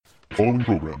following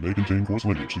program may contain coarse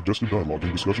language, suggestive dialogue,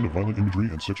 and discussion of violent imagery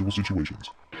and sexual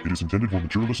situations. It is intended for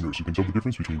mature listeners who can tell the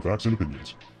difference between facts and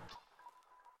opinions.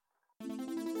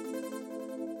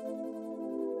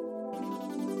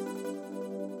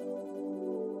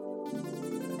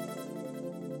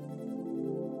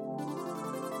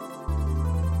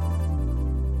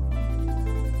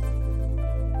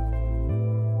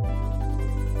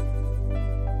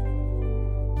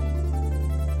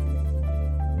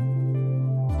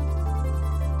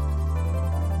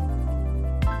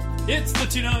 It's the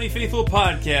Toonami Faithful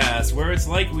Podcast, where it's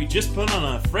like we just put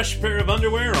on a fresh pair of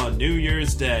underwear on New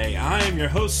Year's Day. I am your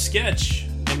host, Sketch,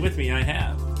 and with me I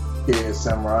have... Here's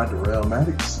Samurai Darrell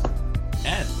Maddox.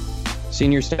 And...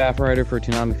 Senior staff writer for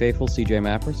Toonami Faithful, CJ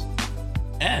Mappers.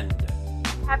 And...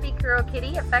 Happy Kuro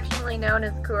Kitty, affectionately known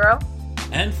as Kuro.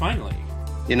 And finally...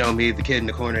 You know me, the kid in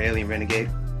the corner, Alien Renegade.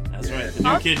 That's right, the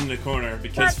new kid in the corner,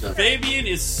 because Fabian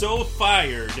is so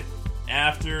fired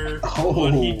after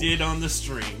what he did on the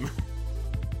stream.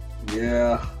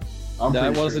 Yeah.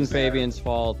 That wasn't Fabian's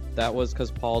fault. That was because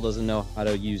Paul doesn't know how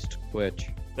to use Twitch.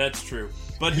 That's true.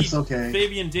 But It's okay.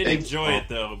 Fabian did Thanks, enjoy Paul. it,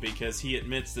 though, because he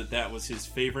admits that was his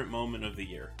favorite moment of the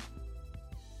year.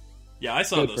 Yeah, I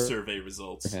saw Good those for survey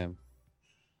results. him.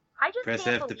 I just Press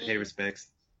can't F to pay believe respects.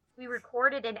 we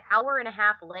recorded an hour and a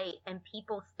half late and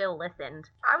people still listened.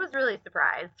 I was really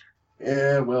surprised.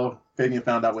 Yeah, well, Fabian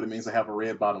found out what it means to have a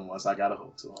red bottom once. I got a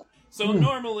hold to him. So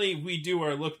normally we do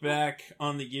our look back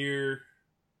on the year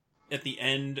at the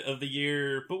end of the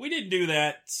year, but we didn't do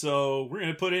that, so we're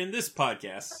going to put in this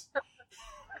podcast.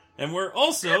 And we're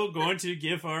also going to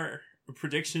give our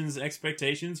predictions,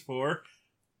 expectations for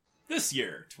this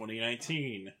year,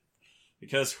 2019.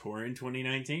 Because we're in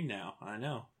 2019 now. I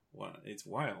know. Well, it's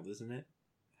wild, isn't it?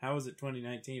 How is it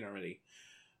 2019 already?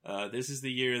 This is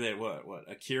the year that what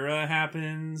Akira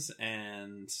happens,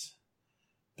 and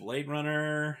Blade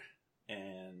Runner,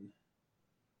 and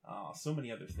so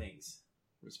many other things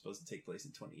were supposed to take place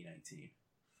in 2019.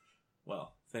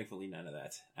 Well, thankfully none of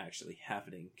that's actually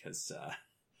happening, because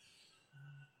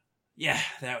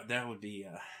that would be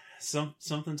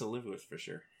something to live with for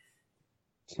sure.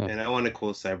 And I want a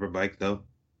cool Cyberbike, though.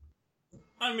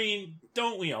 I mean,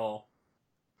 don't we all?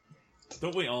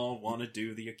 Don't we all want to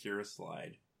do the Akira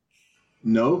slide?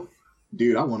 No?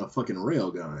 Dude, I want a fucking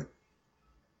railgun.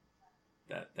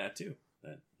 That too.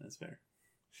 That's fair.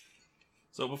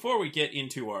 So before we get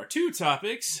into our two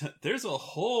topics, there's a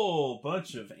whole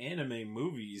bunch of anime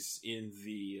movies in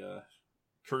the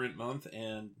current month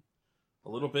and a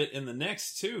little bit in the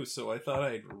next too. So I thought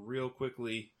I'd real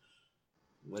quickly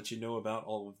let you know about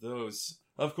all of those.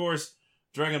 Of course,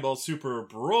 Dragon Ball Super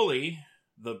Broly,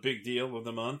 the big deal of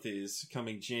the month, is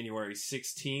coming January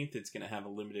 16th. It's going to have a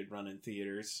limited run in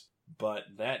theaters. But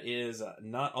that is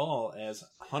not all, as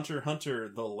Hunter x Hunter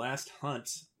The Last Hunt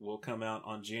will come out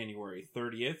on January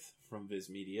 30th from Viz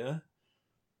Media.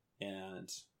 And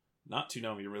not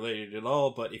Toonami related at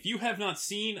all, but if you have not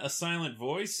seen A Silent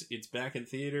Voice, it's back in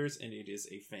theaters, and it is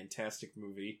a fantastic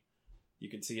movie. You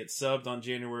can see it subbed on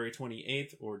January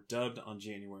 28th or dubbed on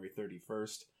January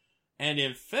 31st. And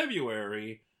in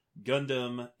February,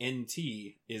 Gundam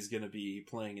NT is going to be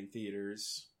playing in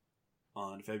theaters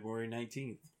on February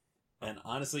 19th. And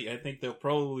honestly, I think there'll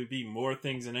probably be more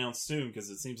things announced soon, because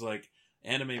it seems like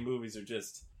anime movies are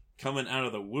just coming out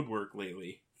of the woodwork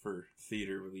lately for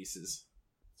theater releases.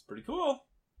 It's pretty cool.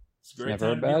 It's a great Never a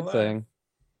time to be bad alive. thing.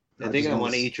 I think I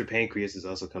Want to Eat Your Pancreas is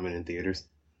also coming in theaters.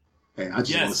 Hey, I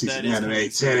just Yes, want to see that some is anime coming.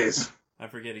 titties. I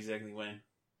forget exactly when.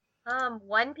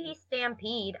 One Piece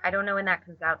Stampede. I don't know when that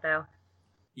comes out though.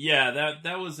 Yeah,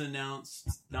 that was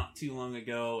announced not too long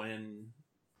ago, and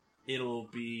it'll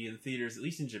be in theaters, at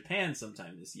least in Japan,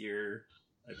 sometime this year,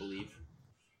 I believe.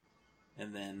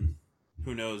 And then,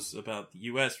 who knows about the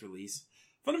US release.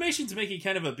 Funimation's making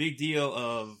kind of a big deal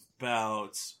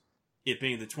about it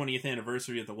being the 20th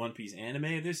anniversary of the One Piece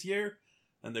anime this year,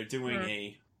 and they're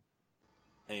doing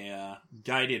a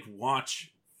guided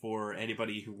watch for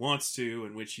anybody who wants to,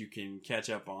 in which you can catch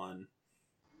up on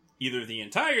either the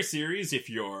entire series if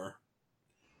you're,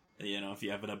 if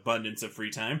you have an abundance of free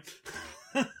time.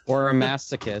 Or a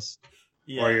masochist.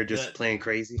 Yeah, Or you're just playing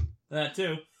crazy. that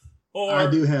too. Or I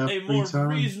do have a free more time.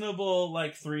 reasonable,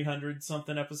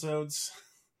 300-something episodes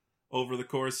over the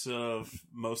course of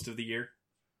most of the year.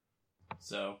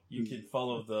 So you can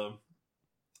follow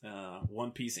the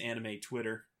One Piece anime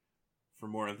Twitter for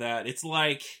more of that. It's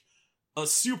like a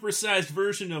supersized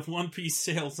version of One Piece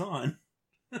Sails On.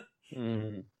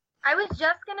 Mm. I was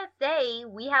just gonna say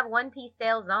we have One Piece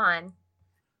sales on.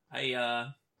 I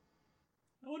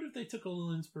wonder if they took a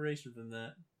little inspiration from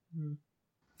that.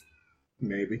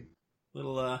 Maybe.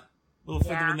 Little little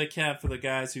feather Yeah. in the cap for the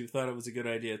guys who thought it was a good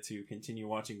idea to continue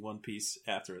watching One Piece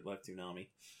after it left Toonami.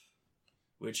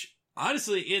 Which,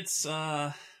 honestly, it's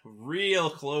real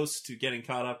close to getting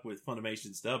caught up with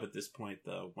Funimation's dub at this point,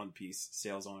 the One Piece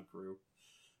Sails On crew.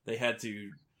 They had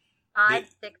to...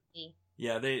 560.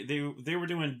 Yeah, they were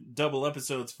doing double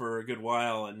episodes for a good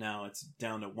while, and now it's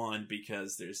down to one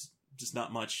because there's just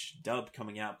not much dub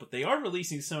coming out. But they are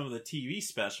releasing some of the TV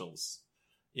specials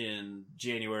in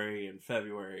January and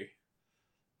February,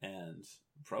 and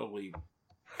probably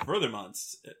further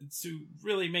months. So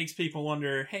really makes people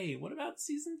wonder, hey, what about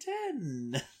season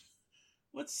 10?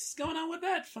 What's going on with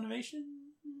that, Funimation?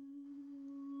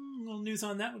 A little news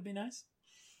on that would be nice.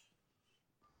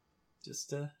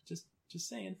 Just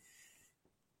saying.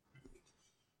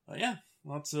 Yeah,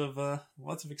 lots of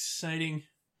exciting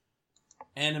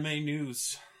anime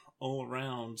news all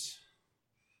around.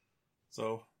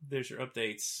 So there's your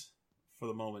updates for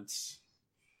the moment.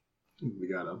 We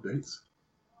got updates.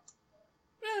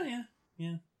 Well,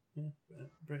 yeah,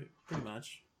 pretty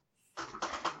much.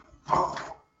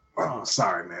 Oh,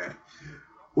 sorry, man.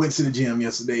 Went to the gym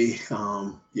yesterday.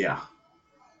 Yeah.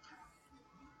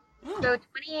 Oh, So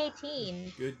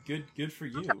 2018. good for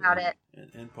you. Talk about it.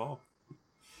 And Paul.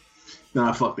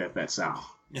 Nah, fuck that fat Sal.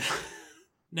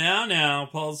 Now,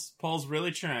 Paul's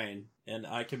really trying, and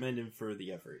I commend him for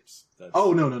the efforts.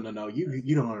 Oh no.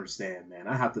 You don't understand, man.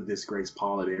 I have to disgrace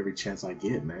Paul at every chance I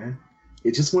get, man.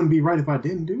 It just wouldn't be right if I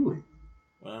didn't do it.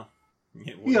 Well, it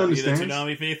He wouldn't be the understands.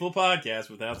 Toonami Faithful podcast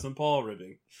without some Paul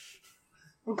ribbing.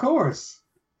 Of course.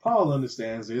 Paul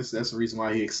understands this. That's the reason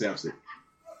why he accepts it.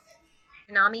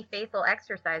 Tsunami Faithful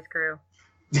Exercise Crew.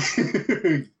 Hey,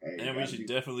 And we gotta should do-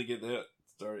 definitely get that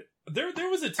started. There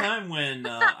was a time when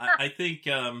I think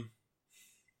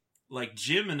like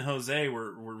Jim and Jose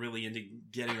were really into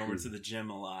getting over to the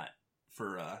gym a lot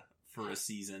for a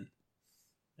season.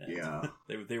 And Yeah.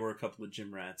 they were a couple of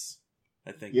gym rats.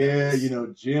 I think. Yeah,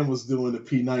 Jim was doing the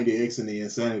P90X and the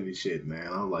insanity shit, man.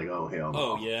 I was like, oh, hell no.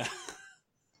 Oh yeah.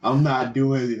 I'm not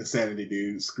doing the insanity,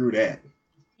 dude. Screw that.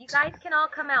 You guys can all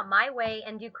come out my way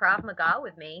and do Krav Maga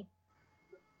with me.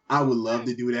 I would love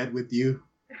to do that with you.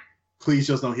 Please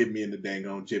just don't hit me in the dang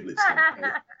on giblets. okay?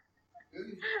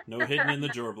 No hitting in the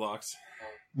jaw blocks.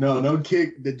 No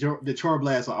kick. The char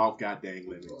blasts are off goddamn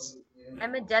limits.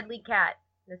 I'm a deadly cat.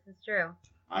 This is true.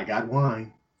 I got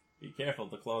wine. Be careful,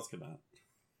 the claws come out.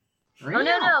 Oh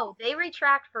no, they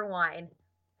retract for wine.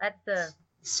 That's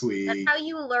Sweet. how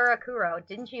you lure a Kuro.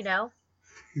 Didn't you know?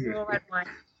 Little red wine.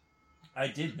 I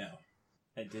did know.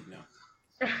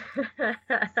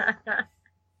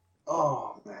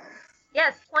 Oh, man.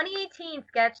 Yes, 2018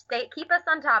 sketch. Keep us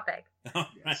on topic. All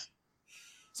right.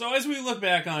 So as we look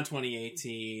back on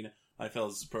 2018, I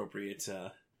felt it's appropriate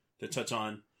to touch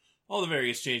on all the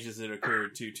various changes that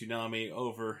occurred to Toonami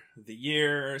over the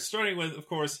year. Starting with, of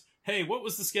course, hey, what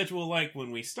was the schedule like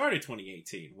when we started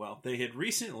 2018? Well, they had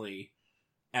recently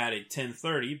added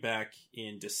 10:30 back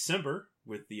in December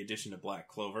with the addition of Black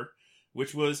Clover,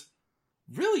 which was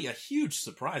really a huge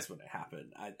surprise when it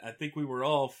happened. I think we were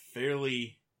all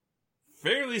fairly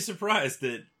surprised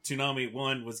that Toonami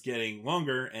 1 was getting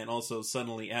longer and also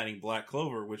suddenly adding Black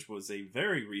Clover, which was a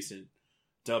very recent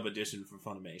dub edition from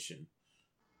Funimation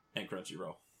and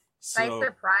Crunchyroll. By So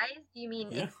surprise, do you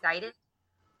mean Yeah. excited?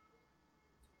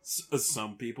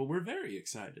 some people were very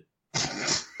excited. I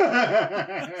just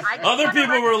Other wanna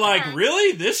people were like, represent.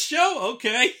 really? This show?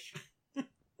 Okay.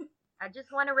 I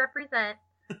just want to represent.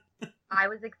 I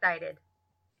was excited,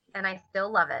 and I still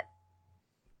love it.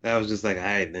 I was just like, all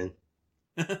right, then.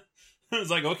 I was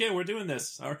like, okay, we're doing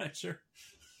this. All right, sure.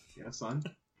 Yeah, son.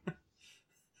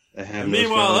 I have no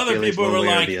Meanwhile, strong other feelings people one were way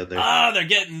or like, the other. they're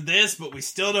getting this, but we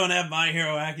still don't have My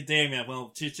Hero Academia.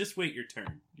 Well, just wait your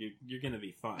turn. You're going to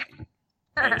be fine.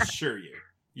 I assure you,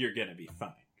 you're going to be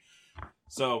fine.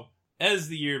 So, as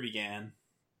the year began,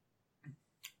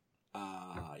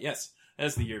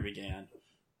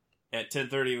 at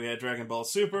 10:30 we had Dragon Ball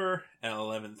Super. At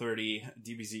 11:30,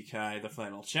 DBZ Kai, the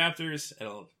final chapters.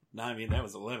 That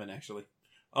was 11, actually.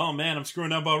 Oh, man, I'm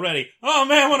screwing up already. Oh,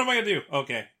 man, what am I going to do?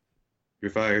 Okay.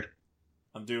 You're fired.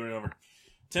 I'm doing it over.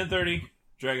 10:30,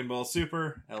 Dragon Ball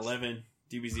Super. At 11,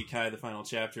 DBZ Kai, the final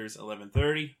chapters.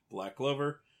 11:30, Black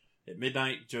Clover. At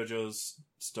midnight, JoJo's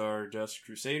Stardust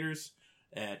Crusaders.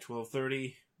 At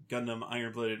 12:30, Gundam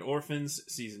Iron-Blooded Orphans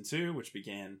Season 2, which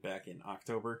began back in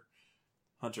October.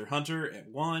 Hunter x Hunter at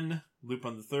 1.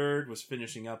 Lupin the Third was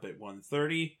finishing up at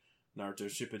 1:30. Naruto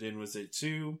Shippuden was at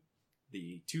 2.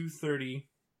 The 2:30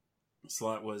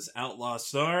 slot was Outlaw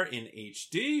Star in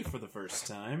HD for the first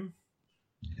time.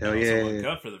 Hell And also yeah.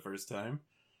 Uncut for the first time.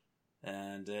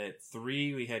 And at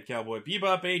 3, we had Cowboy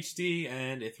Bebop HD,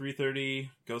 and at 3:30,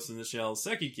 Ghost in the Shell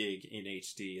Second Gig in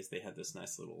HD, as they had this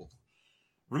nice little...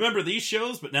 Remember these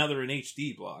shows, but now they're in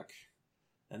HD block.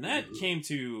 And that came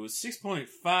to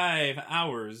 6.5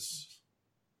 hours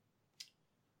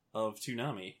of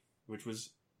Toonami, which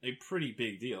was a pretty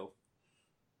big deal.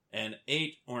 And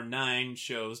 8 or 9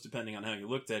 shows, depending on how you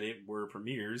looked at it, were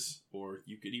premieres, or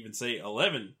you could even say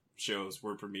 11 shows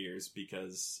were premieres,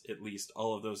 because at least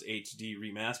all of those HD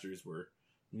remasters were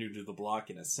new to the block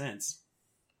in a sense.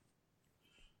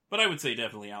 But I would say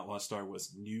definitely Outlaw Star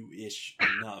was new-ish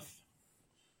enough,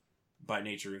 by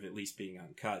nature of at least being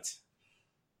uncut.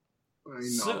 Well,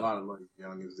 a lot of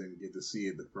youngins didn't get to see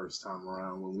it the first time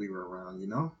around when we were around, you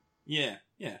know? Yeah,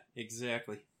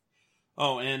 exactly.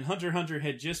 Oh, and Hunter x Hunter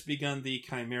had just begun the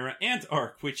Chimera Ant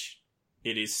arc, which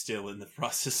it is still in the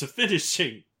process of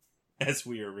finishing as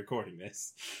we are recording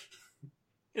this.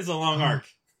 It's a long arc.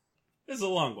 It's a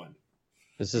long one.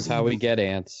 This is how we get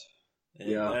ants.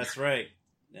 Yeah. That's right.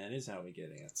 That is how we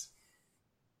get ants.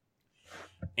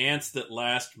 Ants that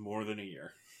last more than a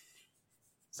year.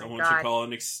 Someone should call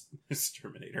an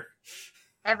exterminator.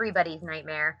 Everybody's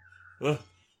nightmare. Ugh.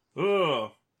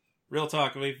 Ugh. Real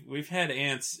talk, we've had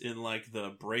ants in, like, the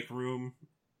break room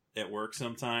at work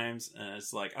sometimes, and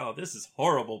it's like, oh, this is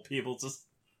horrible, people. Just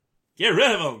get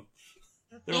rid of them.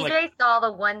 DJ saw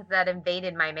the ones that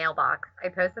invaded my mailbox. I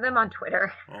posted them on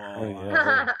Twitter. Oh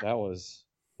yeah, that was...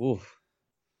 Oof.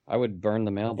 I would burn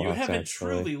the mailbox, You haven't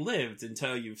actually. truly lived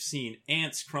until you've seen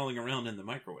ants crawling around in the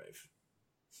microwave.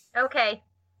 Okay.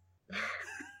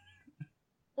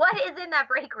 What is in that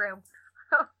break room?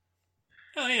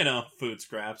 Oh, you know, food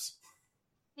scraps.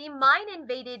 See, mine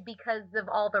invaded because of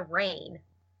all the rain.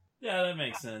 Yeah, that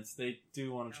makes sense. They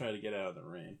do want to try to get out of the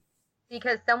rain.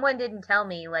 Because someone didn't tell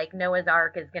me, like, Noah's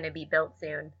Ark is going to be built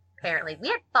soon, apparently. We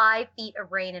had 5 feet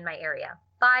of rain in my area.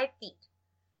 5 feet.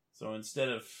 So instead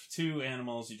of 2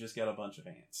 animals, you just got a bunch of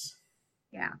ants.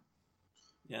 Yeah.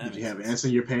 Did you have ants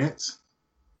in your pants?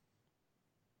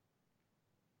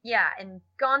 Yeah, and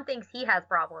Gon thinks he has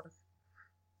problems.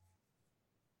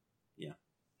 Yeah.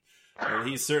 Well,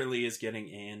 he certainly is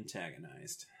getting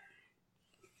antagonized.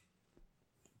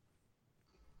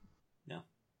 No.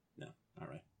 All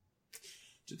right.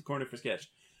 To the corner for sketch.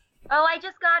 Oh, I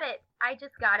just got it.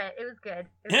 It was good.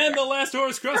 And the last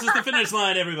horse crosses the finish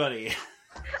line, everybody.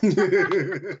 Sorry.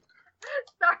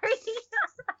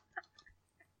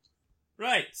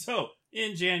 Right, so,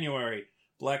 in January,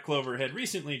 Black Clover had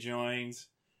recently joined,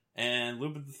 and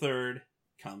Lupin III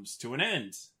comes to an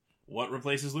end. What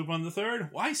replaces Lupin III?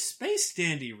 Why, Space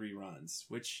Dandy reruns,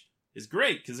 which is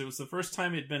great, because it was the first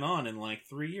time it'd been on in, like,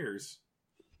 3 years.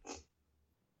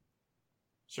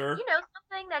 Sure. You know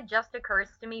something that just occurs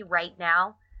to me right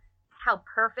now? How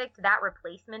perfect that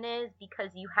replacement is,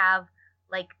 because you have,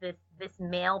 like, this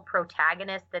male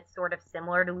protagonist that's sort of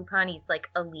similar to Lupin. He's, like,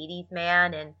 a ladies'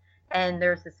 man, and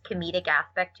there's this comedic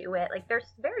aspect to it. Like,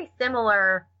 there's very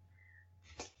similar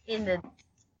in the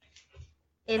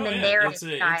narrative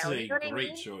style. It's You know what a I great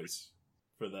mean? choice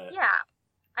for that. Yeah.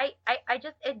 I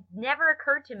just, it never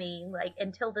occurred to me, like,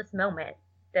 until this moment,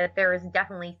 that there is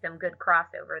definitely some good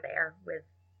crossover there with,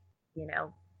 you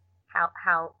know, how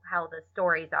the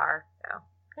stories are. So,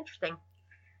 interesting.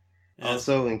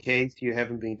 Also, in case you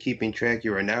haven't been keeping track,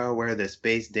 you are now aware that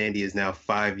Space Dandy is now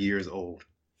 5 years old.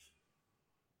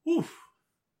 Oof.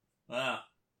 Wow.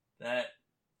 That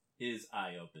is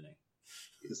eye-opening.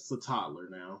 It's a toddler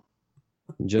now.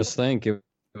 Just think, it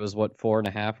was,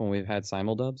 4.5 when we've had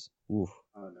simuldubs? Oof.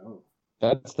 I know.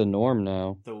 That's the norm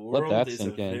now. The Let world that is a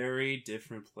sink in. very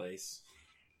different place.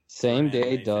 Same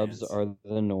day anime dubs fans. are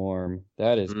the norm.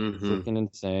 That is freaking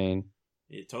insane.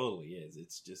 It totally is.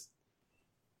 It's just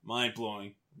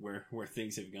mind-blowing where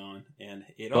things have gone. And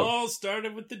it all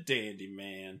started with the Dandy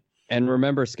Man. And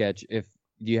remember, Sketch, if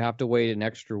you have to wait an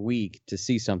extra week to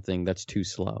see something, that's too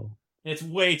slow. It's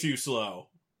way too slow.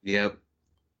 Yep.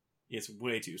 It's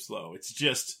way too slow. It's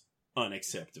just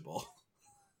unacceptable.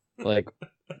 Like,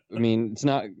 I mean, it's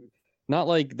not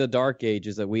like the dark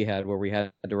ages that we had where we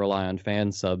had to rely on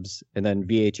fan subs and then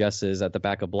VHSs at the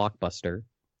back of Blockbuster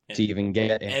to even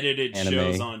get edited anime.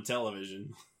 shows on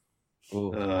television.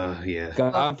 Ooh. Yeah.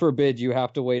 God forbid you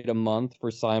have to wait a month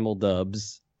for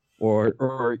simuldubs,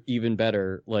 or even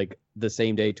better, like the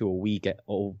same day to a week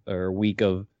or a week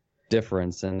of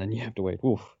difference, and then you have to wait.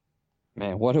 Oof.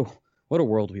 Man, what a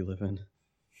world we live in.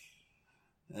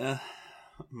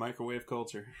 Microwave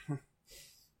culture.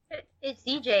 It's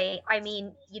CJ. I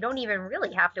mean, you don't even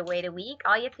really have to wait a week.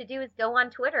 All you have to do is go on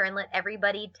Twitter and let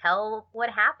everybody tell what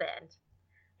happened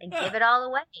and give it all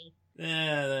away.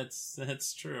 Yeah,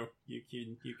 that's true. You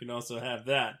can also have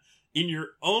that. in your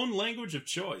own language of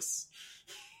choice.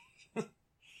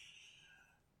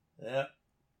 Yep.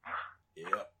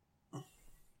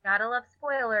 Gotta love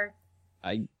spoilers.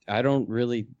 I don't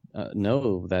really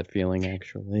know that feeling,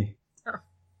 actually.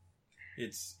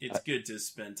 It's good to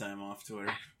spend time off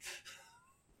Twitter.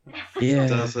 Yeah.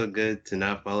 It's also good to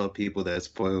not follow people that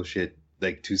spoil shit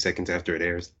like 2 seconds after it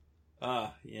airs.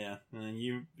 Yeah.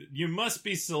 You must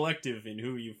be selective in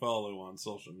who you follow on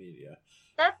social media.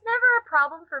 That's never a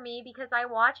problem for me because I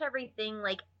watch everything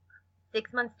like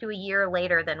 6 months to a year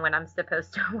later than when I'm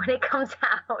supposed to when it comes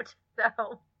out.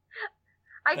 So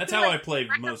that's feel how like I play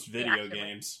I most have to video actually-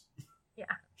 games. Yeah.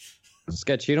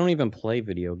 Sketch, you don't even play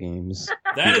video games.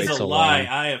 That You is wait a so lie. long.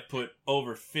 I have put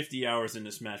over 50 hours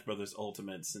into Smash Brothers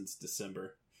Ultimate since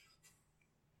December.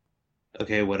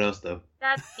 Okay, what else though?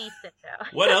 That's decent though.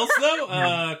 What else though?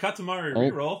 Katamari Oh.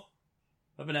 Reroll.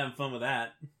 I've been having fun with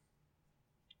that.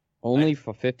 Only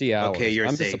for 50 hours. Okay, you're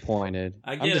I'm safe. disappointed.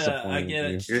 I I'm get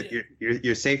disappointed it. in you.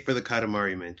 You're safe for the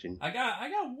Katamari mention. I got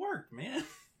work, man.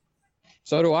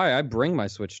 So do I. I bring my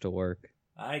Switch to work.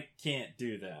 I can't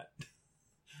do that.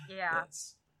 Yeah.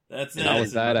 That's Not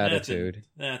with that that's attitude.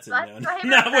 That's a Let's no. try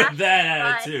Not that with that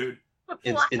back, attitude.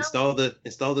 Wow. Install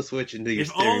the Switch into your If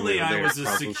steering only wheel. I There, was a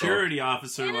problem solved. security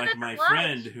officer Get in like the my clutch.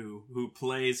 friend who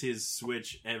plays his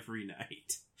Switch every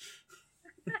night.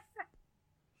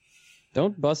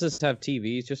 Don't buses have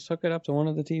TVs? Just hook it up to one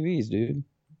of the TVs, dude.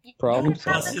 You Problem don't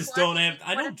have the Buses clutch, don't have.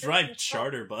 I one don't of those drive controls.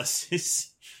 charter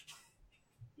buses.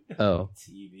 Oh.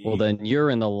 TV. Well, then you're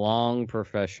in the long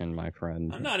profession, my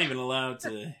friend. I'm not even allowed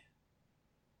to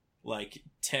like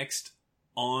text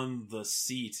on the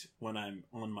seat when I'm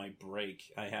on my break.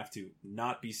 I have to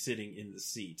not be sitting in the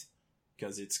seat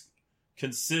because it's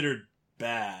considered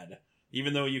bad.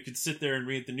 Even though you could sit there and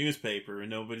read the newspaper and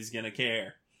nobody's gonna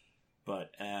care.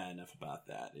 But enough about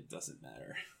that. It doesn't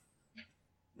matter.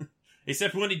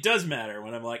 Except when it does matter.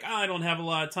 When I'm like, I don't have a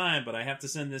lot of time, but I have to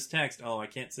send this text. Oh, I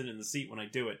can't sit in the seat when I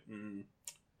do it.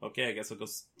 Okay, I guess I'll go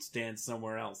stand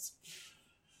somewhere else.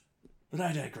 But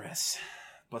I digress.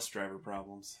 Bus driver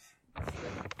problems.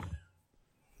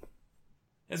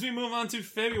 As we move on to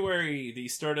February, the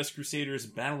Stardust Crusaders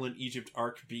Battle in Egypt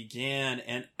arc began,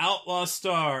 and Outlaw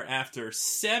Star, after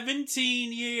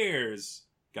 17 years,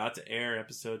 got to air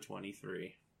episode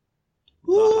 23.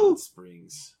 The Hot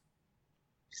Springs.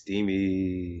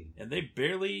 Steamy. And they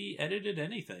barely edited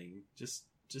anything.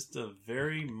 Just a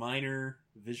very minor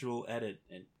visual edit,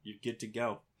 and you're good to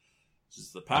go.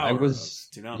 Just the power I was,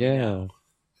 of Toonami yeah. Now.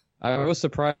 I was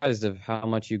surprised of how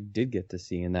much you did get to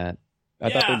see in that. I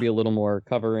thought Yeah. there'd be a little more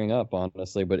covering up,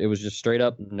 honestly, but it was just straight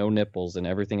up no nipples, and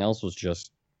everything else was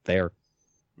just there.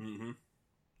 Mm-hmm.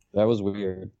 That was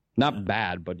weird. Not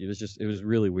bad, but it was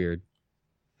really weird.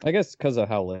 I guess because of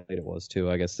how late it was, too.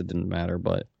 I guess it didn't matter,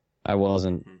 but I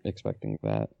wasn't expecting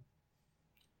that.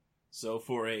 So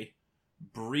for a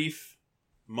brief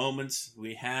moment,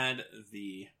 we had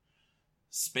the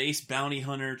Space Bounty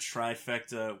Hunter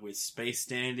trifecta with Space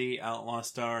Dandy, Outlaw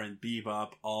Star, and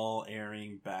Bebop all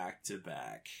airing back to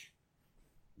back.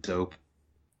 Dope.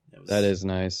 That is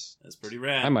nice. That's pretty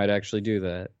rad. I might actually do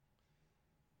that.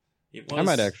 I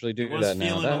might actually do it was that now.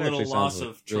 feeling That a little actually loss sounds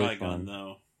of really Trigun fun.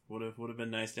 though. Would have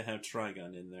been nice to have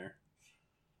Trigun in there.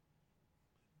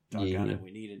 Yeah. Doggone it,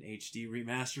 we need an HD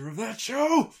remaster of that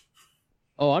show.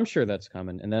 Oh, I'm sure that's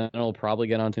coming, and then it'll probably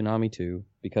get on Toonami too,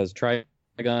 because Trigun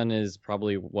is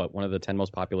probably one of the 10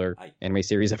 most popular anime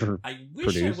series ever I wish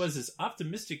produced. I was as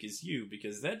optimistic as you,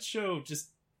 because that show just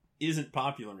isn't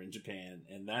popular in Japan,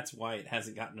 and that's why it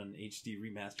hasn't gotten an HD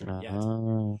remaster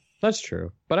yet. That's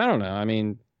true, but I don't know. I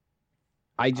mean,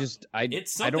 It's I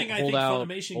something don't I hold think out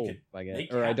Funimation hope, could I guess,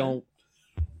 make or I happen.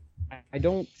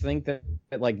 don't think that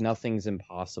like nothing's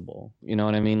impossible. You know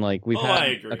what I mean? Like we've Oh, I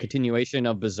had agree. a continuation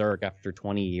of Berserk after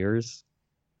 20 years.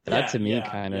 That to me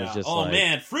kind of is just oh like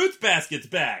man, Fruits Basket's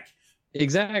back.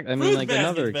 exactly. I mean, Fruits like Basket's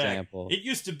another back. example. It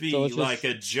used to be So it's just- like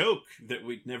a joke that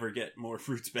we'd never get more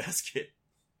Fruits Basket.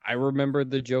 I remember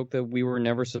the joke that we were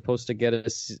never supposed to get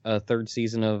a third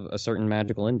season of a certain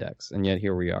magical index, and yet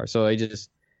here we are. So I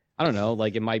don't know,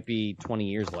 like it might be 20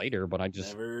 years later, but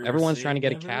everyone's say trying to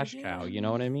get a never cash again. cow, you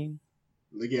know what I mean?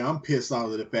 Like, yeah, I'm pissed off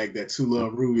at the fact that Two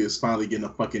Love Ruby is finally getting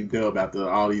a fucking dub after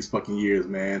all these fucking years,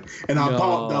 man. And I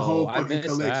bought the whole I fucking missed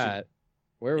collection. that.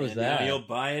 Where was And that? now you'll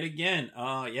buy it again.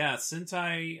 Yeah,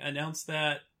 Sentai announced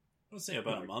that, let's say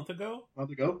about a month ago.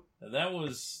 That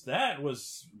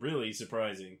was really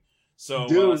surprising. So,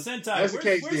 Dude, Sentai, that's the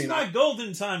case, where's then. my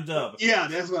golden time dub? Yeah,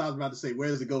 that's what I was about to say.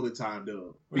 Where's the Golden Time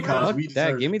dub? Fuck we that.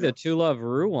 deserve Give me it. the Two Love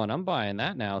Ru one. I'm buying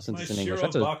that now since My it's in English.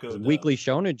 Shiro That's a Bako dub. weekly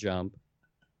Shonen Jump.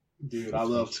 Dude, I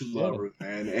love Two Love Ruby,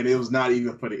 man. And it was not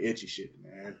even for the itchy shit,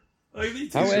 man. Like, they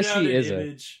How tweeted out edgy an is it?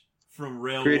 image from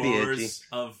Rail Pretty Wars edgy.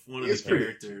 of one of It's the pretty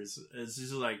characters. It's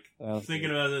just like, Sounds thinking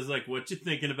good. about it, it's like, what you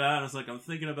thinking about? And I was like, I'm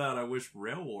thinking about, I wish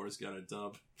Rail Wars got a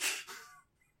dub.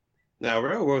 Now,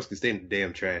 Rail Wars can stay in the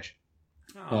damn trash.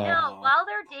 You know, Aw. while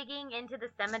they're digging into the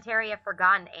cemetery of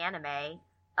forgotten anime,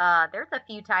 there's a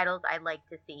few titles I'd like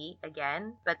to see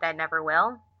again, but that never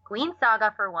will. Queen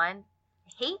Saga, for one.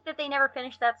 I hate that they never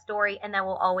finished that story, and that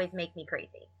will always make me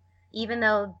crazy. Even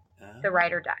though the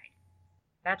writer died.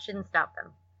 That shouldn't stop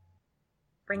them.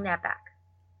 Bring that back.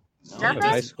 No, Nothing? it High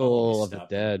doesn't School always of the stop.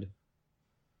 Dead.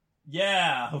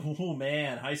 Yeah, oh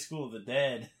man, High School of the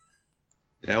Dead.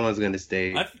 That one's gonna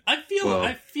stay. I feel Well,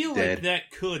 like dead. that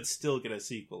could still get a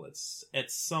sequel at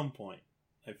some point.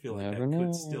 I feel like Never that know.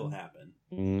 could still happen.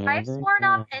 I've Never sworn know.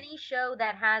 off any show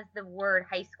that has the word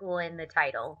high school in the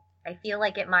title. I feel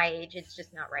like at my age, it's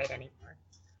just not right anymore.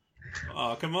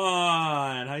 Oh, come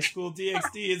on. High School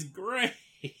DxD is great.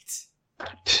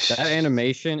 That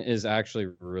animation is actually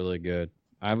really good.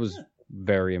 I was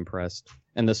very impressed.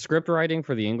 And the script writing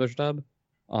for the English dub,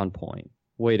 on point.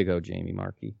 Way to go, Jamie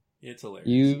Markey. It's hilarious.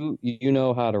 You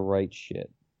know how to write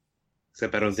shit.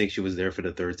 Except I don't think she was there for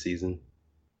the third season.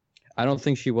 I don't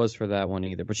think she was for that one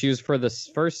either, but she was for the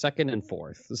first, second, and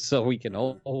fourth. So we can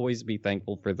always be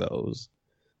thankful for those.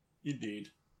 Indeed.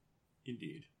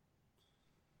 Indeed.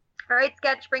 All right,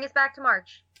 Sketch, bring us back to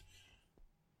March.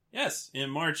 Yes, in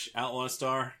March, Outlaw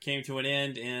Star came to an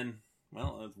end, and,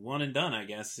 well, it's one and done, I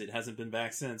guess. It hasn't been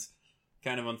back since.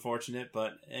 Kind of unfortunate,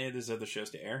 but hey, there's other shows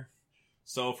to air.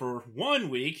 So for 1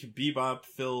 week, Bebop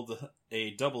filled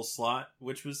a double slot,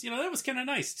 which was, that was kind of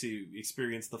nice to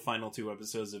experience the final 2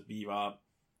 episodes of Bebop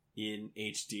in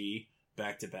HD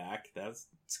back to back.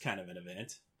 It's kind of an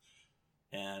event.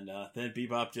 And then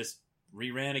Bebop just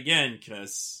reran again,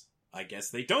 because I guess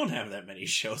they don't have that many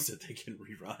shows that they can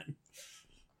rerun.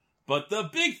 But the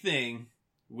big thing,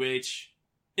 which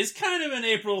is kind of an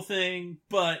April thing,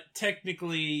 but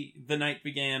technically the night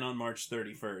began on March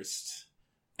 31st,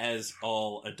 as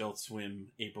all Adult Swim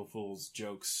April Fool's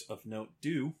jokes of note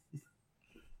do.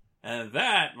 And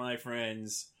that, my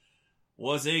friends,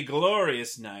 was a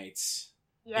glorious night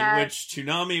in Yes. which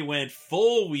Toonami went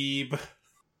full weeb.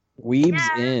 Weebs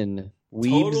Yeah. in.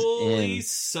 Weebs Totally in.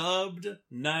 subbed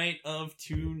night of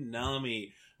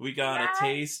Toonami. We got Yes. a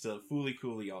taste of Fooly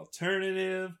Cooly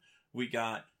Alternative. We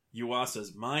got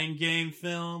Yuasa's Mind Game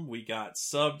film. We got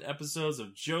subbed episodes of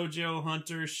JoJo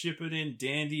Hunter, Shippuden,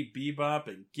 Dandy, Bebop,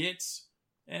 and Gits.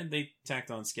 And they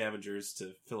tacked on Scavengers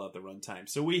to fill out the runtime.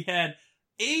 So we had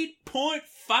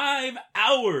 8.5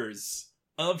 hours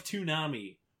of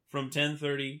Toonami from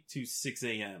 10:30 to 6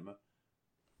 a.m.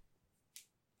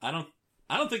 I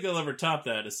don't think they'll ever top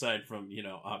that, aside from,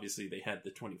 obviously they had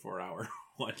the 24-hour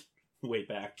one way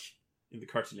back in the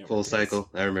Cartoon Network. Full days. cycle.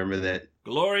 I remember that.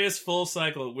 Glorious full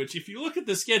cycle, which if you look at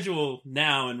the schedule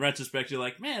now in retrospect, you're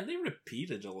like, man, they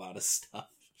repeated a lot of stuff.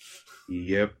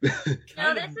 Yep. No,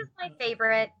 Kind this of- is my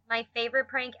favorite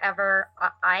prank ever.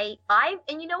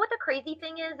 And you know what the crazy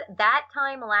thing is? That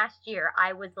time last year,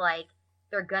 I was like,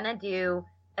 they're gonna do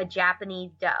a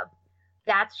Japanese dub.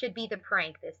 That should be the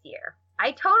prank this year.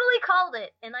 I totally called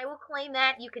it, and I will claim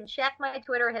that. You can check my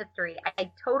Twitter history.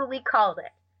 I totally called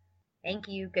it. Thank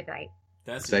you. Good night.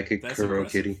 That's Psychic that's Kuro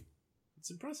impressive. Kitty.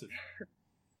 It's impressive.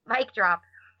 Mic drop.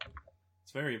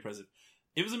 It's very impressive.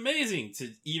 It was amazing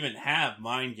to even have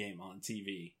Mind Game on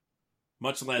TV,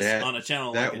 much less That- on a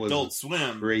channel that like was Adult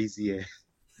Swim. Crazy ass.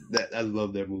 I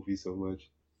love that movie so much.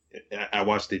 I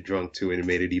watched it drunk too, and it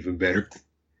made it even better.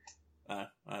 I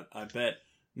bet.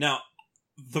 Now,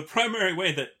 the primary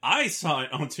way that I saw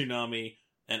it on Toonami,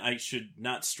 and I should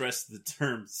not stress the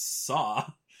term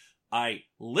saw, I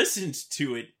listened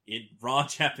to it in raw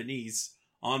Japanese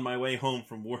on my way home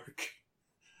from work.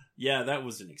 Yeah, that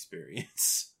was an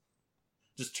experience.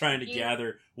 Just trying to You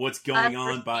gather what's going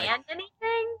on by... Understand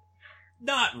anything?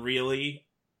 Not really.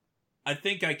 I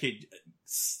think I could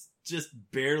just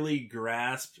barely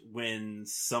grasp when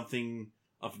something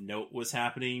of note was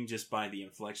happening just by the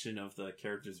inflection of the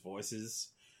characters' voices.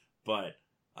 But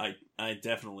I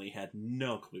definitely had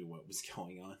no clue what was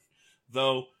going on.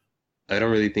 Though... I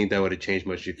don't really think that would have changed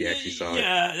much if you actually saw it.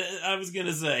 Yeah, I was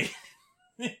gonna say.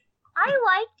 I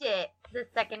liked it the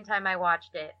second time I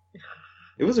watched it.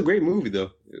 It was a great movie,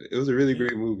 though. It was a really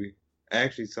great movie. I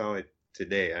actually saw it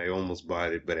today. I almost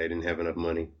bought it, but I didn't have enough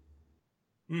money.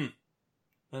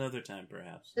 Another time,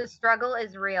 perhaps. The struggle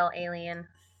is real, Alien.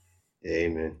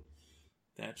 Amen.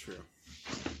 That's true.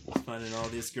 Finding all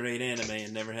this great anime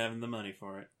and never having the money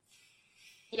for it.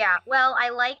 Yeah, well, I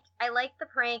liked the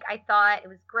prank. I thought it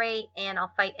was great, and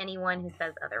I'll fight anyone who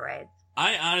says otherwise.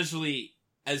 I honestly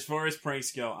as far as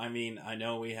pranks go, I mean, I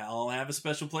know we all have a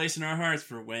special place in our hearts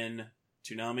for when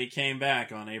Toonami came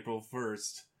back on April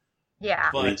 1st. Yeah.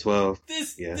 But 2012.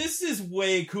 this is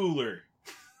way cooler.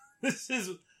 This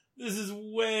is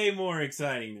way more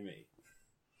exciting to me.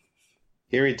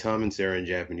 Hearing Tom and Sarah in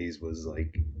Japanese was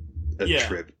like a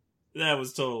trip. That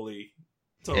was totally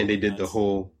and they did nuts.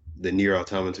 the Nier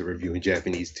Automata review in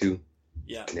Japanese too.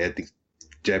 Yeah. And they had the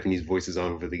Japanese voices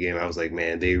on for the game. I was like,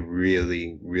 man, they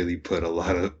really, really put a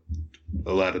lot of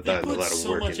thought and a lot of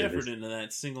so work much into effort this. into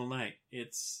that single night.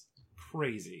 It's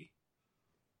crazy.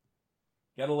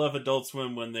 Gotta love Adult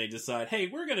Swim when they decide, hey,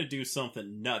 we're gonna do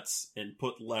something nuts and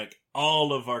put like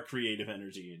all of our creative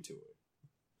energy into it.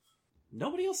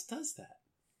 Nobody else does that.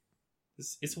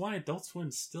 It's why Adult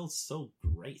Swim's still so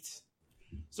great.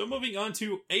 So moving on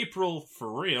to April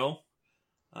for real.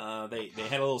 They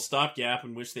had a little stopgap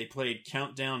in which they played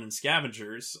Countdown and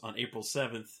Scavengers on April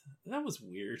 7th. That was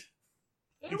weird.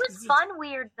 It was fun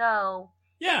weird, though.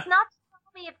 Yeah. It's not to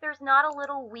tell me if there's not a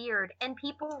little weird. And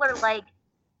people are like,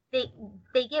 they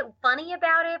get funny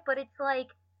about it, but it's like,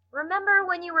 remember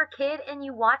when you were a kid and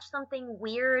you watched something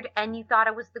weird and you thought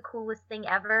it was the coolest thing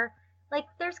ever? Like,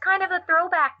 there's kind of a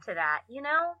throwback to that, you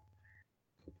know?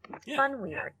 It's fun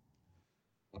weird.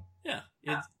 Yeah,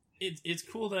 it's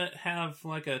cool to have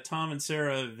like a Tom and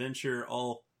Sarah adventure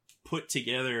all put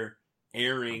together,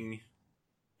 airing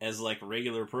as like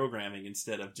regular programming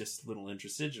instead of just little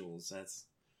interstitials.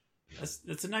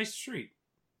 That's a nice treat.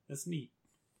 That's neat.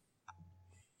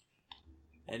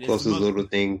 And Closest little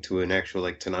thing to an actual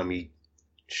like Toonami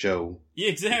show. Yeah,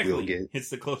 exactly. We'll get. It's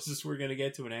the closest we're gonna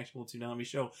get to an actual Toonami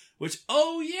show. Which,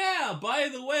 oh yeah, by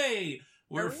the way,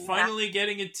 we're finally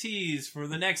getting a tease for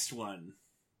the next one.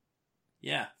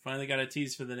 Yeah, finally got a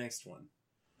tease for the next one.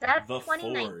 That's The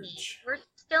 2019. Forge. We're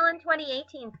still in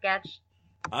 2018, Sketch.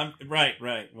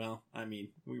 Right. Well, I mean,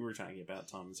 we were talking about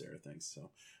Tom and Sarah things, so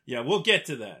yeah, we'll get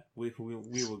to that. We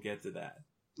will get to that.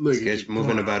 Look, Sketch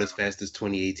moving about as fast as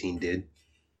 2018 did.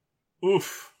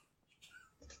 Oof.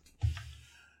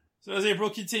 So as April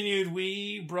continued,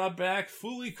 we brought back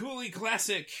Fooly Cooly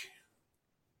Classic,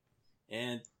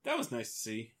 and that was nice to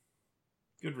see.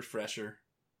 Good refresher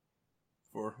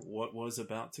for what was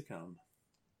about to come.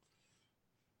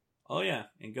 Oh yeah,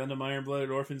 and Gundam Iron Blooded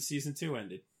Orphans Season 2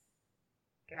 ended.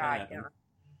 God, yeah.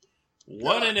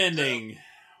 What an ending!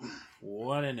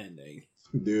 What an ending.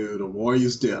 Dude, a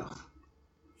warrior's death.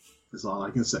 That's all I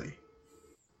can say.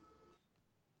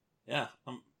 Yeah.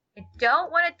 I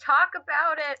don't want to talk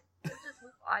about it. Let's just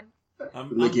move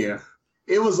on. Look here.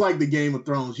 It was like the Game of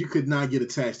Thrones. You could not get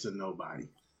attached to nobody.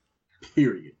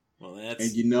 Period. Well, that's...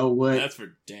 And you know what? That's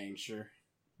for dang sure.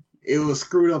 It was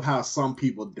screwed up how some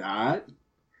people died.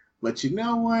 But you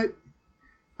know what?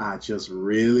 I just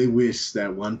really wish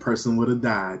that one person would have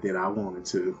died that I wanted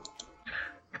to.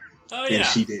 Oh, yeah. And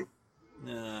she did.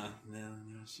 No,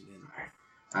 she didn't.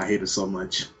 I hate her so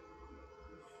much.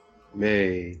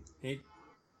 May. Yeah.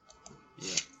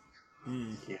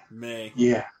 Yeah. May.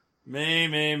 Yeah.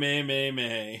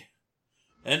 May.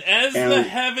 And as the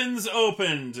heavens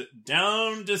opened,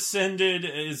 down descended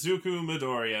Izuku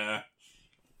Midoriya,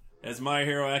 as My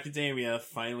Hero Academia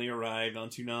finally arrived on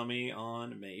Toonami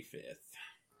on May 5th.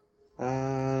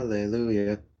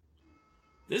 Hallelujah.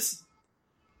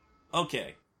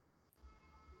 Okay.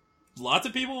 Lots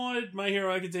of people wanted My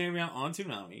Hero Academia on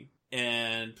Toonami,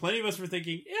 and plenty of us were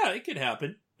thinking, yeah, it could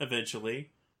happen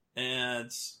eventually. And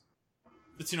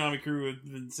the Toonami crew have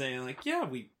been saying, like, yeah,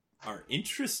 we are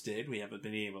interested. We haven't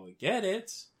been able to get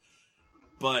it.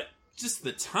 But just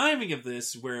the timing of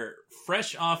this, where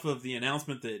fresh off of the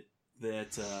announcement that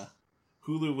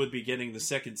Hulu would be getting the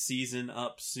second season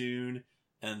up soon,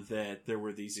 and that there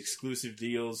were these exclusive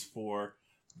deals for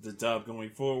the dub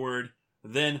going forward,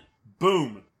 then,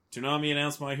 boom! Toonami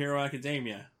announced My Hero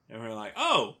Academia. And we're like,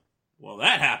 oh, well,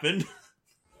 that happened.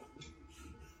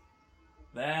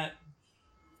 That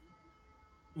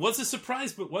was a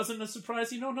surprise, but wasn't a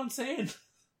surprise, you know what I'm saying?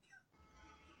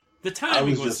 The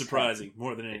timing was surprising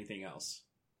more than anything else.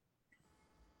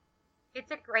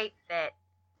 It's a great fit.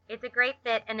 It's a great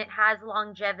fit, and it has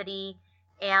longevity,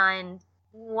 and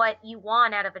what you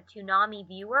want out of a Toonami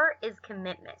viewer is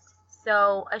commitment.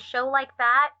 So a show like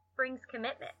that brings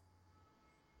commitment.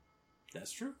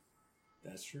 That's true.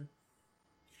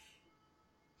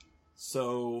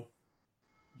 So,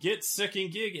 Get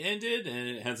Second Gig ended, and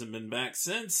it hasn't been back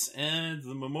since, and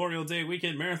the Memorial Day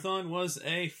weekend marathon was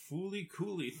a Fooly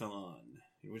Cooly-thon,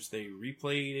 in which they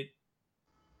replayed it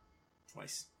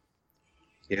twice.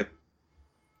 Yep.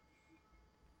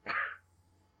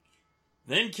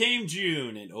 Then came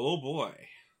June, and oh boy,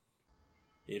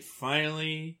 it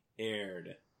finally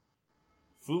aired.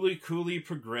 Fooly Cooley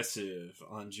Progressive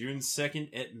on June 2nd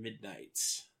at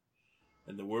midnight.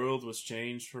 And the world was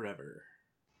changed forever.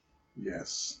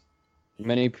 Yes.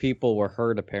 Many people were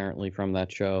hurt apparently from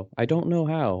that show. I don't know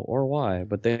how or why,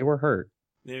 but they were hurt.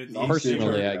 They Personally,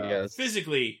 were I guess.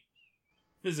 physically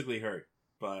hurt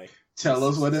by. Tell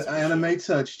us what anime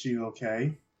touched you,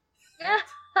 okay?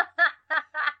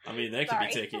 I mean, that could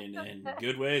be taken in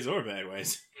good ways or bad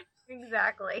ways.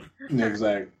 Exactly.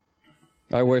 Exactly.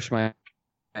 I wish my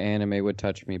anime would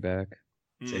touch me back.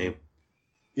 Same.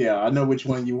 Yeah, I know which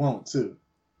one you want, too.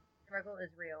 Struggle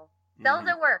is real. Cells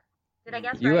at work. Did I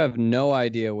guess You right? have no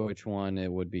idea which one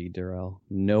it would be, Darrell.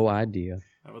 No idea.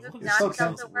 I would It's love not to see okay.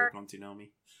 Cells at work on Toonami.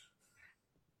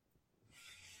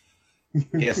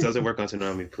 Yes, doesn't work on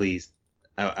Toonami, please.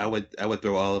 I would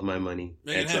throw all of my money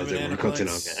Make it at Cells happen, at work on Aniplex.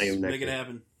 Toonami. I am not Make it kidding.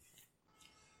 happen.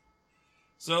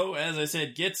 So, as I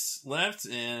said, Gits left,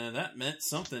 and that meant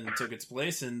something took its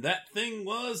place, and that thing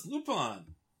was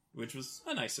Lupin, which was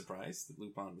a nice surprise that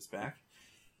Lupin was back.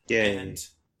 Yay. And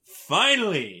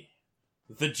finally,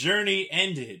 the journey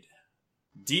ended.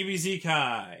 DBZ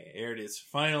Kai aired its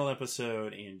final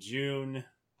episode in June,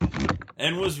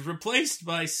 and was replaced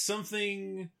by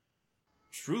something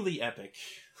truly epic,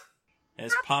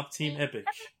 as Pop Team Epic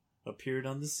appeared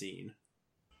on the scene.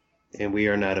 And we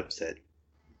are not upset.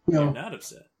 You You're know, not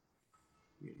upset.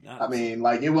 You're not I mean,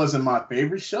 like, it wasn't my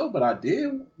favorite show, but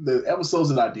the episodes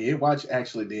that I did watch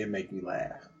actually did make me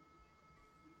laugh.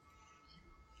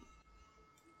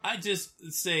 I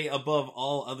just say, above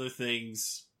all other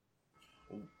things,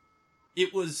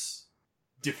 it was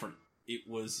different. It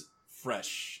was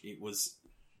fresh. It was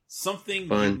something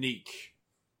Fun. unique.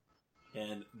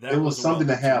 And that It was a something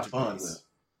to welcome have change of fun pace. with.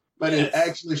 But Yes. it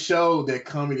actually showed that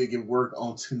comedy can work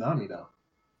on Toonami, though.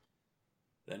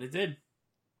 That it did.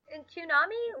 And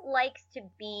Toonami likes to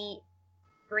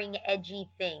bring edgy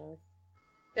things.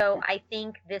 So I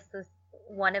think this was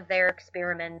one of their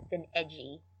experiments in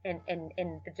edgy. And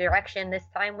the direction this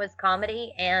time was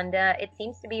comedy, and it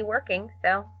seems to be working,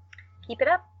 so keep it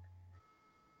up.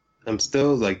 I'm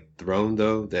still thrown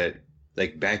though that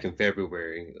back in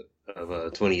February of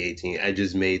 2018, I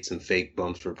just made some fake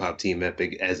bumps for Pop Team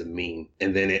Epic as a meme,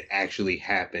 and then it actually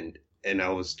happened, and I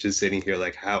was just sitting here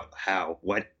like, how,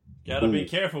 what? Gotta be Ooh,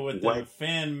 careful with the what?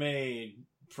 fan-made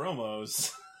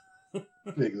promos.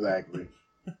 Exactly.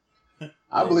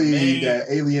 I believe that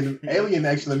Alien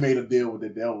actually made a deal with the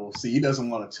devil. See, he doesn't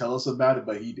want to tell us about it,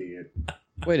 but he did.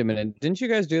 Wait a minute. Didn't you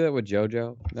guys do that with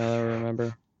JoJo? Now that I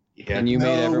remember. Yeah, And you No,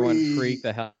 made everyone we- freak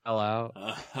the hell out.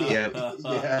 Yeah.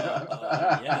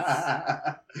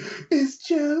 Yes. It's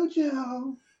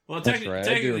JoJo. Well, That's right, I do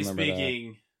technically remember that.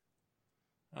 speaking,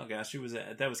 oh gosh, who was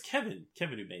that? That was Kevin.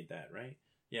 Kevin who made that, right?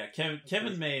 Yeah,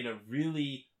 Kevin made a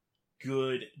really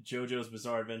good JoJo's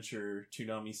Bizarre Adventure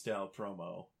Toonami style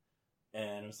promo,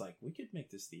 and it was like, we could make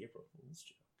this the April Fool's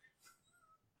joke.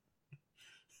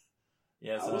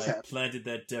 Yes, I was I happy. planted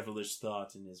that devilish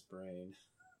thought in his brain,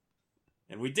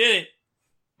 and we did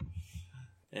it.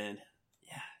 And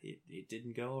yeah, it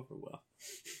didn't go over well.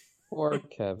 Poor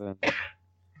Kevin.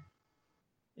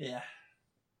 Yeah.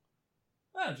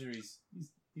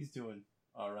 He's doing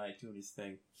all right, doing his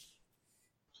thing.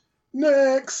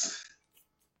 Next.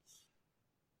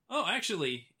 Oh,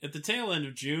 actually, at the tail end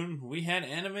of June, we had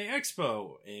Anime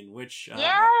Expo, in which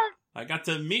Yes! I got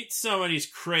to meet some of these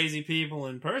crazy people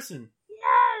in person.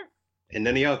 Yes! and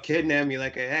none of y'all kidnapped me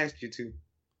like I asked you to.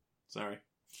 Sorry.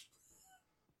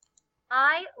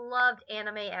 I loved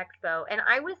Anime Expo, and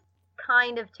I was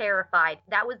kind of terrified.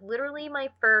 That was literally my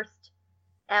first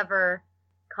ever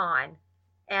con,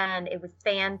 and it was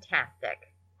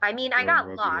fantastic. I mean, I got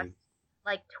lost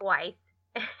like twice,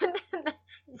 and then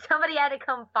somebody had to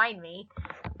come find me.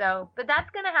 So, but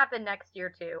that's gonna happen next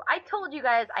year too. I told you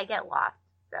guys I get lost,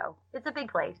 so it's a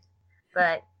big place.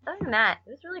 But other than that, it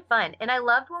was really fun, and I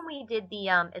loved when we did the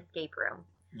escape room.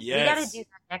 Yes. We got to do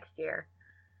that next year.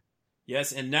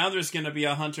 Yes, and now there's going to be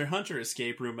a Hunter x Hunter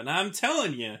escape room, and I'm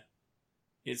telling you,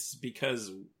 it's because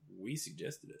we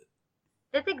suggested it.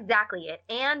 That's exactly it.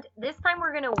 And this time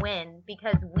we're going to win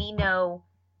because we know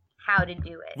how to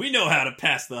do it. We know how to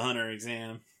pass the Hunter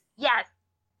exam. Yes.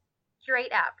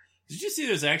 Straight up. Did you see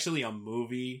there's actually a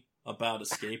movie about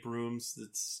escape rooms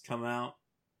that's come out?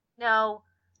 No.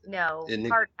 Isn't it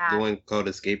Hard the pass. one called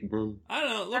Escape Room? I don't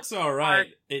know, it looks alright.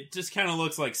 It just kind of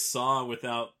looks like Saw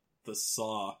without the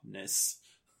Saw-ness.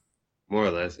 More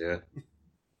or less, yeah.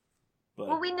 But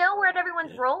Well, we know what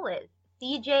everyone's Yeah. role is.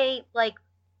 CJ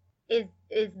is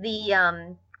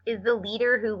the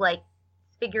leader who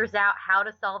figures out how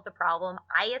to solve the problem.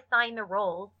 I assign the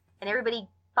roles, and everybody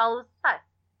follows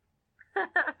us.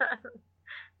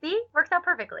 See, works out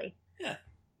perfectly.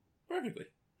 perfectly.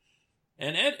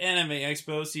 And at Anime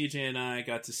Expo, CJ and I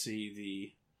got to see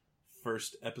the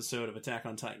first episode of Attack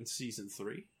on Titan Season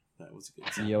 3. That was a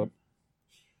good time. Yep.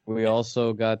 We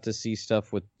also got to see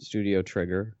stuff with Studio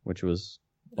Trigger, which was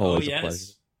always a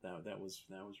pleasure. That was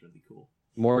really cool.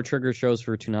 More Trigger shows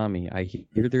for Toonami. I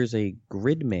hear there's a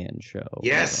Gridman show.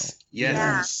 Yes.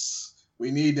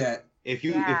 We need that. If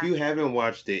you haven't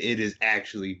watched it, it is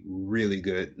actually really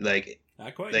good. Like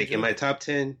in my top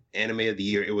 10 anime of the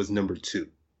year, it was number 2.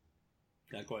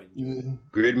 Not quite.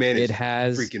 Gridman is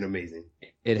freaking amazing.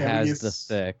 It has the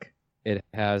thick. It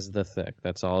has the thick.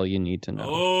 That's all you need to know.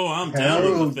 Oh, I'm down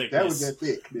with the thickness. That was that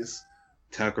thickness.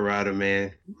 Takarada,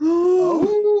 man.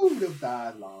 Oh, the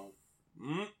dialogue.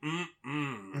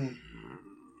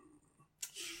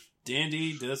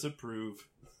 Dandy does approve.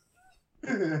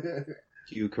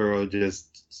 Q-Curl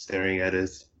just staring at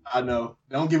us. I know.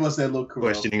 Don't give us that look, Curl.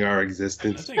 Questioning our I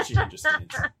existence. think she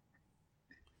understands. I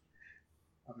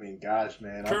mean, gosh,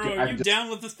 man. Kuro, are you down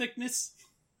with the thickness?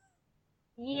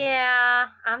 Yeah,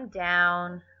 I'm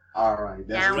down. All right.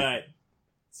 That's right.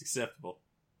 It's acceptable.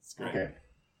 It's great. Okay.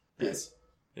 Yes.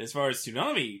 As far as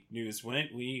Toonami news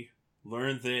went, we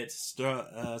learned that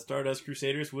Stardust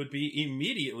Crusaders would be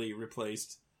immediately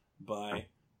replaced by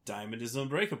Diamond is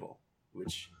Unbreakable,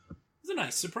 which was a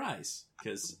nice surprise,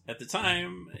 because at the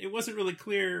time, it wasn't really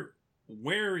clear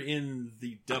where in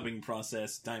the dubbing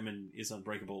process Diamond is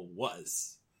Unbreakable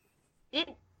was. Did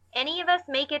any of us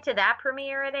make it to that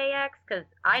premiere at AX? Because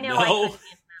I know No. I couldn't get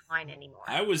that line anymore.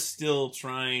 I was still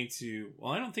trying to...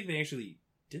 Well, I don't think they actually...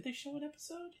 Did they show an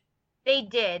episode? They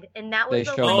did, and that was They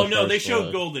the showed Oh, last no, they first showed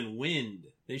one. Golden Wind.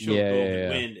 They showed Yeah, Golden yeah.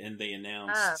 Wind, and they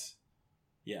announced...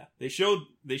 Yeah, they showed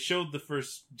the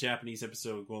first Japanese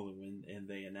episode of Golden Wind, and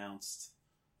they announced...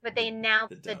 But they announced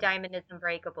the dub. Diamond is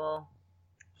Unbreakable.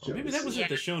 Oh, maybe that was Yeah. at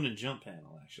the Shonen Jump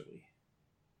panel, actually.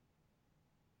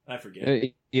 I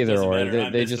forget. Either Doesn't or, matter, I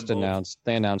they missed just them both. announced.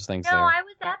 They announced things No, there. I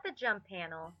was at the Jump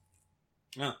panel.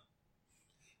 Oh.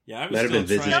 Yeah, I was Might have still been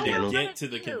Vision trying to Channel. get to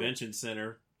the Too. convention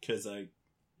center, because I,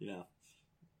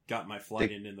 got my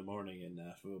flight in the morning, and,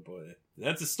 oh boy.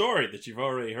 That's a story that you've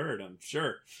already heard, I'm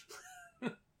sure.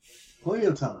 Plenty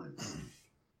of time. At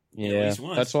Yeah, least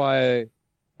once. that's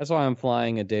why I'm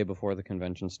flying a day before the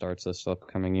convention starts this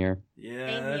upcoming year. Yeah,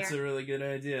 Same that's here. a really good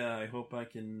idea. I hope I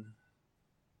can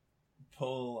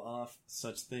pull off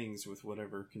such things with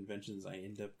whatever conventions I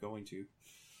end up going to.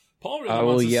 Paul I really will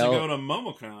wants us yell- to go to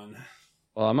Momocon.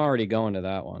 Well, I'm already going to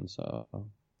that one, so.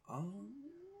 Oh,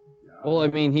 Well, I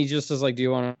mean, he just is like, "Do you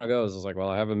want to go?" I was like, "Well,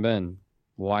 I haven't been.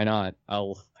 Why not?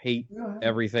 I'll hate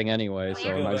everything anyway, so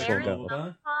I Where- might as well where go." is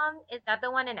Momocon? Is that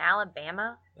the one in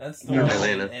Alabama? that's the No. one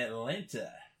Atlanta. in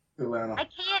Atlanta. Atlanta. I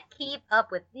can't keep up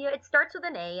with. It starts with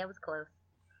an A. I was close.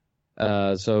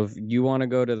 So if you want to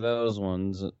go to those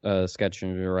ones, Sketch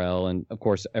and Jarrell, and of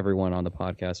course everyone on the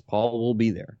podcast, Paul will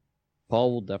be there.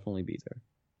 Paul will definitely be there.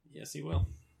 Yes, he will.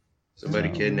 Somebody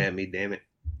kidnapped me, damn it.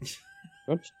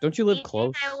 Don't you live CJ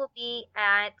close? and I will be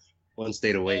at One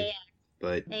state away. AX,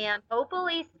 But and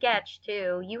hopefully Sketch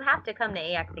too. You have to come to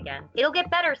AX again. It'll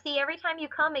get better. See, every time you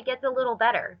come, it gets a little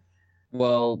better.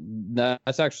 Well,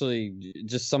 that's actually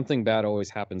just something bad always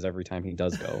happens every time he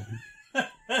does go.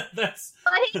 That's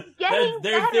But it's getting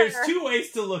better. there's two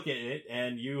ways to look at it,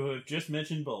 and you have just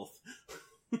mentioned both.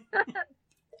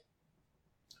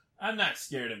 I'm not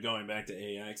scared of going back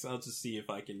to AX. I'll just see if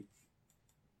I can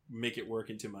make it work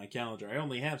into my calendar. I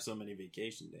only have so many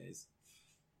vacation days.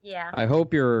 Yeah. I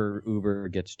hope your Uber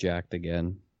gets jacked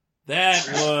again. That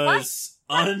was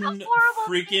What a horrible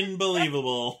unfreaking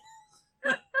believable.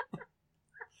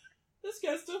 This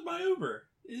guy took my Uber.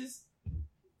 It's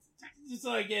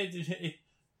like,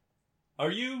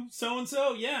 are you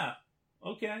so-and-so? Yeah.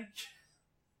 Okay.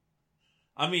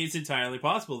 I mean, it's entirely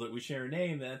possible that we share a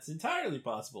name. That's entirely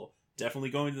possible. Definitely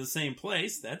going to the same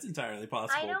place. That's entirely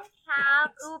possible. I don't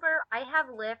have Uber. I have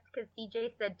Lyft because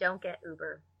CJ said don't get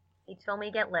Uber. He told me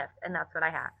to get Lyft, and that's what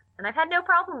I have. And I've had no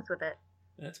problems with it.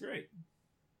 That's great.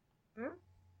 Hmm?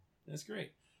 That's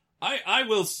great. I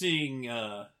will sing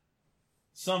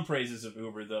some praises of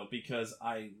Uber, though, because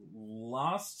I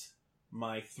lost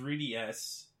my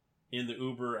 3DS in the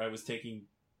Uber I was taking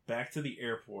back to the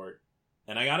airport,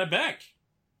 and I got it back.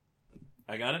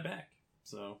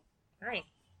 So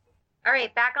All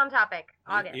right, back on topic.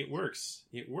 August. it works.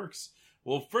 It works.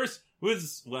 Well, first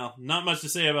not much to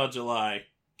say about July,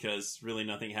 because really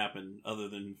nothing happened other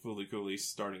than Fooly Cooley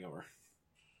starting over.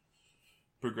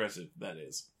 Progressive, that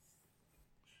is.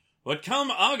 But come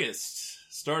August,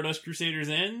 Stardust Crusaders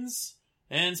ends,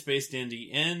 and Space Dandy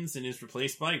ends and is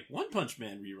replaced by One Punch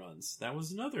Man reruns. That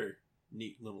was another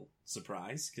neat little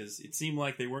surprise, because it seemed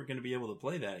like they weren't going to be able to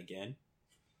play that again.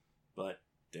 But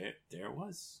there it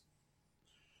was.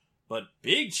 But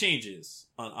big changes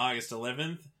on August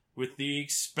 11th with the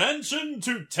expansion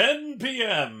to 10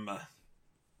 p.m.,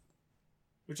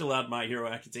 which allowed My Hero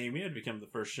Academia to become the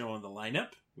first show on the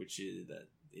lineup, which is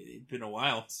it'd been a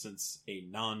while since a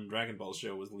non-Dragon Ball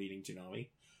show was leading Toonami.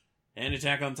 And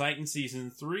Attack on Titan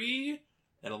Season 3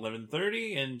 at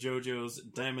 11:30, and JoJo's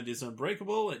Diamond is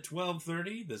Unbreakable at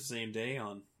 12:30 the same day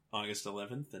on August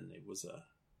 11th, and it was a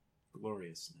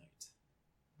glorious night.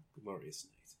 Glorious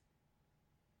night.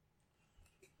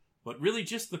 But really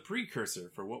just the precursor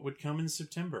for what would come in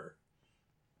September.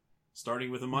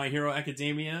 Starting with a My Hero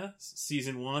Academia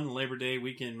Season 1 Labor Day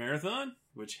Weekend Marathon,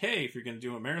 which, hey, if you're going to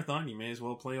do a marathon, you may as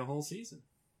well play a whole season.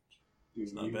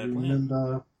 It's not a bad plan.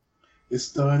 Remember, it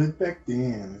started back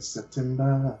then in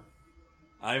September.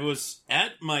 I was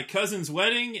at my cousin's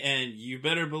wedding, and you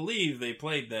better believe they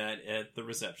played that at the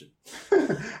reception.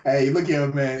 Hey, look here,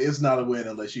 man. It's not a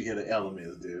wedding unless you hear the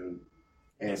elements, dude.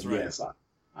 And That's right. yes,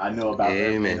 I know about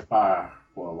Earth, Wind and Fire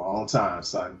for a long time,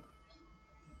 son.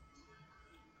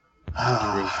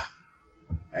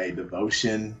 Hey,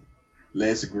 Devotion,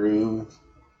 Let's Groove.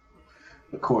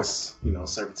 Of course,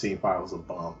 Serpentine Fire was a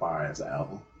bonfire as an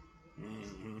album.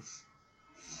 Mm-hmm.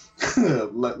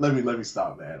 let me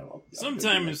stop that.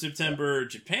 Sometime in September,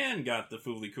 Japan got the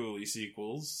Fooly Cooly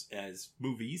sequels as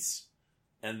movies.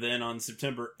 And then on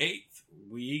September 8th,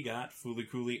 we got Fooly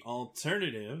Cooly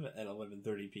Alternative at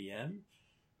 11:30 p.m.,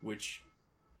 which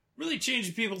really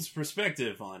changed people's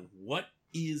perspective on what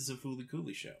is a Fooly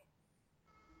Cooly show.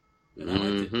 And I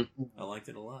liked it. I liked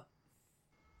it a lot.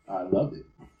 I loved it.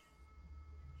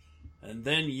 And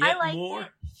then yet more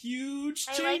huge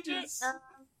changes.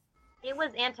 It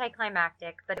was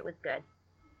anticlimactic, but it was good.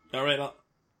 All right,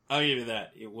 I'll give you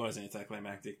that. It was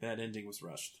anticlimactic. That ending was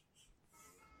rushed.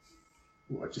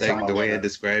 Like the way I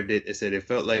described it, I said it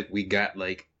felt like we got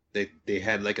they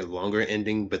had like a longer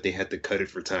ending, but they had to cut it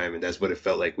for time, and that's what it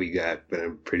felt like we got. But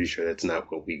I'm pretty sure that's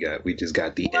not what we got. We just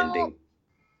got the ending.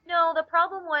 No, the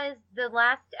problem was the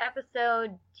last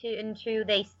episode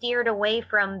they steered away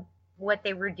from what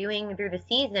they were doing through the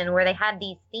season, where they had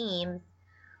these themes,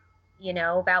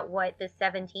 about what the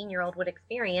 17-year-old would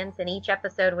experience, and each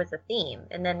episode was a theme,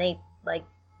 and then they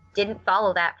didn't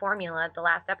follow that formula at the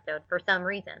last episode for some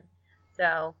reason.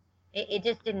 So it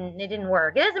just didn't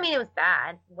work. It doesn't mean it was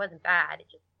bad. It wasn't bad.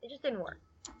 It just didn't work.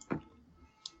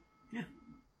 Yeah,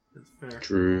 that's fair.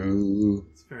 True.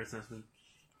 That's a fair assessment.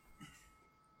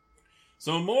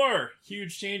 So more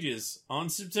huge changes on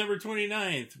September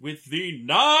 29th with the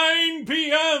 9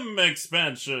 p.m.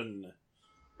 expansion.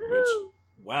 Which,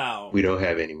 wow. We don't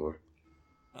have anymore.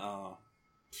 Oh,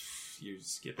 you're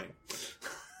skipping.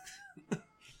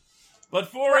 But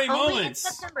for a moment,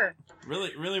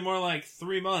 really more like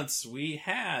 3 months, we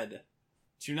had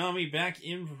Toonami back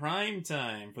in prime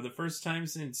time for the first time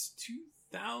since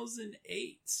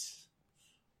 2008.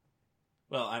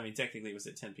 Well, I mean, technically it was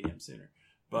at 10 p.m. sooner,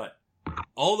 but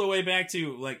all the way back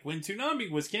to, when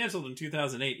Toonami was canceled in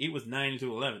 2008, it was 9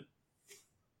 to 11.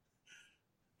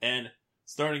 And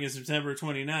starting in September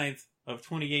 29th of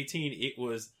 2018, it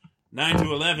was 9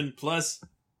 to 11 plus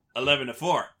 11 to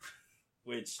 4.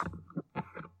 Which,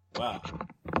 wow,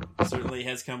 certainly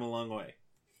has come a long way.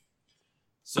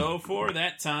 So for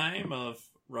that time of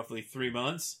roughly 3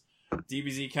 months,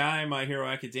 DBZ Kai, My Hero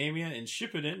Academia, and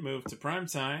Shippuden moved to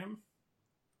primetime,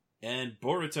 and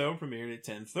Boruto premiered at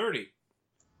 10:30.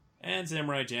 And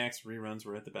Samurai Jack's reruns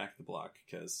were at the back of the block,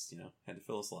 because, had to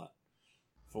fill a slot.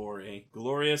 For a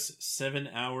glorious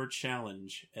 7-hour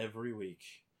challenge every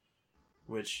week.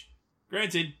 Which,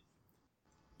 granted,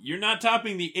 you're not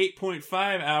topping the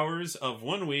 8.5 hours of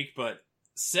 1 week, but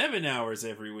 7 hours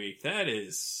every week. That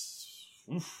is...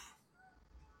 Oof.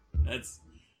 That's...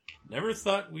 Never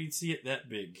thought we'd see it that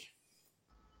big.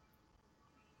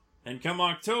 And come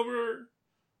October,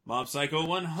 Mob Psycho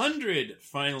 100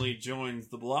 finally joins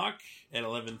the block at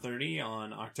 11:30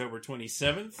 on October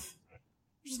 27th.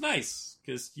 Which is nice,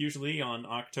 because usually on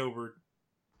October,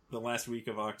 the last week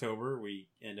of October, we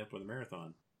end up with a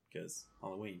marathon, because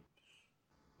Halloween.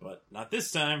 But not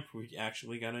this time. We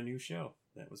actually got a new show.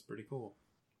 That was pretty cool.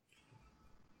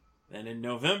 Then in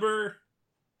November,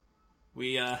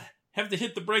 we have to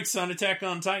hit the brakes on Attack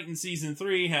on Titan Season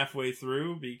 3 halfway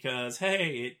through because,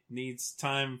 hey, it needs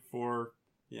time for,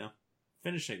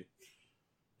 finishing.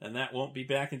 And that won't be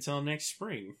back until next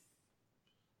spring.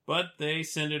 But they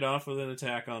send it off with an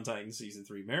Attack on Titan Season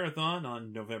 3 marathon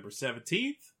on November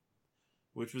 17th,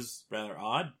 which was rather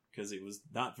odd because it was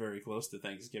not very close to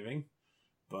Thanksgiving.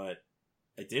 But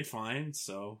I did fine,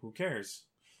 so who cares?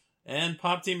 And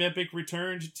Pop Team Epic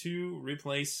returned to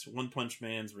replace One Punch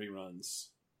Man's reruns.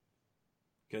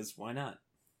 because why not?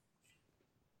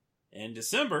 In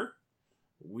December,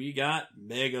 we got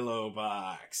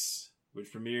Megalobox,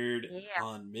 which premiered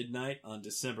on midnight on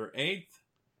December 8th.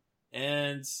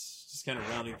 And just kind of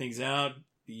rounding things out,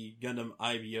 the Gundam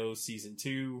IBO Season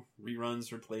 2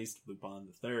 reruns replaced Lupin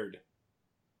III,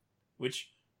 which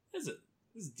is a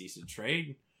decent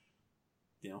trade.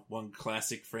 You know, one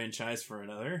classic franchise for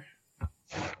another.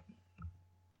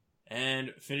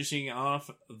 And finishing off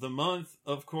the month,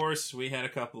 of course, we had a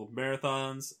couple of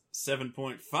marathons,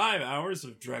 7.5 hours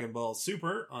of Dragon Ball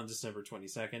Super on December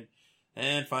 22nd,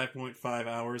 and 5.5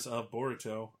 hours of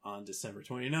Boruto on December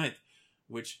 29th,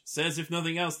 which says, if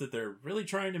nothing else, that they're really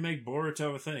trying to make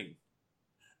Boruto a thing.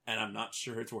 And I'm not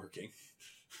sure it's working.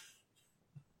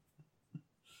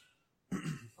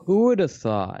 Who would have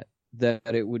thought that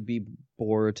it would be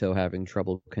Boruto having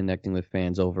trouble connecting with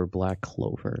fans over Black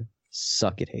Clover?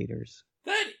 Suck it, haters.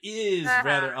 That is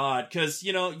rather odd, because,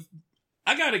 you know,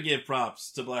 I gotta give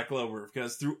props to Black Clover,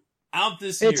 because throughout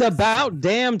this year... It's about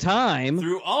damn time!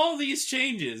 Through all these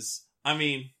changes, I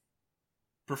mean,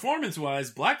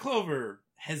 performance-wise, Black Clover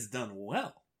has done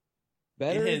well.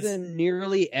 Better than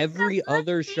nearly every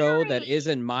other show that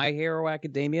isn't My Hero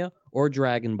Academia or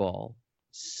Dragon Ball.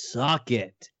 Suck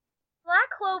it. Black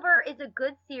Clover is a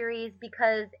good series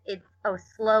because it's a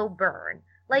slow burn.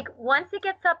 Like, once it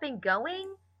gets up and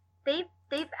going, they've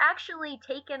actually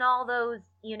taken all those,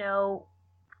 you know,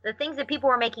 the things that people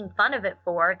were making fun of it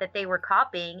for, that they were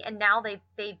copying, and now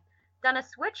they've done a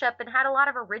switch up and had a lot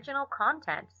of original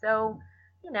content. So,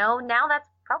 you know, now that's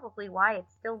probably why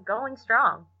it's still going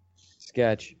strong.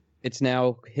 Sketch. It's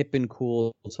now hip and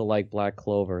cool to like Black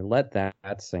Clover. Let that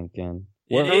sink in.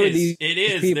 It Where is. were these It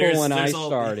is. people There's when I all...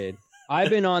 started? I've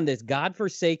been on this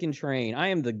godforsaken train.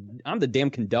 I'm the damn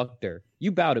conductor.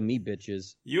 You bow to me,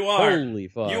 bitches. You are. Holy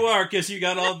fuck. You are, because you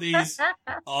got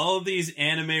all of these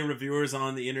anime reviewers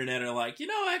on the internet are like, you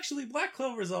know, actually, Black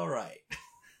Clover's all right.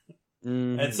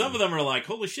 And some of them are like,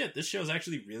 holy shit, this show's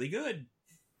actually really good.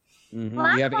 Mm-hmm.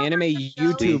 You have anime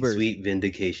YouTubers. Sweet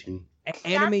vindication.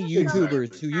 Anime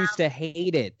YouTubers who used to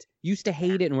hate it.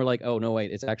 And we're like, oh, no,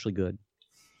 wait, it's actually good.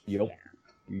 Yep.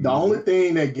 The only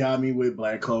thing that got me with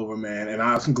Black Clover, man, and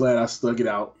I'm glad I stuck it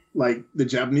out, like the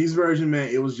Japanese version, man,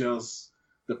 it was just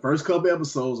the first couple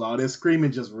episodes, all that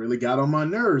screaming just really got on my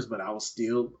nerves, but I was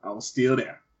still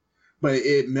there. But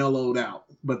it mellowed out.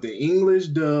 But the English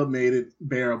dub made it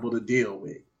bearable to deal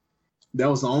with. That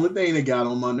was the only thing that got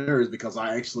on my nerves because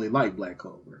I actually like Black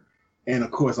Clover. And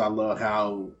of course, I love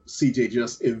how CJ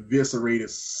just eviscerated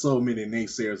so many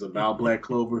naysayers about Black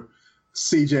Clover.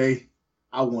 CJ,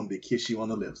 I wanted to kiss you on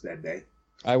the lips that day.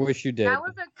 I wish you did. That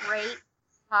was a great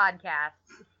podcast.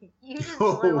 You just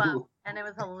blew up, and it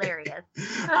was hilarious.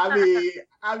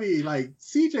 I mean, like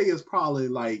CJ is probably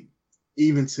like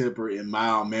even tempered and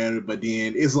mild mannered, but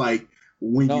then it's like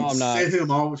when you set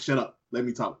him off. Shut up. Let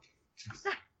me talk.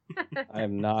 I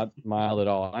am not mild at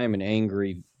all. I am an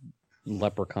angry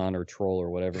leprechaun or troll or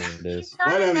whatever it is.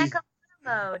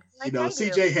 Mode, like you know,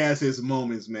 CJ has his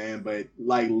moments, man, but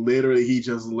like literally he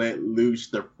just let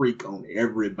loose the freak on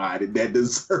everybody that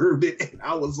deserved it. And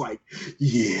I was like,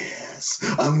 yes,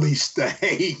 unleash the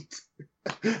hate.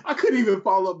 I couldn't even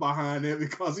follow up behind it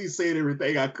because he said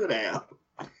everything I could have.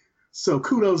 So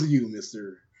kudos to you,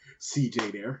 Mr.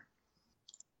 CJ there.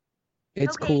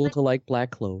 It's cool to like Black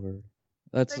Clover.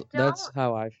 That's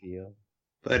how I feel.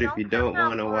 But if you don't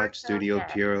want to watch Studio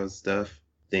Pierrot stuff,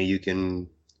 then you can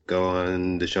go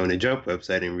on the Shonen Jump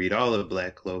website and read all of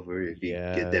Black Clover. If you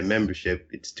get that membership,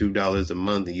 it's $2 a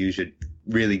month, and you should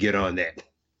really get on that.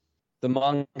 The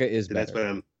manga is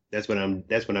better. That's what I'm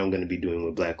going to be doing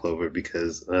with Black Clover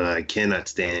because I cannot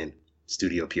stand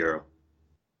Studio Pierrot.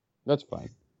 That's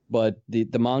fine, but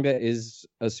the manga is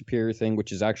a superior thing,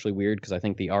 which is actually weird because I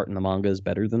think the art in the manga is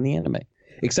better than the anime,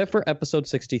 except for episode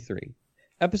 63.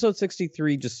 Episode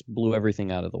 63 just blew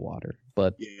everything out of the water,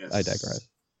 but yes. I digress.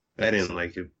 I didn't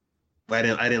like it. I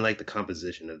didn't like the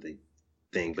composition of the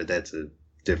thing, but that's a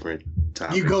different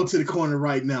topic. You go to the corner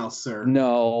right now, sir.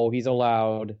 No, he's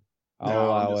allowed. I'll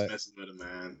allow I'm just messing with him,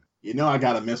 man. You know I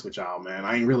gotta mess with y'all, man.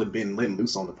 I ain't really been letting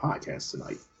loose on the podcast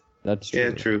tonight. That's true.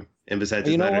 Yeah, true. And besides,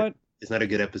 it's not a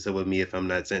good episode with me if I'm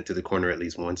not sent to the corner at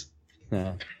least once.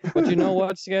 Yeah. But you know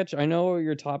what, Sketch? I know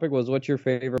your topic was what's your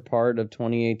favorite part of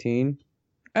 2018?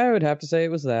 I would have to say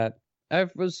it was that. I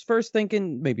was first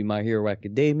thinking maybe My Hero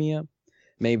Academia.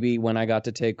 Maybe when I got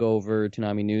to take over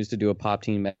Toonami News to do a Pop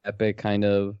Team Epic kind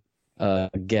of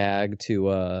gag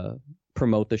to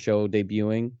promote the show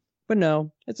debuting. But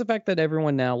no, it's the fact that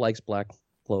everyone now likes Black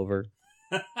Clover.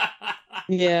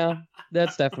 Yeah,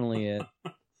 that's definitely it.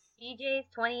 DJ's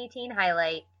 2018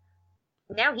 highlight.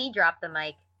 Now he dropped the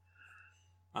mic.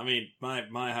 I mean, my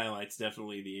highlight's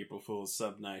definitely the April Fool's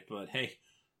sub night, but hey,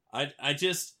 I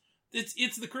just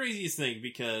it's the craziest thing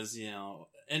because, you know,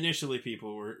 initially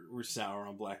people were sour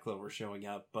on Black Clover showing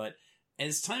up, but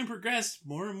as time progressed,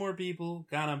 more and more people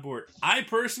got on board. I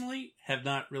personally have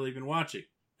not really been watching,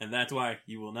 and that's why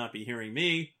you will not be hearing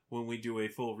me when we do a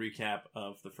full recap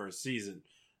of the first season.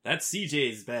 That's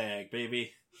CJ's bag,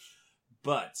 baby.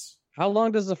 But How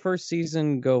long does the first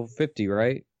season go? 50,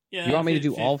 right? yeah, You want me to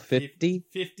do all 50?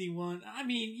 51. I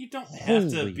mean, you don't have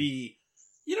to Holy- be.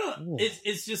 You know, Ooh.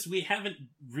 it's just we haven't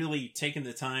really taken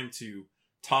the time to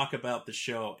talk about the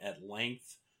show at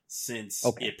length since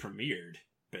Okay. it premiered,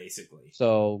 basically.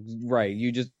 So, right,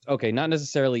 you just, okay, not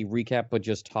necessarily recap, but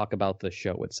just talk about the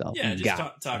show itself. Yeah, just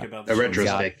Got talk it. about the A show.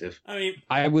 retrospective. I mean,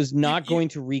 I was not You- going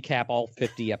to recap all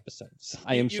 50 episodes.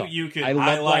 I am sorry. You could I love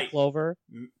Black highlight Clover.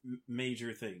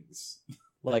 major things.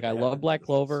 Like, I that love happened Black with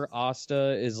Clover. this.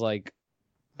 Asta is like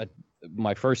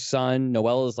my first son.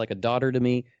 Noelle is like a daughter to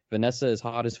me. Vanessa is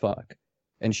hot as fuck.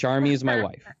 And Charmy is my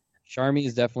wife. Charmy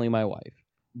is definitely my wife.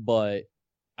 But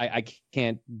I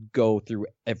can't go through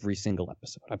every single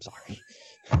episode. I'm sorry.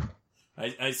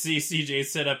 I see CJ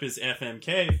set up his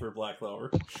FMK for Black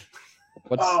Clover.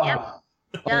 What's Ah,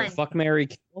 Done. fuck, Mary,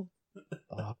 kill?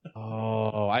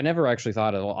 Oh, I never actually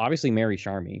thought of. Well, obviously, Mary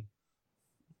Charmy.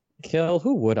 Kill?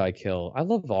 Who would I kill? I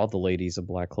love all the ladies of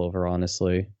Black Clover,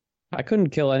 honestly. I couldn't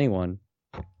kill anyone.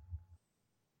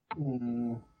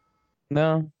 mm,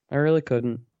 No, I really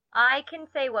couldn't. I can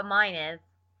say what mine is.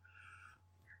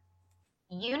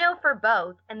 You know, for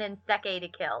both, and then Seke to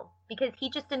kill, because he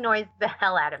just annoys the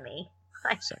hell out of me.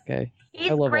 It's okay.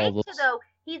 He's I love great all to those. though.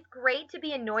 He's great to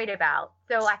be annoyed about.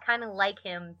 So I kind of like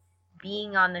him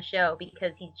being on the show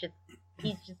because he's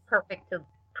just perfect to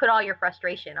put all your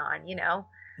frustration on. You know.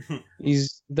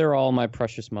 They're all my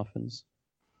precious muffins.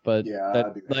 But Yeah, that,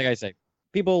 I'd be that. like I say,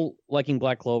 people liking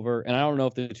Black Clover, and I don't know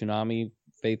if the Toonami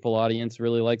faithful audience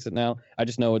really likes it now. I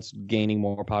just know it's gaining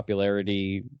more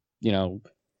popularity, you know,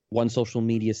 one social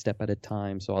media step at a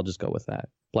time. So I'll just go with that.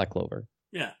 Black Clover.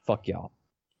 Yeah, Fuck y'all.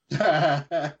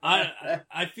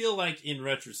 I feel like in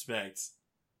retrospect,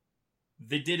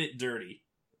 they did it dirty.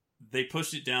 They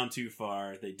pushed it down too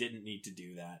far. They didn't need to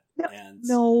do that. And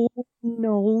No,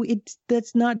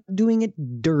 that's not doing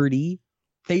it dirty.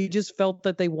 They just felt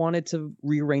that they wanted to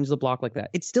rearrange the block like that.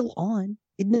 It's still on.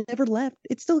 It never left.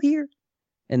 It's still here.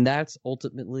 And that's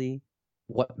ultimately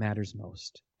what matters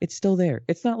most. It's still there.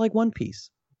 It's not like One Piece.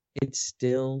 It's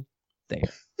still there.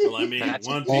 well, I mean, That's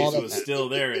One all Piece that was matters. still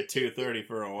there at 2:30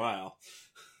 for a while.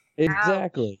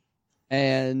 Exactly.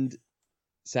 And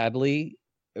sadly,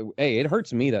 hey, it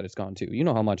hurts me that it's gone too. You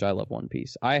know how much I love One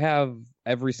Piece. I have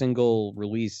every single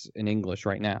release in English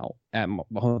right now at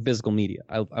physical media.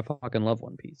 I fucking love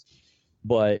One Piece.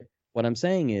 But what I'm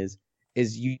saying is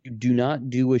you do not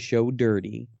do a show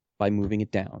dirty by moving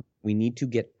it down. We need to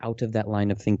get out of that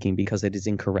line of thinking because it is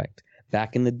incorrect.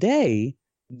 Back in the day,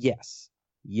 yes.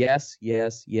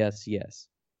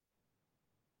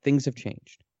 Things have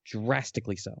changed.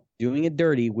 Drastically so. Doing it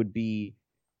dirty would be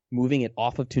moving it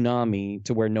off of Toonami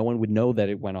to where no one would know that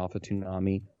it went off of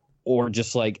Toonami, or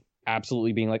just like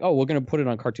absolutely being like, oh, we're going to put it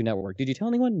on Cartoon Network. Did you tell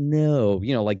anyone? No.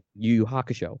 You know, like Yu Yu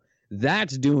Hakusho.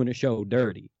 That's doing a show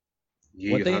dirty.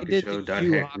 Yu What Yu they did Hakusho, to Dot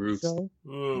Yu Yu Hack Roots. Hakusho,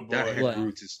 Oh Dot boy. Hack What?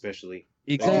 Roots especially.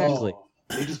 exactly. Oh,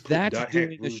 They just put That's Dot Hack doing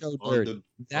the Roots show on dirty. the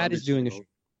That is front doing a show. show.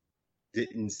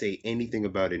 Didn't say anything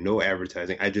about it. No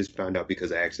advertising. I just found out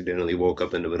because I accidentally woke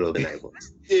up in the middle of the night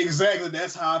once. exactly.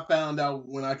 That's how I found out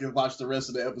when I could watch the rest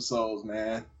of the episodes,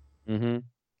 man. Mm-hmm.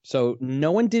 So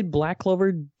no one did Black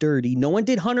Clover dirty. No one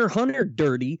did Hunter x Hunter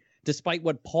dirty, despite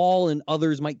what Paul and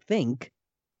others might think.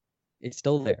 It's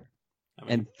still there. I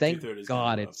mean, And thank 2:30 is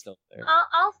God kinda it's still there.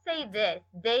 I'll say this: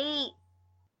 they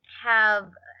have,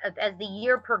 as the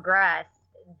year progressed,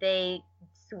 they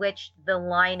switched the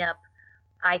lineup,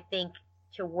 I think,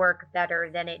 to work better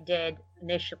than it did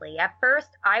initially. At first,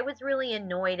 I was really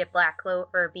annoyed at Black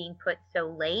Clover being put so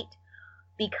late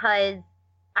because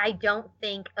I don't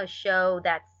think a show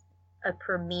that's a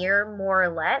premiere, more or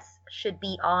less, should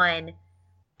be on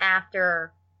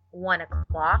after 1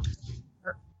 o'clock.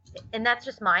 And that's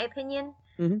just my opinion.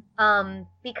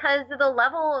 Because of the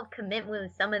level of commitment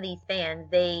with some of these fans,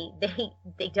 they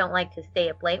don't like to stay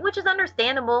up late, which is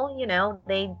understandable. You know,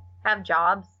 they have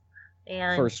jobs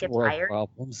and First get world tired.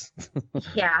 problems.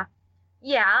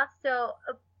 Yeah. So,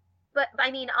 but I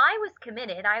mean, I was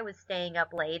committed. I was staying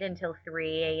up late until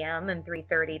 3 a.m. and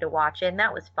 3:30 to watch it, and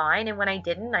that was fine. And when I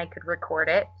didn't, I could record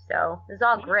it, so it was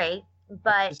all great.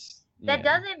 But That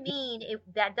Yeah. doesn't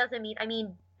mean I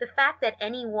mean, the fact that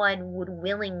anyone would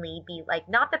willingly be like,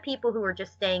 not the people who are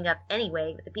just staying up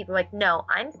anyway, but the people like, no,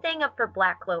 I'm staying up for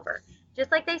Black Clover.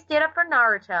 Just like they stayed up for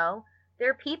Naruto, there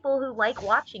are people who like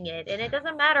watching it, and it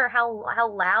doesn't matter how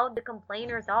loud the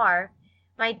complainers are.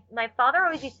 My father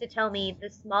always used to tell me the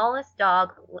smallest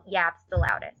dog yaps the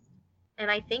loudest. And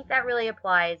I think that really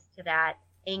applies to that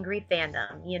angry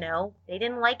fandom, you know? They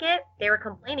didn't like it, they were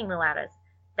complaining the loudest.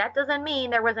 That doesn't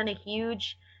mean there wasn't a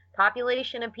huge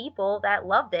population of people that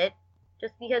loved it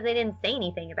just because they didn't say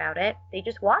anything about it. They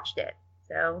just watched it.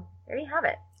 So there you have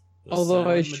it. The Although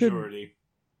I silent should- majority.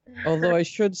 Although I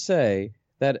should say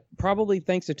that probably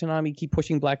thanks to Toonami keep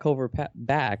pushing Black Clover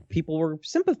back, people were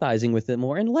sympathizing with it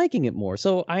more and liking it more.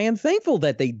 So I am thankful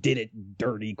that they did it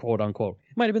dirty, quote unquote.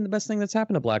 It might have been the best thing that's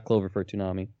happened to Black Clover for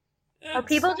Toonami. Or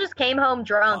people just came home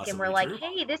drunk and were Possibly like,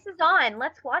 true. hey, this is on.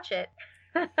 Let's watch it.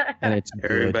 And it's good.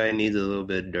 Everybody needs a little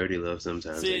bit of dirty love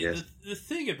sometimes, I See, guess. the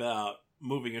thing about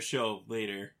moving a show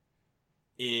later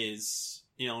is,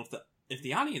 you know, if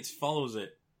the audience follows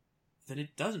it, then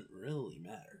it doesn't really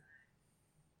matter.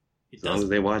 It As long as doesn't.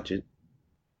 they watch it.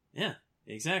 Yeah,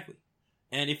 exactly.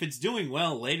 And if it's doing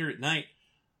well later at night,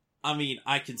 I mean,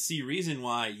 I can see reason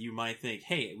why you might think,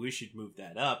 hey, we should move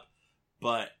that up.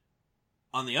 But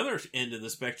on the other end of the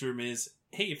spectrum is,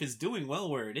 hey, if it's doing well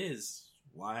where it is,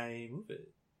 why move it?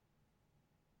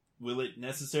 Will it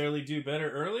necessarily do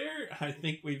better earlier? I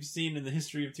think we've seen in the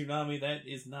history of Toonami that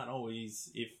is not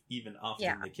always, if even often,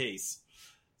 Yeah. the case.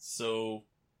 So,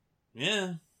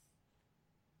 yeah.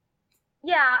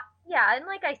 Yeah, and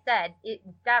like I said,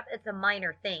 it's a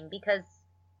minor thing because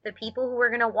the people who were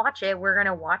gonna watch it were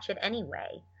gonna watch it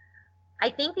anyway. I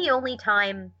think the only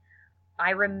time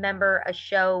I remember a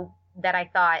show that I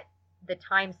thought the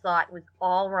time slot was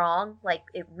all wrong, like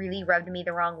it really rubbed me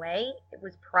the wrong way, it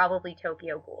was probably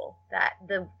Tokyo Ghoul. That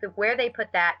the where they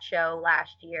put that show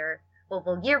last year, well,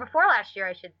 the year before last year,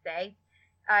 I should say.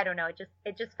 I don't know.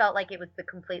 It just felt like it was the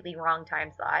completely wrong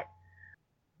time slot.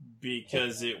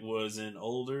 Because it was an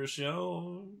older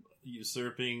show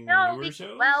usurping No, newer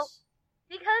shows? well,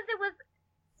 because it was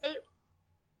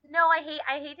no, I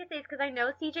hate to say this because I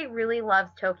know CJ really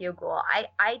loves Tokyo Ghoul.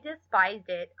 I despised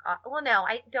it. Well, no,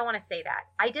 I don't want to say that.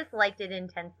 I disliked it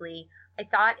intensely. I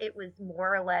thought it was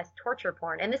more or less torture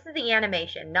porn. And this is the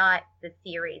animation, not the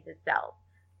series itself.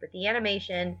 But the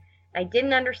animation, I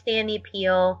didn't understand the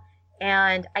appeal,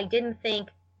 and I didn't think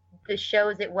the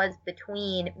shows it was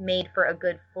between made for a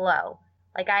good flow.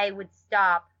 Like I would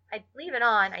stop, I'd leave it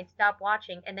on, I'd stop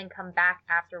watching, and then come back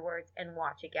afterwards and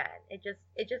watch again. It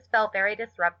just felt very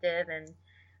disruptive, and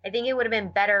I think it would have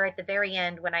been better at the very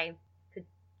end when I could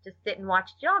just sit and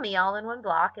watch Jami all in one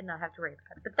block and not have to worry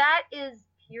about it. But that is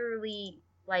purely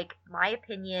like my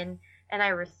opinion, and I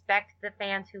respect the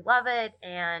fans who love it,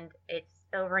 and it's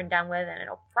over and done with, and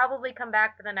it'll probably come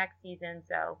back for the next season,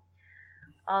 so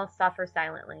I'll suffer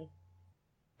silently.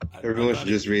 Everyone should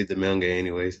just read the manga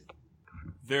anyways.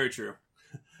 Very true.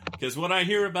 Because what I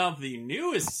hear about the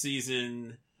newest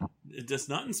season, it does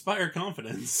not inspire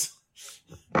confidence.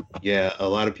 Yeah, a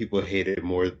lot of people hate it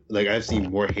more. Like, I've seen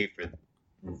more hate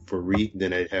for Re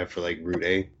than I have for, like, Route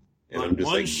A. And But I'm just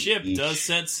one like, ship yeesh. does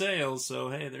set sail, so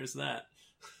hey, there's that.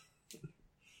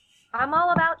 I'm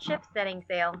all about ship setting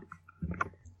sail.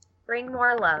 Bring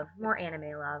more love, more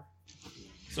anime love.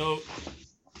 So,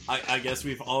 I guess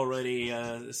we've already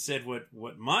said what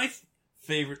my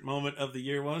favorite moment of the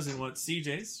year was and what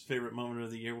CJ's favorite moment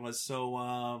of the year was.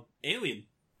 So, Alien,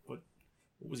 what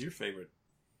was your favorite?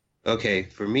 Okay,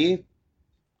 for me,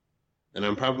 and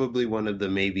I'm probably one of the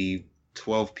maybe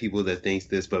 12 people that thinks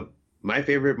this, but my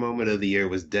favorite moment of the year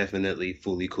was definitely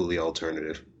Fully Cooley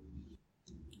Alternative.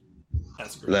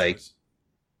 That's a great Like, choice.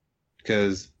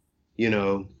 Because, you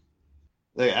know,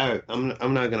 like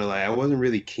I'm not gonna lie, I wasn't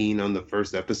really keen on the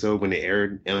first episode when it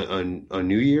aired on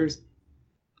New Year's,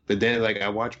 but then like I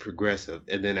watched Progressive,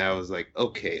 and then I was like,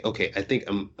 okay, I think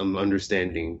I'm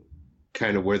understanding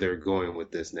kind of where they're going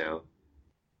with this now.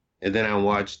 And then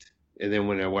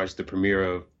when I watched the premiere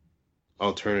of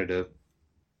Alternative,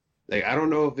 like I don't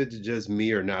know if it's just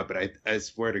me or not, but I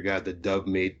swear to God, the dub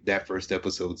made that first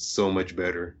episode so much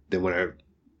better than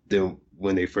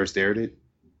when they first aired it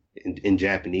in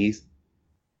Japanese.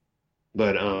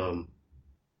 But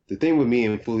the thing with me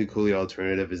and Fully Cooley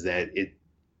Alternative is that it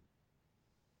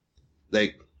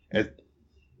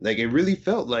it really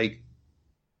felt like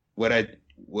what a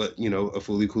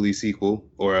Fully Cooley sequel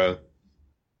or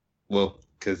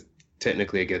because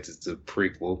technically I guess it's a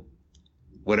prequel,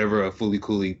 whatever a Fully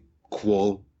Cooley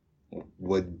quel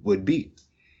would be.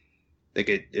 Like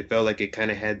it felt like it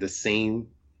kind of had the same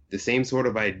sort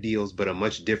of ideals, but a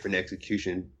much different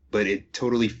execution but it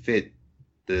totally fit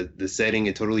the setting.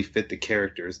 It totally fit the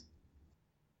characters.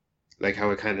 Like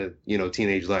how it kind of,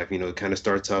 teenage life, it kind of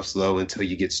starts off slow until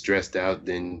you get stressed out,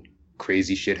 then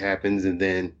crazy shit happens, and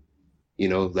then,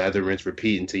 lather, rinse,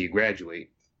 repeat until you graduate.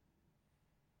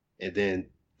 And then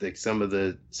like some of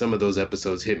those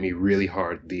episodes hit me really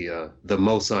hard. The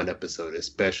Mosan episode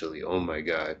especially. Oh my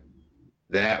God.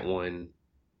 That one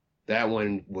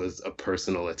was a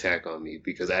personal attack on me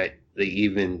because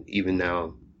even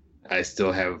now I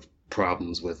still have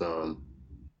problems with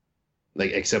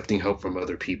like accepting help from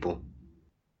other people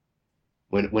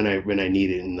when I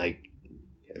need it, and like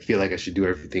I feel like I should do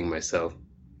everything myself.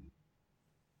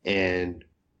 And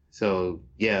so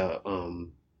yeah,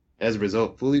 as a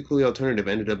result, Fully Coolly Alternative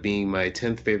ended up being my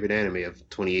 10th favorite anime of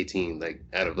 2018, like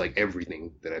out of like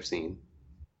everything that I've seen.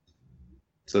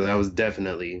 So that was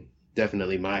definitely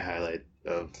my highlight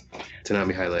of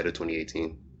Toonami highlight of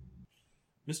 2018.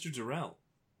 Mr. Durrell,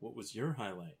 what was your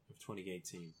highlight of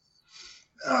 2018?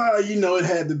 It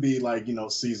had to be like,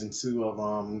 season 2 of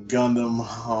Gundam.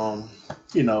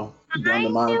 Gundam.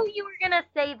 I knew you were gonna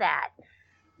say that.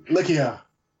 Look here.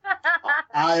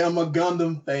 I am a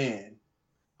Gundam fan.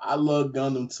 I love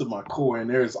Gundam to my core, and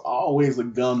there's always a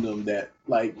Gundam that,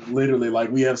 like, literally,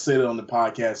 like we have said it on the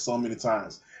podcast so many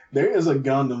times, there is a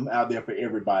Gundam out there for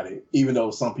everybody, even though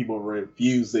some people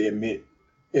refuse to admit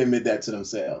that to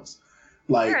themselves.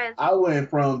 Like, I went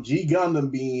from G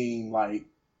Gundam being, like,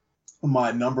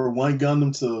 my number 1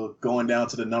 Gundam to going down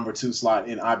to the number 2 slot,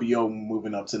 in IBO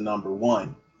moving up to number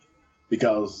 1.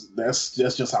 Because that's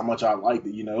just how much I liked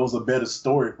it. It was a better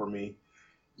story for me.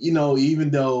 Even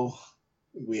though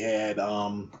we had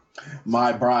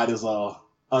My Bride is a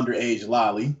underage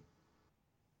lolly.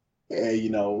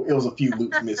 And, it was a few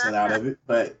loops missing out of it.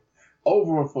 But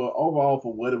overall,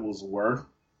 for what it was worth,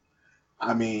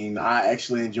 I mean, I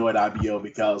actually enjoyed IBO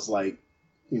because, like,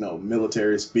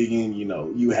 military speaking,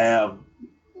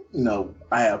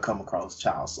 I have come across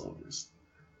child soldiers.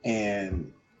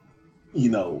 And,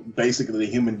 basically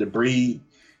the human debris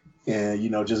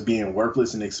and, just being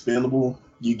worthless and expendable,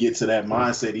 you get to that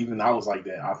mindset. Even I was like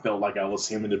that. I felt like I was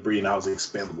human debris and I was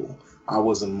expendable.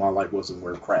 My life wasn't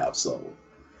worth crap. So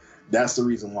that's the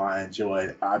reason why I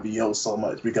enjoyed IBO so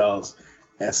much, because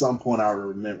at some point I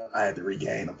remember I had to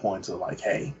regain a point to like,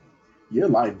 hey, your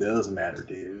life does matter,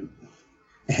 dude.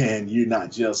 And you're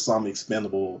not just some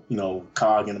expendable,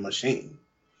 cog in a machine.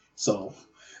 So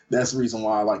that's the reason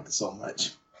why I liked it so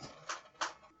much.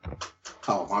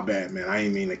 Oh, my bad, man. I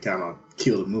ain't mean to kind of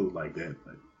kill the mood like that.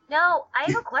 But... No,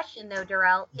 I have a question, though,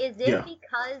 Durrell. Is it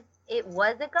because it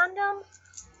was a Gundam,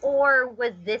 or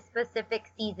was this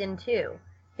specific season 2?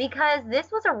 Because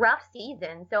this was a rough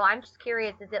season, so I'm just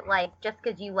curious, is it like just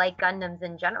because you like Gundams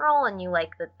in general and you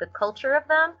like the culture of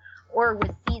them? Or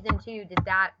was season 2, did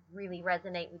that really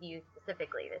resonate with you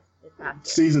specifically this past year?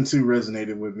 Season 2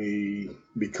 resonated with me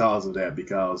because of that,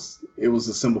 because it was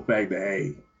the simple fact that,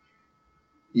 hey,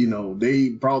 they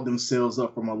brought themselves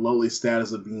up from a lowly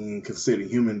status of being considered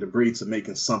human debris to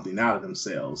making something out of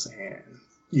themselves. And,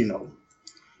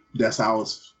 that's how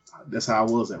I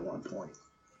was at one point.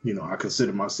 I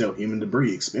considered myself human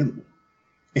debris, expendable.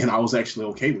 And I was actually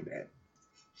okay with that.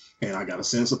 And I got a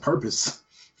sense of purpose.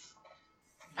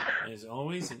 As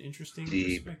always, an interesting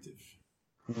perspective.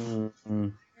 Mm-hmm.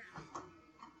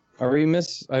 Are we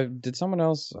did someone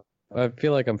else? I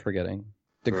feel like I'm forgetting.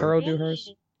 Did Kuro do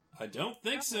hers? I don't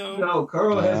think so. No,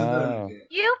 Kuro hasn't done it yet.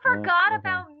 You forgot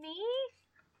about me?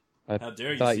 How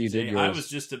dare you, thought CJ? you did yours. I was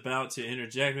just about to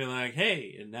interject and be like,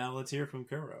 hey, and now let's hear from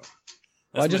Kuro.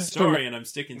 Well, That's my story, and I'm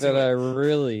sticking to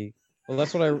it.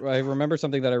 That's what I remember,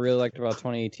 something that I really liked about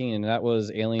 2018, and that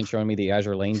was Alien showing me the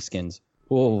Azure Lane skins.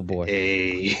 Oh, boy.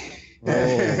 Hey.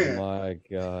 Oh, my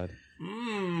God.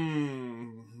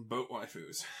 Boat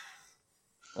waifus.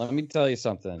 Let me tell you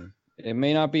something. It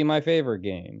may not be my favorite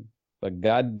game, but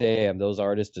goddamn, those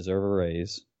artists deserve a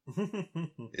raise.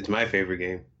 It's my favorite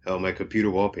game. Hell, my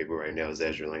computer wallpaper right now is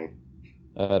Azure Lane.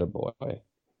 Attaboy.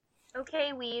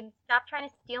 Okay, Weeb, stop trying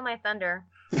to steal my thunder.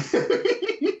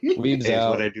 Weeb's That's out.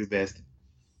 what I do best.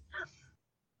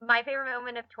 My favorite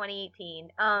moment of 2018.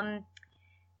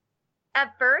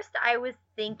 At first, I was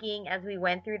thinking as we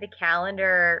went through the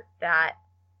calendar that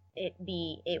it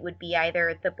would be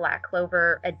either the Black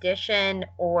Clover edition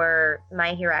or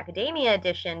My Hero Academia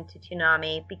edition to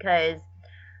Toonami, because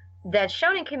the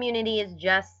shonen community is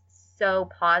just so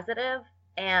positive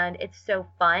and it's so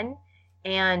fun,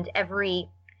 and every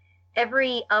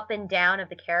up and down of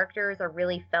the characters are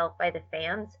really felt by the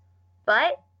fans.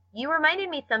 But you reminded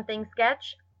me something,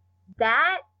 Sketch.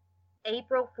 That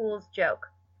April Fool's joke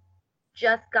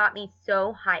just got me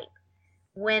so hyped.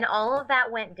 when all of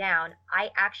that went down,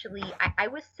 I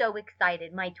was so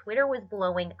excited. My Twitter was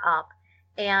blowing up,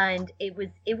 and it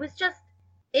was just,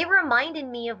 it reminded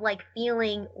me of like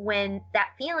feeling when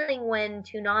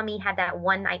Toonami had that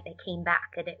one night that came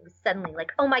back, and it was suddenly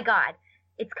like, oh my god,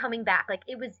 it's coming back. Like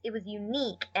it was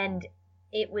unique, and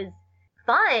it was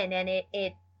fun, and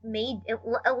it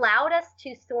allowed us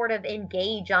to sort of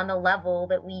engage on the level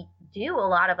that we do, a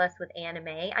lot of us, with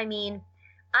anime. I mean,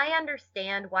 I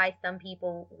understand why some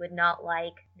people would not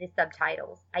like the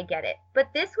subtitles. I get it. But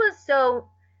this was so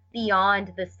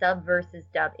beyond the sub versus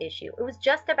dub issue. It was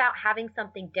just about having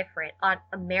something different on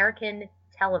American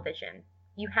television.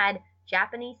 You had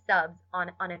Japanese subs on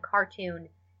a cartoon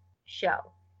show.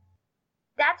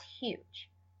 That's huge.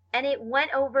 And it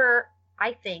went over,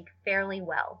 I think, fairly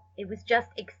well. It was just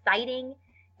exciting,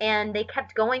 and they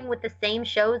kept going with the same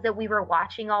shows that we were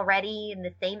watching already and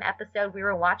the same episode we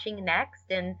were watching next,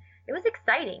 and it was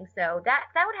exciting. So that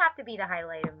would have to be the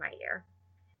highlight of my year.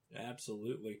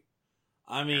 Absolutely.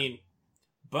 I mean,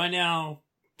 by now,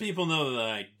 people know that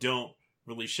I don't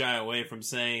really shy away from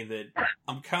saying that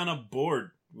I'm kind of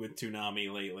bored with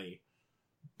Toonami lately.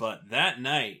 But that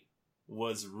night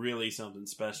was really something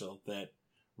special that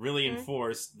really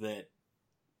enforced that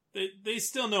they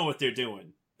still know what they're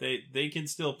doing. They can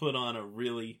still put on a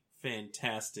really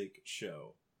fantastic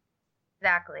show.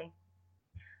 Exactly.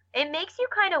 It makes you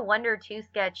kind of wonder, too,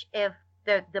 Sketch, if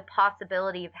the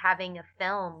possibility of having a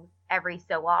film every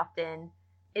so often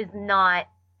is not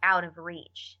out of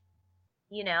reach.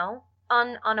 You know,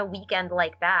 on a weekend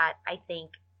like that, I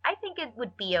think it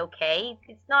would be okay.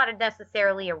 It's not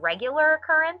necessarily a regular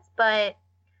occurrence, but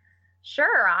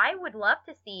sure, I would love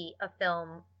to see a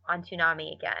film on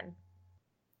Toonami again.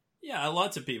 Yeah,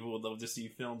 lots of people would love to see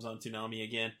films on Toonami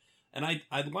again. And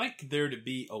I'd like there to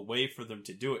be a way for them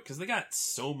to do it, because they got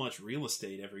so much real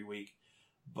estate every week.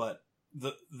 But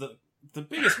the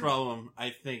biggest problem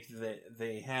I think that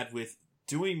they had with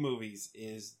doing movies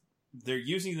is they're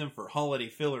using them for holiday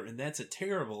filler, and that's a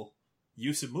terrible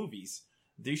use of movies.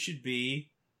 They should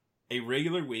be a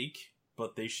regular week,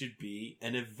 but they should be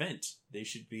an event. They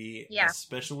should be a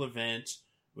special event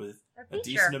with a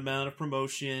decent amount of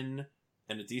promotion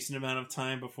and a decent amount of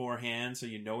time beforehand, so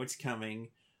you know it's coming.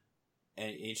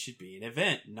 And it should be an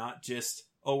event, not just,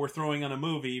 oh, we're throwing on a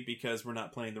movie because we're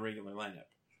not playing the regular lineup.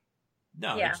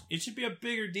 No, it should be a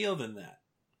bigger deal than that.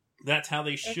 That's how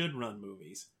they should run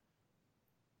movies.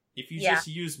 If you just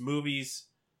use movies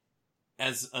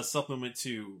as a supplement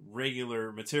to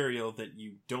regular material that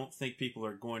you don't think people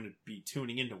are going to be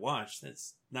tuning in to watch,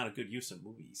 that's not a good use of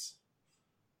movies.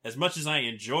 As much as I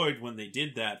enjoyed when they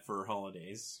did that for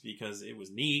holidays, because it was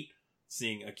neat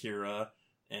seeing Akira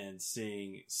and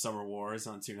seeing Summer Wars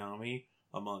on Toonami,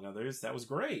 among others, that was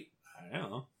great. I don't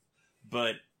know.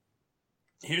 But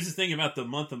here's the thing about the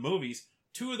month of movies.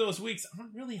 2 of those weeks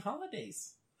aren't really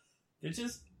holidays. They're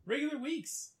just regular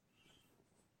weeks.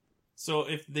 So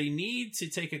if they need to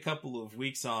take a couple of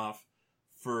weeks off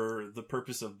for the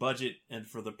purpose of budget and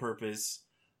for the purpose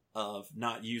of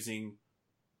not using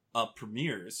up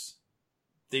premieres,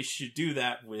 they should do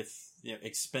that with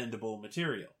expendable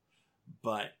material.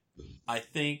 But I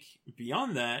think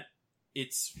beyond that,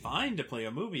 it's fine to play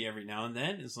a movie every now and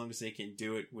then, as long as they can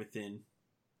do it within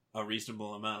a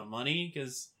reasonable amount of money,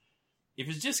 because if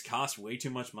it just costs way too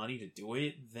much money to do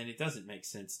it, then it doesn't make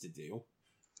sense to do.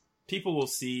 People will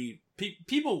see...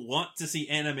 people want to see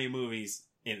anime movies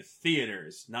in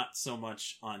theaters, not so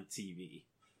much on TV.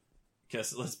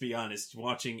 Because, let's be honest,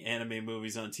 watching anime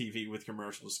movies on TV with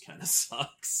commercials kind of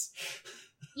sucks.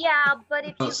 Yeah, but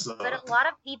but a lot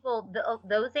of people,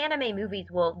 those anime movies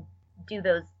will do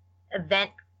those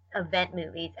event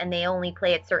movies, and they only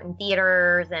play at certain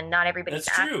theaters, and not everybody has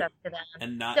access to them.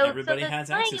 And not everybody has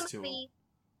access to them.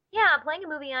 Yeah, playing a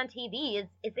movie on TV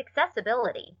is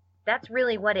accessibility. That's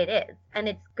really what it is, and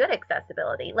it's good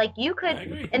accessibility. Like you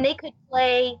could, and they could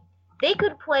play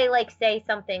like, say,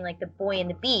 something like The Boy and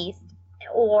the Beast,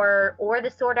 or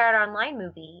the Sword Art Online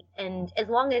movie, and as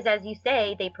long as you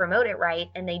say, they promote it right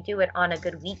and they do it on a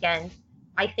good weekend,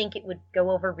 I think it would go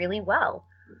over really well.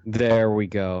 There we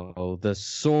go. The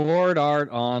Sword Art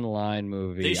Online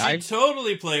movie. They should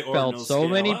totally play Ordinal felt so Scale.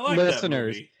 many I like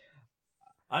listeners.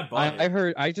 I bought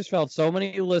it. I just felt so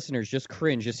many listeners just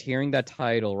cringe just hearing that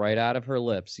title right out of her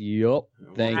lips. Yup.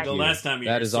 Thank you. The last time you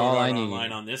that heard is Sword all Art I need.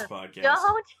 Online on this podcast. Let's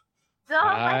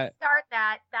start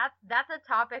that. That's a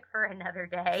topic for another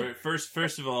day.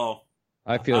 First of all,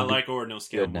 I like Ordinal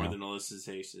Scale more than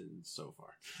Elicitation so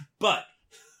far. But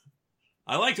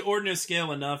I liked Ordinal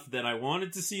Scale enough that I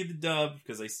wanted to see the dub,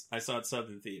 because I saw it subbed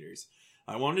in theaters.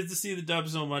 I wanted to see the dub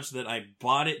so much that I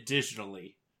bought it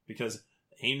digitally, because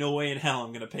ain't no way in hell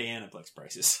I'm gonna pay Aniplex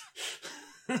prices.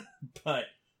 But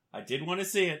I did want to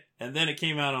see it, and then it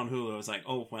came out on Hulu. I was like,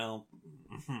 oh well.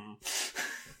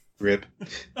 Rip.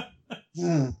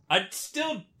 I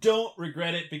still don't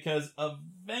regret it because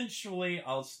eventually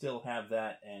I'll still have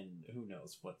that, and who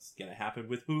knows what's gonna happen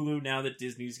with Hulu now that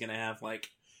Disney's gonna have like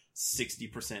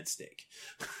 60% stake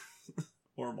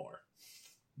or more.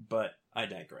 But I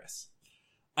digress.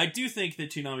 I do think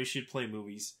that Toonami should play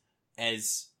movies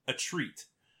as a treat.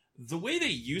 The way they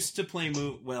used to play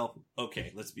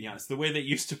let's be honest. The way they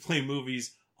used to play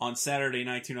movies on Saturday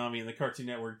Night Toonami and the Cartoon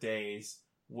Network days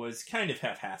was kind of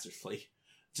haphazardly.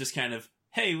 Just kind of,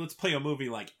 hey, let's play a movie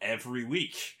like every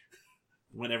week.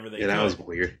 Whenever they that was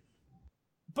weird.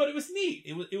 But it was neat.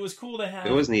 It was cool to have.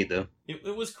 It was neat, though.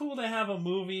 It was cool to have a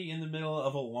movie in the middle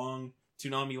of a long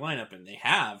Toonami lineup, and they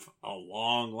have a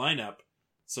long lineup,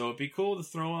 so it'd be cool to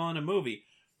throw on a movie.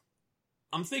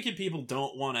 I'm thinking people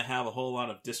don't want to have a whole lot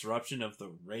of disruption of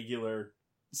the regular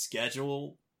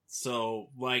schedule, so,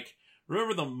 like,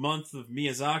 remember the month of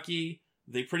Miyazaki?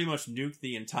 They pretty much nuked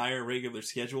the entire regular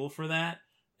schedule for that,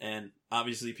 and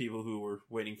obviously people who were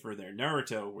waiting for their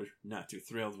Naruto were not too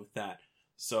thrilled with that.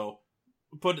 So,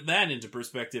 put that into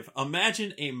perspective.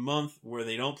 Imagine a month where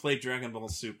they don't play Dragon Ball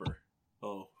Super.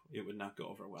 Oh, it would not go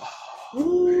over well.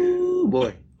 Ooh,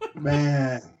 boy.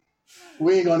 Man,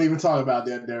 we ain't gonna even talk about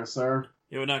that there, sir.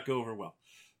 It would not go over well.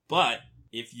 But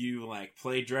if you like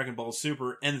play Dragon Ball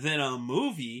Super and then a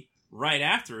movie right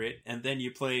after it, and then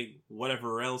you play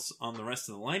whatever else on the rest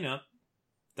of the lineup,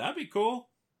 that'd be cool.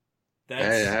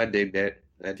 I dig that.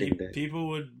 I dig that. People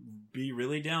would be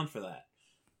really down for that.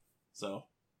 So,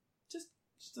 just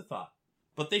a thought.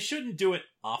 But they shouldn't do it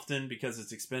often because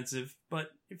it's expensive.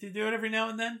 But if you do it every now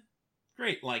and then,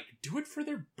 great. Like, do it for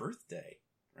their birthday,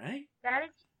 right? That is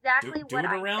exactly do what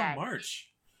it I around said. March.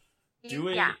 Do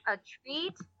it. Yeah, a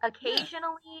treat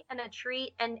occasionally, and a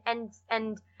treat, and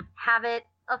have it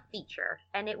a feature,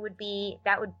 and they'd be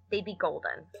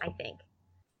golden. I think.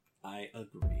 I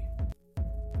agree.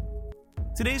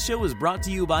 Today's show is brought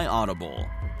to you by Audible.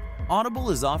 Audible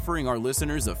is offering our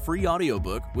listeners a free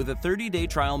audiobook with a 30-day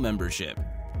trial membership.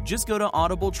 Just go to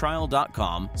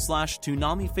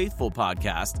audibletrial.com/Toonami Faithful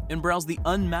Podcast and browse the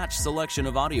unmatched selection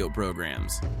of audio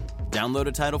programs. Download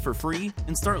a title for free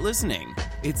and start listening.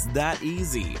 It's that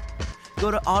easy.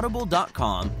 Go to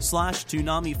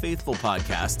audible.com/Toonami Faithful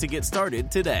Podcast to get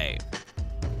started today.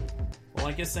 Well,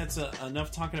 I guess that's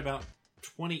enough talking about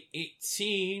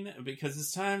 2018 because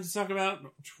it's time to talk about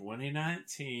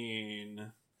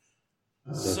 2019.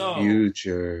 The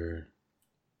future.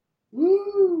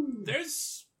 Woo!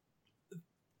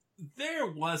 There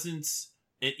wasn't,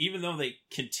 even though they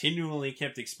continually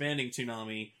kept expanding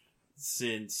Toonami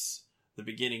since the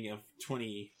beginning of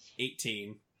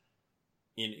 2018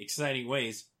 in exciting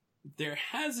ways, there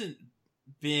hasn't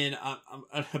been, I'm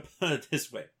going to put it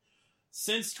this way,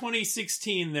 since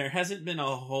 2016, there hasn't been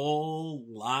a whole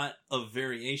lot of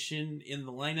variation in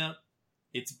the lineup.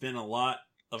 It's been a lot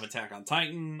of Attack on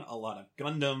Titan, a lot of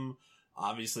Gundam,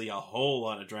 obviously a whole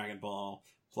lot of Dragon Ball,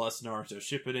 plus Naruto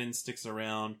Shippuden sticks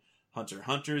around. Hunter x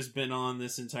Hunter's been on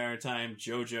this entire time.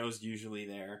 JoJo's usually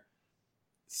there.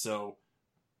 So,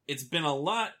 it's been a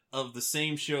lot of the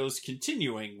same shows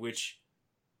continuing, which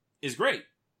is great.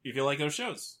 If you like those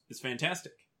shows, it's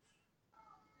fantastic.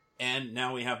 And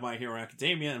now we have My Hero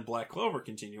Academia and Black Clover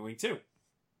continuing too.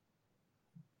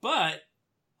 But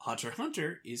Hunter x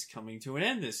Hunter is coming to an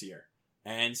end this year.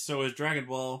 And so is Dragon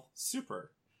Ball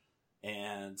Super.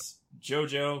 And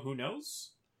JoJo, who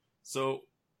knows? So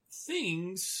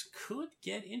things could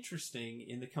get interesting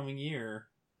in the coming year.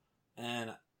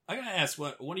 And I gotta ask,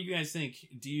 what do you guys think?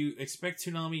 Do you expect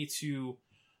Toonami to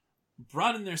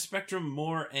broaden their spectrum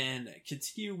more and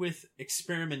continue with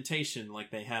experimentation like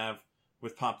they have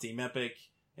with Pop Team Epic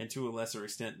and to a lesser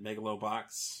extent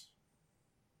Megalobox?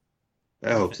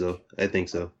 I hope so. I think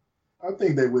so. I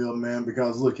think they will, man,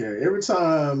 because look here, every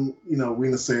time,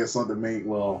 we say something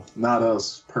not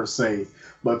us per se,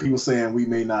 but people saying we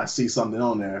may not see something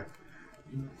on there,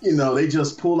 they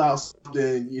just pull out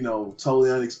something,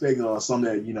 totally unexpected or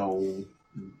something that,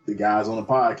 the guys on the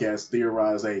podcast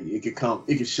theorize, hey, it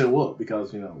could show up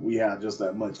because, we have just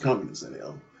that much confidence in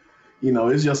them.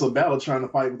 It's just a battle trying to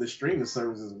fight with the streaming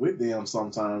services with them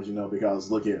sometimes, because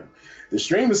look here, the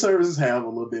streaming services have a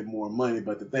little bit more money,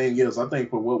 but the thing is, I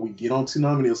think for what we get on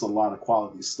Toonami, it's a lot of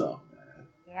quality stuff, man.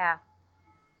 Yeah.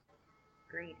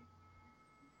 Agreed.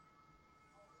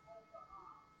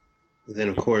 Then,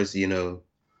 of course,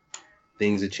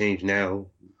 things have changed now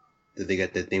that they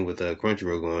got that thing with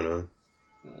Crunchyroll going on.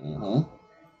 Uh-huh.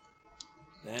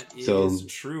 That is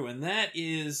true, and that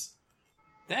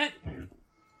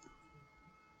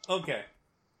Okay.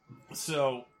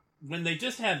 So, when they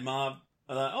just had Mob,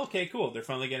 okay, cool. They're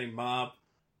finally getting Mob.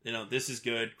 You know, this is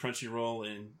good. Crunchyroll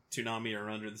and Toonami are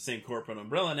under the same corporate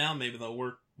umbrella now. Maybe they'll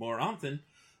work more often.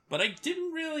 But I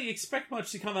didn't really expect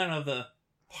much to come out of the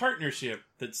partnership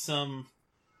that some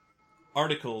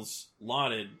articles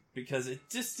lauded, because it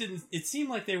just didn't. It seemed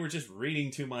like they were just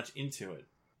reading too much into it.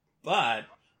 But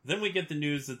then we get the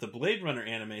news that the Blade Runner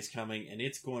anime is coming, and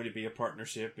it's going to be a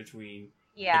partnership between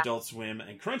Adult Swim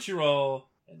and Crunchyroll,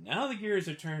 and now the gears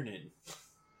are turning.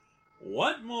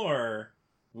 What more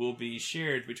will be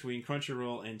shared between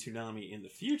Crunchyroll and Toonami in the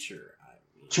future?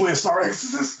 Twin Star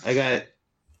Exorcist. I got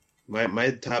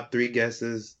my top 3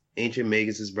 guesses. Ancient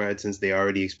Magus' Bride, since they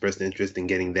already expressed interest in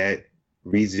getting that.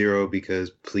 ReZero, because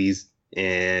please.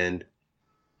 And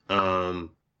anime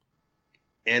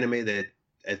that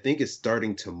I think is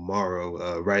starting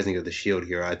tomorrow, Rising of the Shield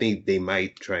Hero. I think they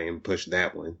might try and push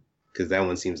that one, because that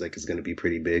one seems like it's going to be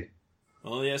pretty big.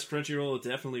 Well, yes, Crunchyroll will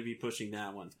definitely be pushing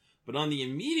that one. But on the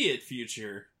immediate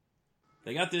future,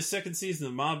 they got this second season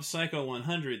of Mob Psycho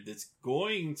 100 that's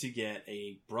going to get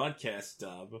a broadcast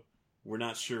dub. We're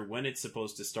not sure when it's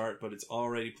supposed to start, but it's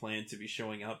already planned to be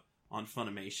showing up on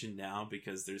Funimation now,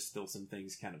 because there's still some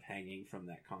things kind of hanging from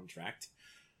that contract.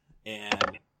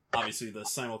 And obviously the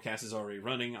simulcast is already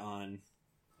running on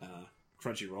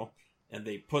Crunchyroll, and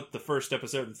they put the first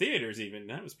episode in theaters even.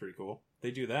 That was pretty cool.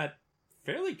 They do that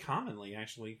fairly commonly,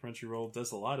 actually. Crunchyroll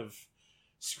does a lot of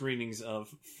screenings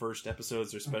of first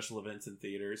episodes or special events in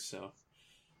theaters, so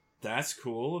that's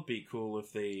cool. It'd be cool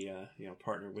if they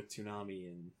partner with Toonami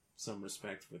in some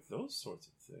respect with those sorts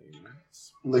of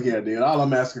things. Look here, dude. All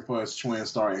I'm asking for is Twin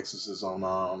Star Exorcist on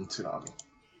Toonami.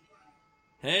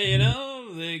 Hey, you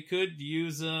know, they could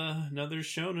use another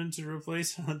shonen to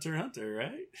replace Hunter x Hunter,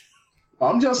 right?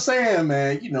 I'm just saying,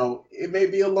 man, you know, it may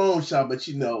be a long shot, but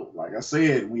you know, like I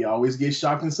said, we always get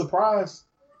shocked and surprised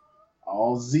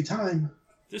all the time.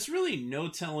 There's really no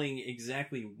telling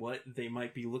exactly what they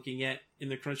might be looking at in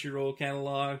the Crunchyroll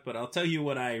catalog, but I'll tell you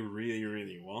what I really,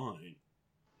 really want.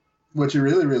 What you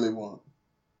really, really want?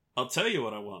 I'll tell you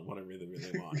what I want, what I really,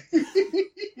 really want.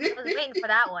 I was waiting for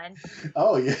that one.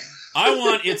 Oh, yeah. I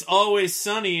want It's Always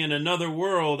Sunny in Another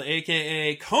World,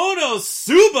 a.k.a.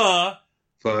 Konosuba.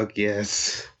 Fuck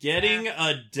yes. Getting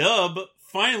a dub,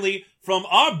 finally, from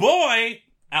our boy,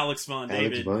 Alex Von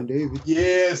David. Alex Von David.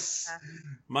 Yes.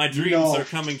 My dreams are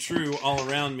coming true all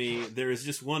around me. There is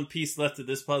just one piece left of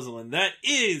this puzzle, and that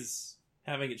is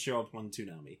having it show up on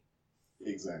Toonami.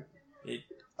 Exactly.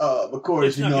 Of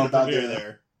course, you know about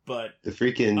there, but the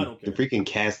freaking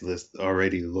cast list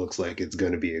already looks like it's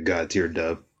going to be a god tier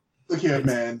dub. Look here,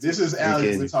 man. This is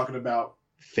Alex we're talking about.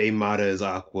 Faye Mata is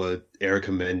Aqua,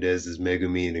 Erica Mendez is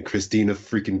Megumin, and Christina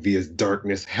freaking Villa's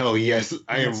Darkness. Hell yes,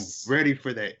 I am ready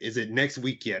for that. Is it next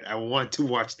week yet? I want to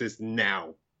watch this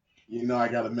now. You know I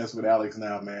gotta mess with Alex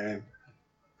now, man.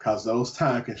 Cause those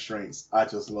time constraints, I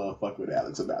just love fuck with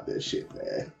Alex about that shit,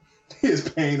 man. His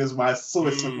pain is my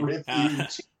source of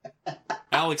refuge.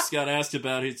 Alex got asked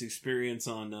about his experience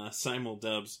on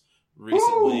simuldubs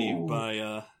recently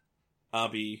by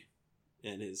Abi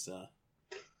and his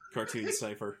cartoon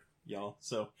cipher, y'all.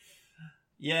 So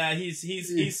yeah, he's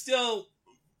still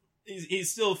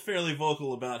fairly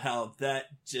vocal about how that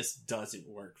just doesn't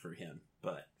work for him.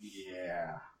 But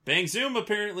yeah, Bang Zoom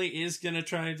apparently is gonna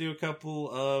try to do a couple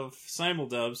of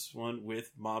simuldubs, one with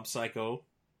Mob Psycho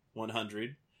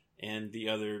 100 and the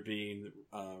other being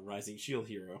Rising Shield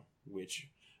Hero, which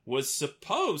was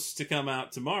supposed to come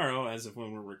out tomorrow as of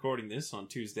when we're recording this on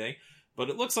Tuesday, but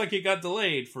it looks like it got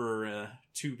delayed for a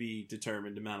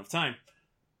to-be-determined amount of time.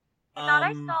 I thought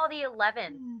I saw the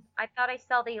 11th. I thought I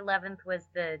saw the 11th was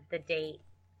the date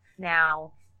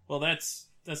now. Well, that's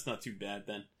not too bad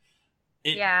then.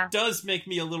 It does make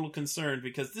me a little concerned,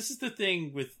 because this is the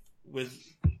thing with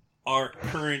our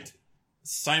current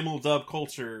simuldub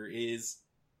culture is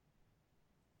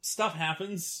stuff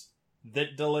happens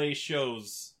that delay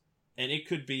shows, and it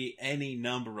could be any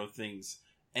number of things.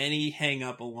 Any hang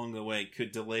up along the way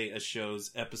could delay a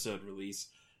show's episode release,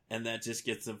 and that just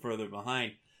gets them further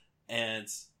behind. And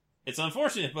it's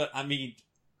unfortunate, but I mean,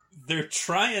 they're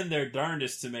trying their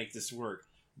darndest to make this work,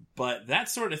 but that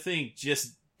sort of thing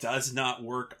just does not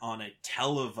work on a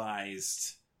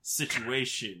televised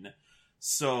situation.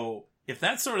 So if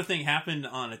that sort of thing happened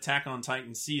on Attack on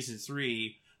Titan Season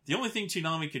 3, the only thing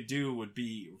Toonami could do would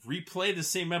be replay the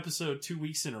same episode 2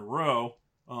 weeks in a row.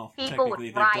 Well, technically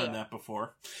they've done that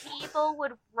before. People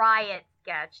would riot,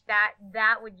 Sketch.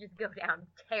 That would just go down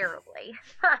terribly.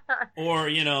 Or,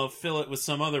 fill it with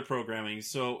some other programming.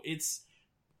 So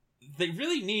they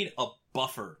really need a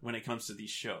buffer when it comes to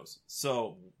these shows.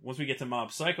 So once we get to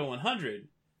Mob Psycho 100,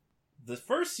 the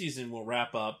first season will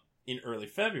wrap up in early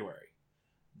February.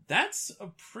 That's a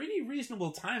pretty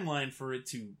reasonable timeline for it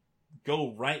to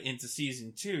go right into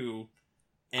season 2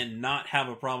 and not have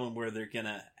a problem where they're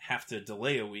gonna have to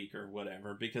delay a week or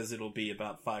whatever, because it'll be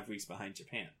about 5 weeks behind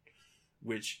Japan,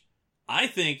 which I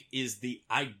think is the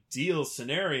ideal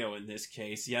scenario in this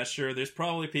case. Yeah, sure, there's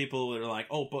probably people that are like,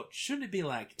 oh, but shouldn't it be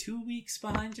like 2 weeks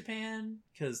behind Japan?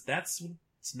 Because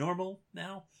it's normal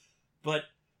now. But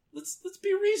let's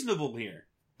be reasonable here.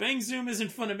 Bang Zoom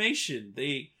isn't Funimation.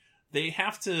 They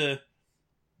have to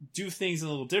do things a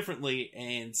little differently,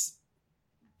 and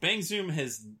Bang Zoom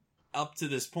has, up to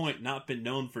this point, not been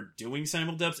known for doing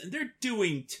simuldubs, and they're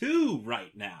doing 2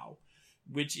 right now,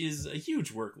 which is a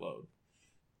huge workload.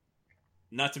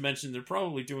 Not to mention they're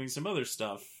probably doing some other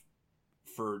stuff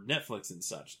for Netflix and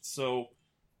such. So,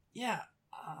 yeah,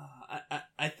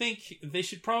 I think they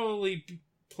should probably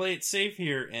play it safe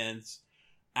here and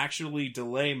actually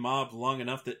delay Mob long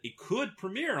enough that it could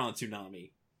premiere on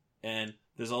Toonami. And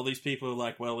there's all these people who are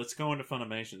like, well, it's going to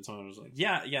Funimation. So I was like,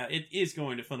 yeah, it is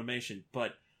going to Funimation.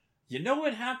 But you know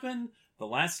what happened the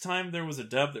last time there was a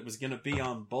dub that was going to be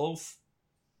on both?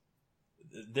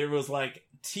 There was like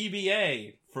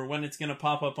TBA for when it's going to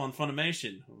pop up on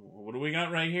Funimation. What do we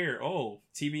got right here? Oh,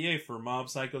 TBA for Mob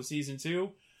Psycho Season 2.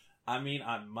 I mean,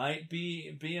 I might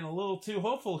be being a little too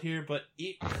hopeful here, but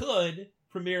it could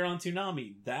premiere on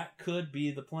Toonami. That could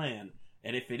be the plan.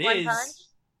 And if it is,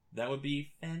 that would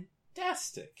be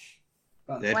fantastic.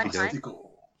 That'd be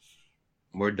dope.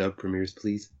 More dub premieres,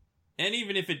 please. And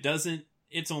even if it doesn't,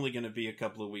 it's only going to be a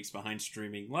couple of weeks behind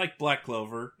streaming, like Black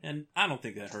Clover, and I don't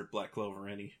think that hurt Black Clover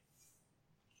any.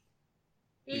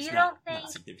 You don't think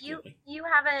you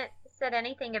haven't said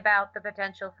anything about the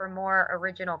potential for more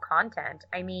original content?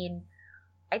 I mean,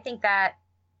 I think that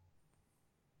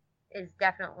is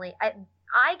definitely.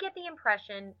 I get the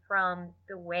impression from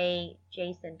the way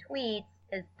Jason tweets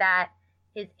is that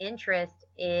his interest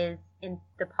is in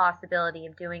the possibility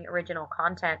of doing original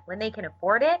content when they can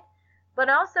afford it. But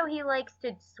also he likes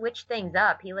to switch things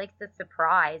up. He likes to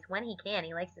surprise when he can.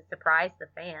 He likes to surprise the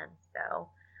fans. So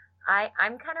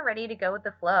I'm kind of ready to go with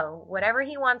the flow. Whatever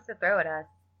he wants to throw at us,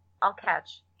 I'll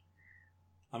catch.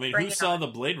 I mean, who saw the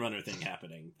Blade Runner thing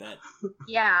happening? That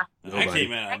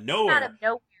came out of nowhere.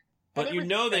 But you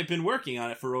know they've been working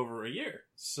on it for over a year.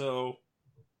 So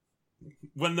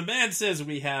when the man says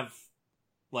we have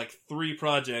like 3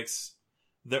 projects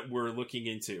that we're looking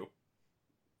into,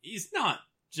 he's not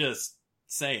just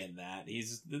saying that.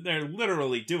 They're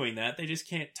literally doing that. They just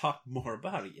can't talk more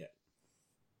about it yet.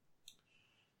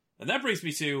 And that brings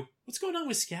me to what's going on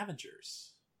with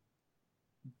Scavengers.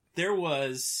 There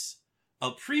was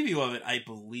a preview of it, I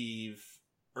believe,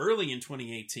 early in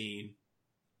 2018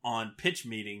 on Pitch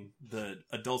Meeting, the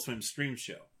Adult Swim stream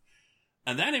show.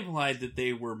 And that implied that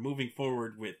they were moving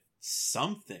forward with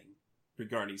something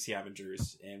regarding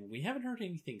Scavengers, and we haven't heard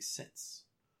anything since.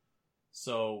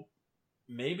 So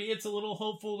maybe it's a little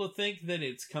hopeful to think that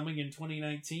it's coming in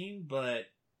 2019, but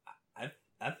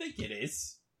I think it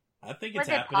is. I think it's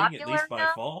happening, at least by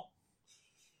fall.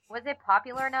 Was it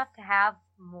popular enough to have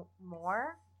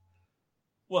more?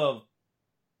 Well,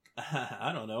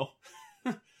 I don't know.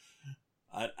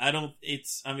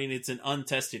 It's an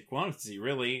untested quantity,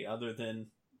 really, other than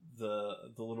the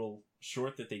little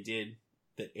short that they did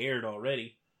that aired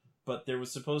already. But there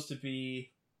was supposed to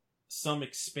be some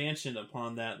expansion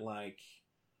upon that, like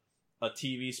a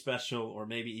TV special or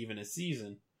maybe even a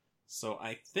season. So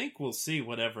I think we'll see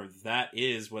whatever that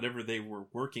is, whatever they were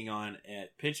working on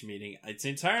at Pitch Meeting. It's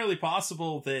entirely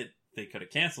possible that they could have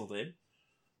canceled it,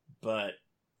 but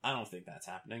I don't think that's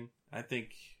happening. I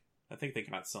think they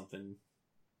got something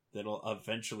that'll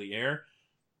eventually air.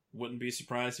 Wouldn't be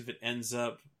surprised if it ends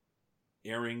up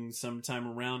airing sometime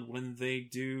around when they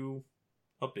do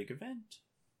a big event.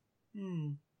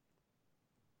 And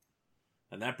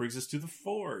that brings us to The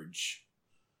Forge,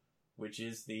 which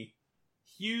is the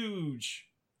huge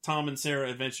Tom and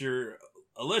Sarah adventure.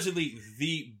 Allegedly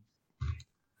the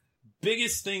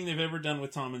biggest thing they've ever done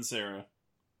with Tom and Sarah.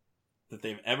 That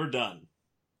they've ever done.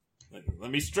 Let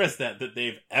me stress that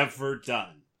they've ever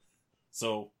done.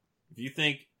 So, if you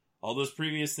think all those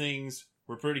previous things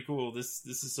were pretty cool, this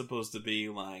is supposed to be,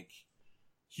 like,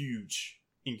 huge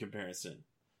in comparison.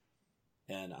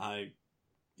 And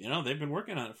they've been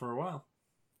working on it for a while.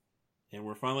 And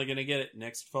we're finally going to get it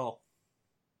next fall.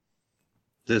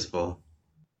 This fall.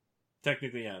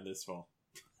 Technically, yeah, this fall.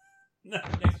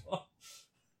 Not next fall.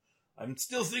 I'm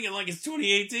still thinking like it's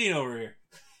 2018 over here.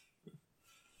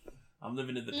 I'm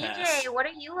living in the past. DJ, what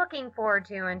are you looking forward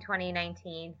to in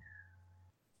 2019?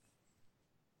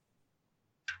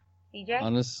 DJ?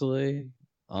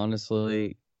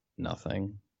 Honestly,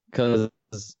 nothing, because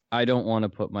I don't want to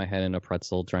put my head in a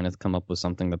pretzel trying to come up with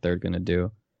something that they're going to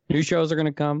do. New shows are going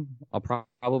to come. I'll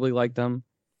probably like them.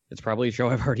 It's probably a show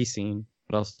I've already seen,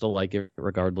 but I'll still like it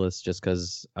regardless, just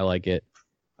because I like it.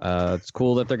 It's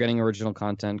cool that they're getting original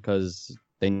content because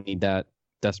they need that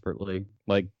desperately.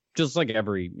 Like, just like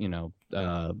every,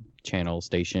 channel,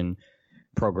 station,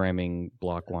 programming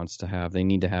block wants to have. They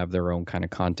need to have their own kind of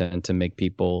content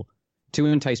to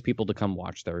entice people to come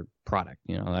watch their product,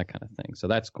 that kind of thing. So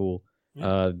that's cool.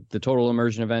 Yeah. The Total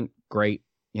Immersion event, great.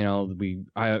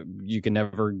 You can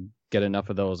never get enough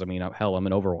of those. I mean, hell, I'm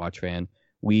an Overwatch fan.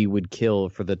 We would kill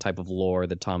for the type of lore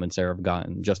that Tom and Sarah have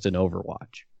gotten just in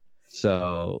Overwatch.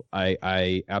 So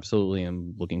I absolutely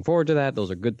am looking forward to that.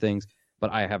 Those are good things.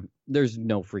 But there's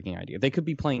no freaking idea. They could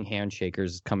be playing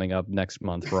Handshakers coming up next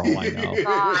month for all I know.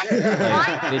 God.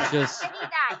 It's just...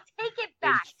 Take it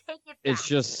back. It's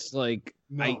just like...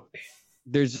 No.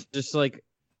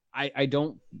 I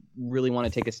don't really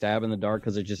want to take a stab in the dark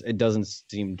because it doesn't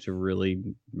seem to really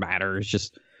matter. It's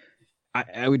just...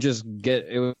 it would just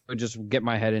get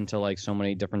my head into like so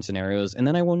many different scenarios, and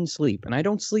then I wouldn't sleep. And I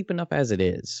don't sleep enough as it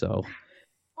is, so...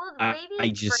 Well, I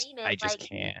just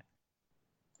can't.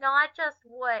 Not just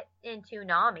what in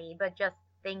Toonami, but just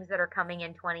things that are coming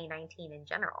in 2019 in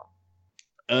general.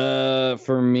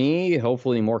 For me,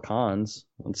 hopefully more cons.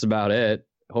 That's about it.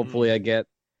 Hopefully I get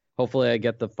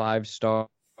the 5 stars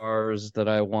that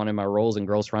I want in my roles in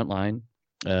Girls Frontline.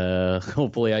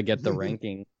 Hopefully I get the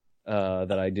ranking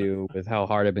that I do with how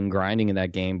hard I've been grinding in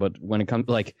that game. But when it comes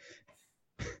like,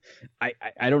 I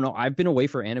don't know. I've been away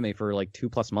for anime for like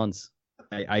 2+ months.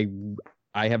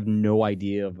 I have no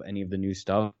idea of any of the new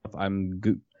stuff. I'm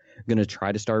gonna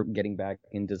try to start getting back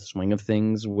into the swing of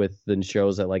things with the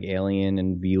shows that like Alien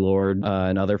and V-Lord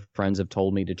and other friends have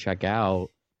told me to check out.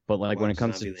 But like when it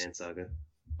comes to Zombieland Saga.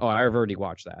 Oh, I've already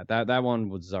watched that. That one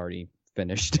was already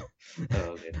finished. Oh,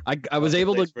 okay. I was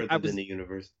able to. In the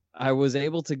universe. I was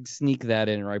able to sneak that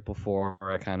in right before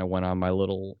I kind of went on my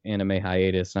little anime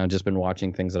hiatus, and I've just been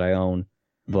watching things that I own.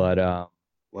 But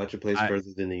watch a place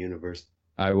further than the universe.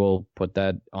 I will put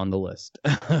that on the list.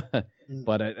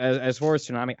 But as far as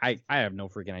Toonami, I have no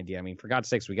freaking idea. I mean, for God's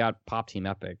sakes, we got Pop Team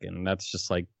Epic, and that's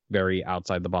just like very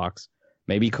outside the box.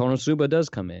 Maybe Konosuba does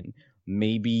come in.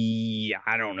 Maybe,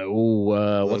 I don't know.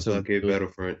 What's a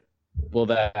Battlefront? Well,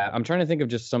 I'm trying to think of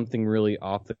just something really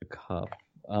off the cuff.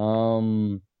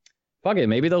 Fuck it.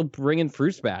 Maybe they'll bring in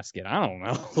Fruits Basket. I don't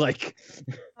know. Like,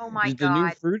 oh my God, the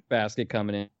new Fruit Basket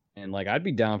coming in, and like I'd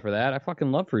be down for that. I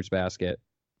fucking love Fruits Basket.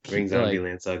 Bring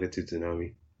Zombieland Saga to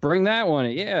Toonami. Bring that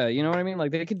one. Yeah, you know what I mean? Like,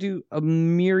 they could do a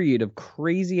myriad of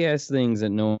crazy-ass things that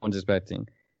no one's expecting.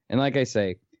 And like I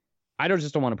say, I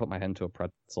just don't want to put my head into a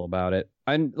pretzel about it.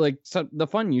 The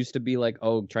fun used to be like,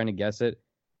 trying to guess it.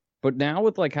 But now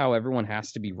with like how everyone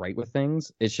has to be right with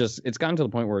things, it's gotten to the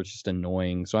point where it's just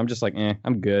annoying. So I'm just like,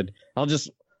 I'm good. I'll just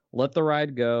let the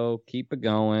ride go, keep it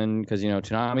going, because,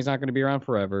 Toonami's not going to be around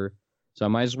forever. So I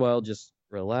might as well just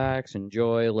relax,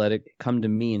 enjoy, let it come to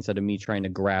me instead of me trying to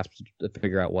grasp to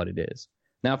figure out what it is.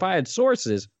 Now, if I had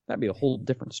sources, that'd be a whole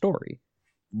different story.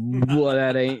 Well,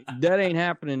 that ain't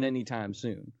happening anytime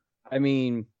soon. I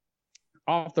mean,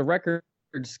 off the record,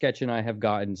 Sketch and I have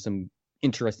gotten some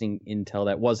interesting intel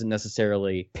that wasn't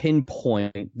necessarily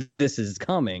pinpoint this is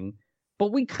coming,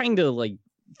 but we kind of like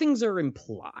things are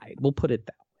implied. We'll put it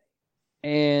that way.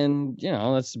 And,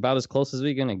 that's about as close as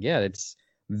we're going to get. It's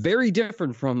very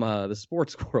different from the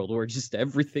sports world where just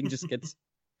everything just gets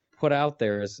put out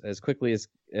there as quickly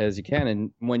as you can.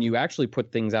 And when you actually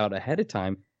put things out ahead of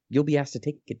time, you'll be asked to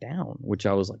take it down, which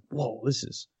I was like, whoa,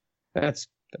 that's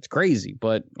crazy.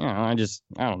 But, I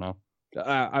don't know.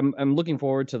 I'm looking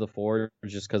forward to the 4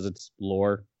 just because it's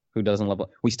lore. Who doesn't love it?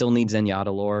 We still need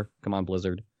Zenyatta lore. Come on,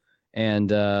 Blizzard. And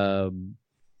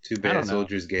too bad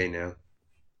Soldier's gay now.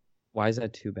 Why is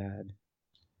that too bad?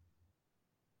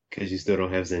 Because you still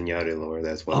don't have Zenyatta lore,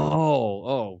 that's why.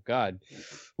 Oh, God.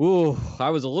 Ooh, I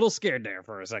was a little scared there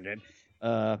for a second.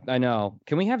 I know.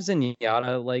 Can we have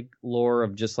Zenyatta, like, lore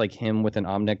of just, like, him with an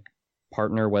Omnic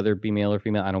partner, whether it be male or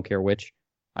female? I don't care which.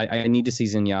 I need to see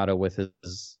Zenyatta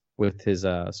with his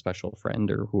special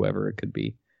friend or whoever it could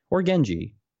be. Or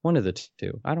Genji. One of the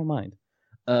two. I don't mind.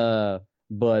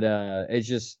 But it's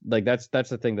just, like, that's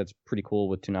the thing that's pretty cool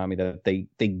with Toonami, that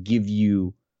they give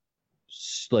you,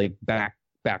 like,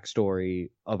 backstory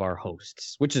of our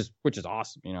hosts, which is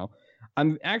awesome.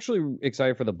 I'm actually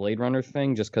excited for the Blade Runner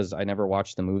thing just because I never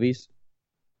watched the movies,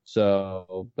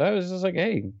 so that was just like,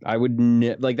 hey, I would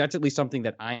like that's at least something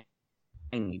that I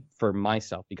need for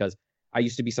myself, because I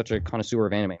used to be such a connoisseur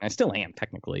of anime, and I still am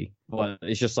technically, but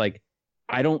it's just like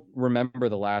I don't remember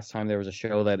the last time there was a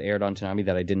show that aired on Toonami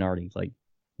that I didn't already like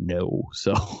know.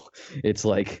 So it's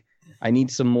like I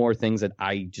need some more things that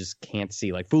I just can't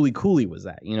see. Like Foolie Cooley was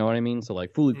that, you know what I mean? So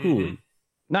like Foolie Cooley,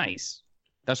 nice.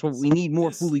 That's what we need, more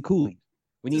Foolie Cooley.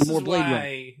 We need more Blade Runner.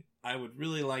 Why I would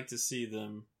really like to see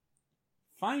them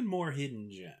find more hidden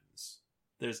gems.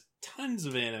 There's tons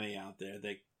of anime out there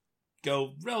that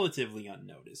go relatively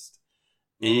unnoticed.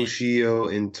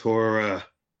 Ushio and Tora.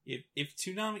 If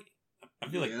Toonami, I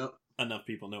feel like enough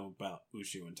people know about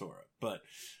Ushio and Tora, but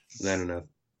not enough.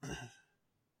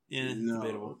 Yeah,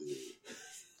 debatable.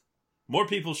 More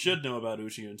people should know about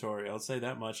Ushio and Tora. I'll say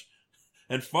that much.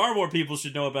 And far more people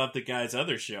should know about the guy's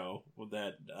other show,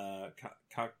 that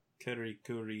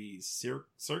Karakuri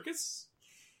Circus?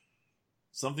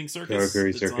 Something Circus?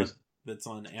 Karakuri Circus. That's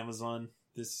on Amazon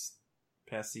this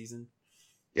past season.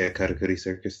 Yeah, Karakuri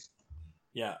Circus.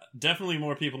 Yeah, definitely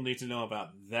more people need to know about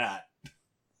that.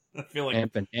 I feel like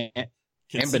and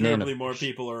considerably more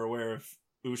people are aware of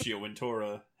Ushio and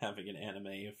Tora having an anime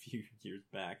a few years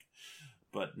back.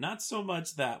 But not so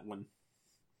much that one.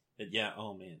 And yeah,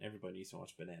 oh man, everybody needs to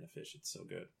watch Banana Fish. It's so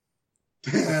good.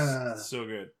 So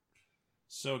good.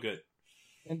 So good.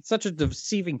 And such a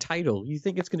deceiving title. You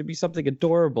think it's going to be something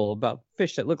adorable about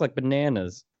fish that look like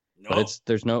bananas. No. But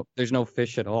there's no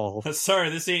fish at all. Sorry,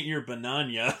 this ain't your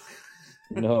banana.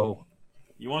 No.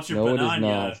 You want your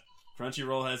banana?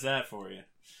 Crunchyroll has that for you.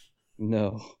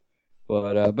 No.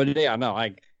 But yeah, no,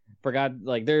 I forgot,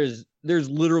 like, there's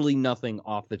literally nothing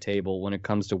off the table when it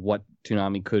comes to what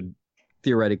Toonami could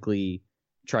theoretically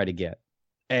try to get.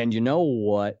 And you know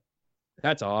what?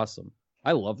 That's awesome.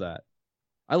 I love that.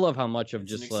 I love how much of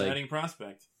It's just an like exciting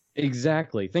prospect.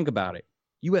 Exactly. Think about it.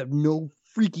 You have no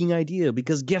freaking idea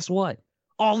because guess what?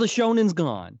 All the shonen's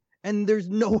gone. And there's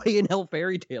no way in hell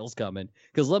Fairy Tail's coming.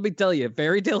 Because let me tell you, if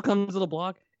Fairy Tail comes to the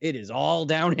block, it is all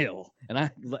downhill. And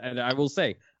I will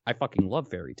say, I fucking love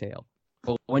Fairy Tail.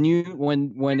 But when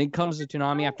it comes to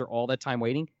Toonami after all that time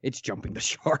waiting, it's jumping the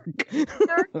shark.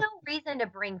 There's no reason to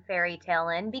bring Fairy Tail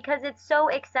in because it's so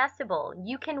accessible.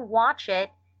 You can watch it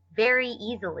very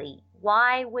easily.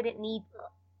 Why would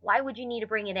you need to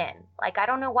bring it in? Like, I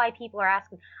don't know why people are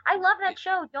asking. I love that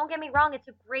show. Don't get me wrong. It's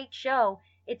a great show.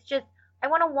 It's just, I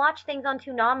want to watch things on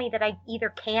Toonami that I either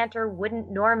can't or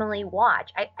wouldn't normally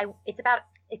watch. It's about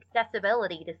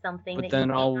accessibility to something. But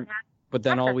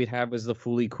then all we'd have is the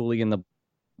Foolie Cooley and the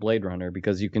Blade Runner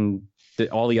because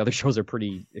all the other shows are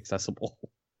pretty accessible.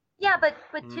 Yeah, but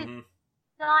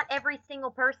not every single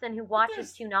person who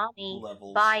watches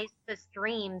Toonami buys the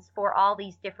streams for all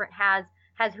these different has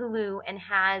Hulu and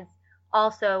has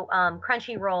also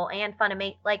Crunchyroll and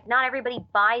Funimation. Like, not everybody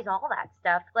buys all that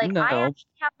stuff. Like, No. I actually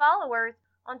have followers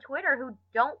on Twitter who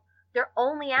don't. Their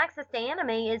only access to anime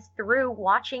is through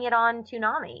watching it on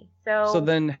Toonami. So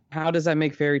then how does that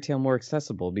make Fairy Tail more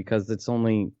accessible? Because it's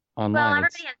only online. Well,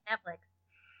 everybody has Netflix.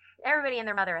 Everybody and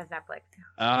their mother has Netflix.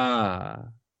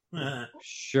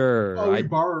 Sure. Oh, we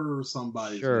borrow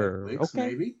somebody's Netflix,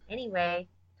 maybe. Anyway,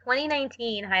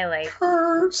 2019 highlights.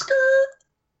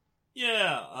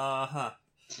 Yeah,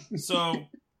 So,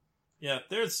 yeah,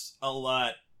 there's a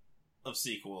lot of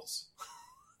sequels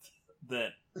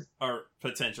that are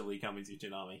potentially coming to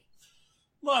Toonami.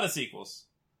 A lot of sequels.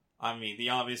 I mean, the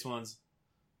obvious ones.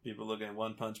 People looking at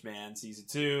One Punch Man Season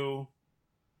 2.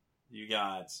 You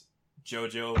got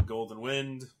JoJo Golden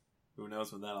Wind. Who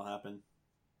knows when that'll happen.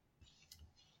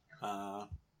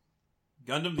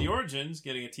 Gundam The Origins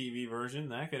getting a TV version.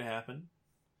 That could happen.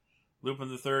 Lupin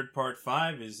the Third Part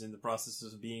 5 is in the process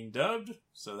of being dubbed,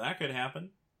 so that could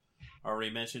happen.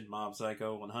 Already mentioned Mob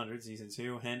Psycho 100 Season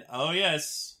 2. And, oh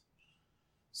yes,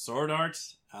 Sword Art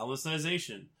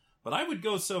Alicization. But I would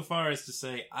go so far as to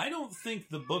say, I don't think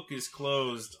the book is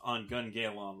closed on Gun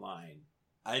Gale Online.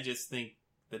 I just think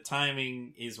the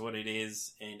timing is what it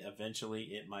is, and eventually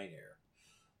it might air.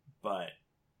 But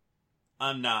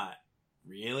I'm not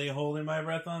really holding my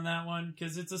breath on that one,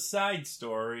 because it's a side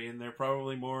story, and they're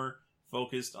probably more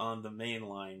focused on the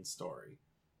mainline story,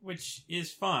 which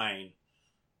is fine.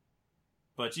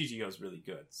 But GGO's really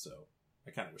good, so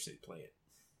I kind of wish they'd play it.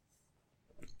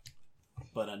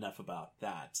 But enough about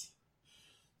that.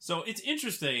 So it's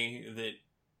interesting that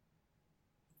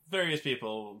various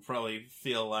people probably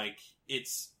feel like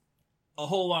it's a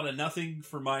whole lot of nothing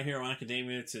for My Hero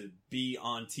Academia to be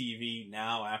on TV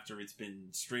now after it's been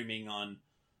streaming on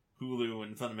Hulu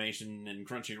and Funimation and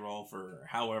Crunchyroll for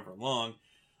however long.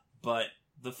 But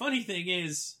the funny thing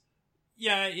is,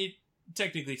 yeah, it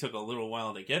technically took a little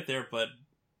while to get there, but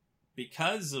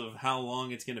because of how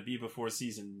long it's going to be before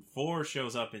Season 4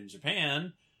 shows up in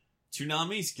Japan,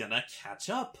 Toonami's gonna catch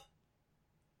up.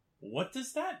 What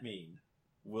does that mean?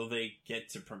 Will they get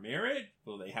to premiere it?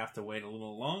 Will they have to wait a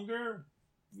little longer?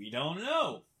 We don't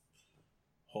know.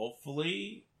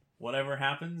 Hopefully, whatever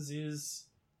happens is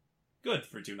good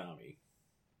for Toonami.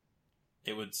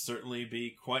 It would certainly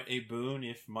be quite a boon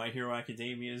if My Hero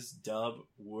Academia's dub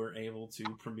were able to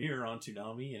premiere on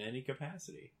Toonami in any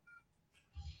capacity.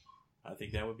 I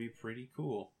think that would be pretty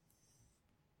cool.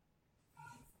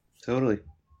 Totally.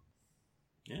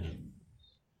 Yeah.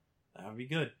 That would be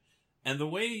good. And the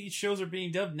way shows are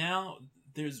being dubbed now,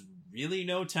 there's really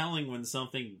no telling when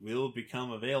something will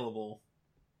become available.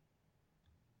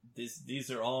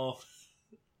 These are all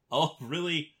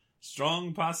really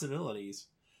strong possibilities.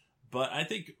 But I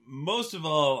think most of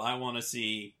all, I want to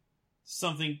see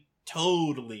something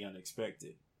totally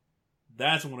unexpected.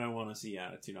 That's what I want to see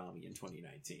out of Toonami in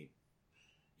 2019.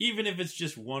 Even if it's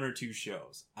just 1 or 2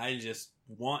 shows. I just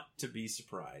want to be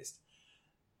surprised.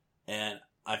 And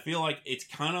I feel like it's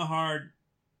kind of hard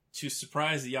to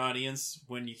surprise the audience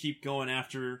when you keep going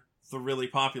after the really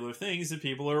popular things that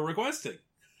people are requesting.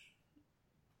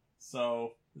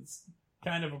 So, it's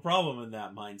kind of a problem in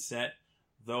that mindset.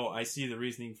 Though I see the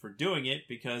reasoning for doing it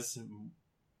because,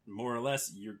 more or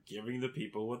less, you're giving the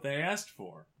people what they asked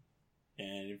for.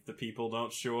 And if the people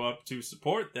don't show up to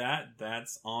support that,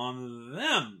 that's on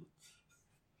them.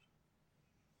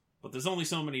 But there's only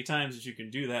so many times that you can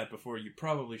do that before you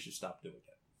probably should stop doing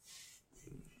it.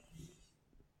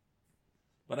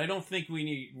 But I don't think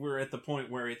we're at the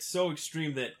point where it's so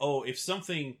extreme that, if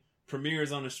something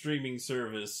premieres on a streaming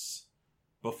service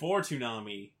before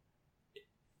Toonami,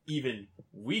 even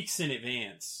weeks in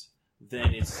advance,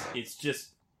 then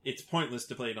it's pointless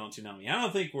to play it on Toonami. I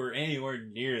don't think we're anywhere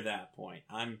near that point.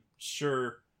 I'm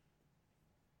sure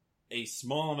a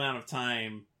small amount of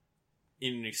time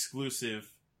in an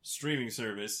exclusive streaming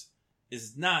service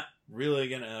is not really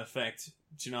going to affect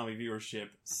Toonami viewership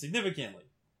significantly.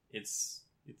 It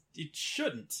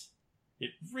shouldn't.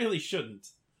 It really shouldn't.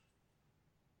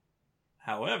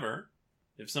 However,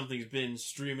 if something's been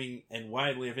streaming and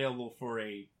widely available for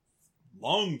a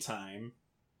long time,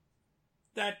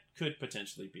 that could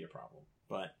potentially be a problem.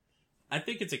 But I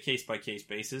think it's a case-by-case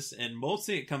basis, and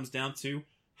mostly it comes down to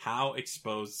how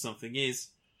exposed something is,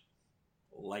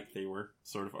 like they were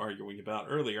sort of arguing about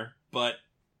earlier. But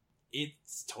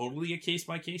it's totally a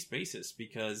case-by-case basis,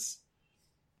 because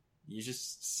you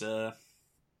just...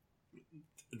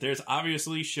 there's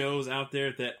obviously shows out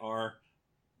there that are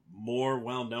more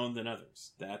well-known than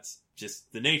others. That's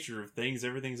just the nature of things.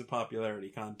 Everything's a popularity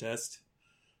contest.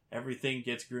 Everything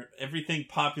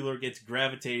popular gets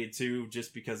gravitated to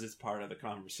just because it's part of the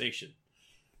conversation.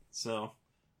 So,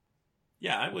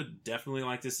 yeah, I would definitely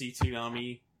like to see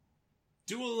Toonami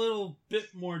do a little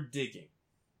bit more digging.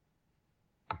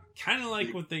 Kind of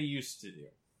like what they used to do.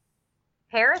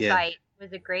 Parasite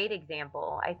was a great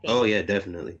example, I think. Oh, yeah,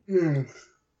 definitely.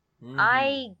 Mm-hmm.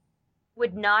 I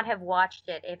would not have watched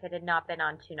it if it had not been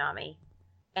on Toonami.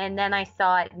 And then I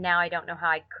saw it, now I don't know how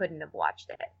I couldn't have watched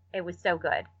it. It was so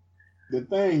good. The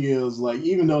thing is, like,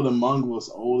 even though the manga was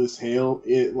old as hell,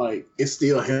 it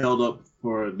still held up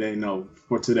for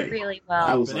today. Really well.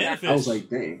 I was like,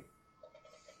 dang.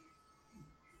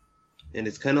 And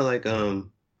it's kind of like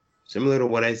similar to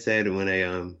what I said when I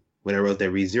wrote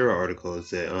that ReZero article.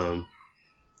 Is that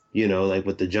like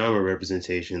with the genre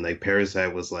representation, like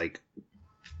Parasite was like,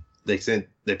 they said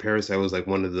that Parasite was like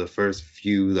one of the first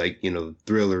few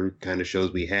thriller kind of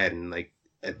shows we had, and like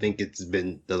I think it's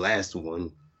been the last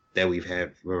one that we've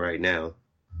had for right now.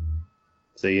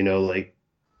 So like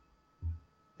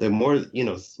the more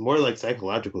like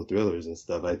psychological thrillers and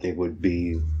stuff, I think would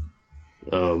be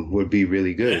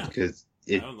really good, because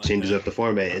it changes up the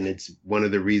format, and it's one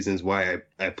of the reasons why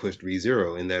I pushed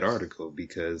ReZero in that article,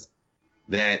 because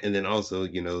that, and then also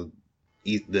the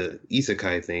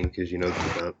isekai thing, because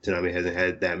Toonami hasn't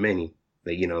had that many.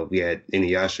 Like we had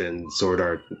Inuyasha and Sword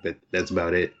Art, but that's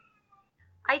about it.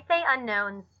 I'd say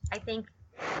unknowns. I think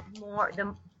more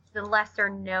the lesser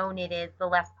known it is, the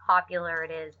less popular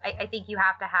it is. I think you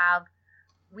have to have.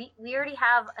 We already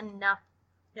have enough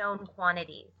known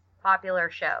quantities,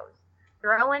 popular shows.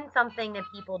 Throw in something that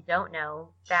people don't know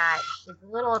that is a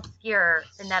little obscure,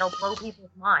 and that'll blow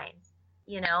people's minds.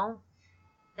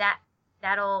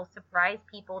 That'll surprise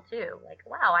people too. Like,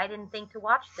 wow, I didn't think to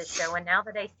watch this show, and now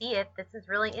that I see it, this is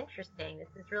really interesting. This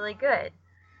is really good.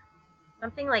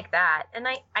 Something like that. And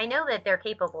I know that they're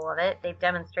capable of it. They've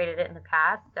demonstrated it in the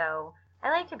past, so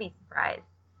I like to be surprised.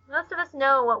 Most of us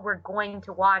know what we're going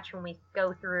to watch when we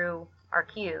go through our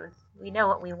queues. We know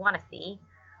what we want to see,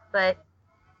 but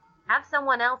have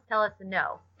someone else tell us,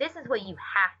 no, this is what you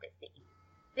have to see.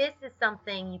 This is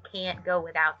something you can't go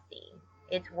without seeing.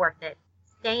 It's worth it.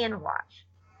 Stay and watch.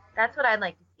 That's what I'd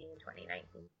like to see in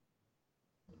 2019.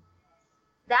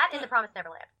 That and The Promised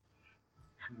Neverland.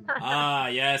 Ah,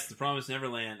 yes, The Promised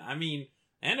Neverland. I mean,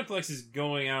 Aniplex is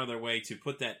going out of their way to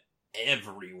put that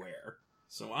everywhere.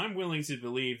 So I'm willing to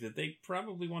believe that they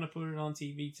probably want to put it on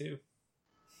TV too.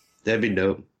 That'd be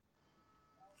dope.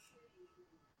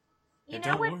 You And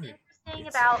know don't what's worry, interesting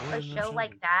it's about more a than show a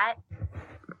like show. that?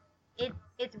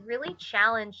 It's really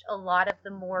challenged a lot of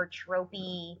the more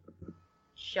tropey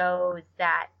shows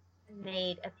that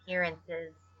made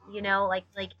appearances. You know,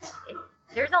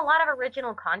 there's a lot of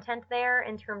original content there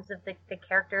in terms of the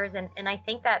characters, and I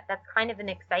think that that's kind of an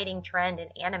exciting trend in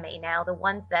anime now. The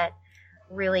ones that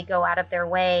really go out of their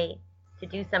way to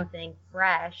do something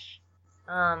fresh.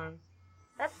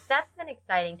 That's been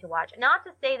exciting to watch. Not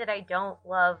to say that I don't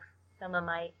love some of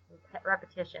my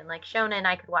repetition, like Shonen.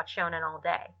 I could watch Shonen all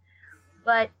day,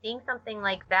 but seeing something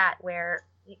like that where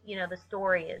the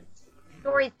story's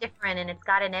different and it's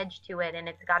got an edge to it and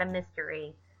it's got a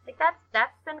mystery, like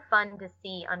that's been fun to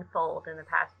see unfold in the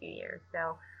past few years.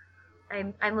 So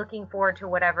I'm looking forward to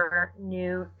whatever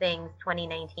new things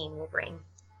 2019 will bring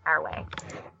our way.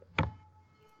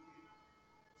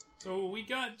 So we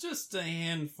got just a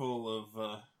handful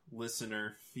of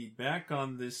listener feedback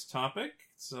on this topic,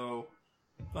 so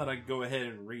I thought I'd go ahead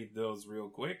and read those real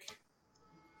quick.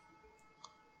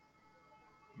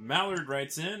 Mallard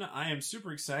writes in, I am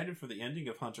super excited for the ending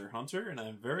of Hunter x Hunter, and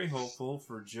I'm very hopeful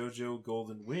for JoJo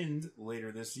Golden Wind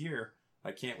later this year.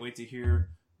 I can't wait to hear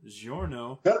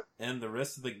Giorno and the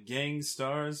rest of the gang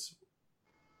stars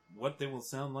what they will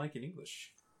sound like in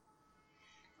English.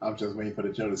 I'm just waiting for the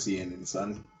Jodeci ending,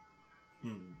 son.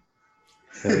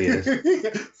 Hell yes.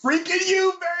 Freaking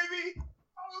you, baby!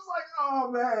 I was like,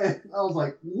 oh man. I was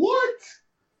like, what?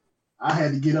 I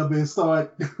had to get up and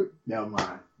start. Never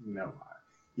mind.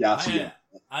 Y'all see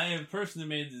I have personally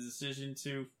made the decision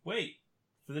to wait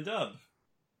for the dub,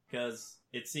 because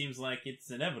it seems like it's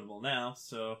inevitable now,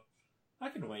 so I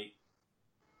can wait.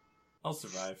 I'll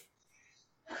survive.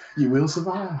 You will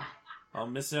survive. I'll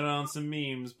miss out on some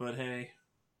memes, but hey,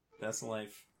 that's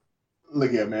life.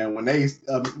 Look at man, when they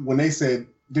said,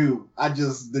 dude,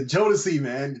 the Jodeci,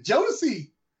 man, the Jodeci,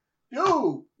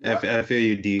 dude. I feel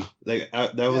you, D. Like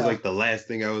that was like the last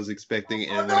thing I was expecting,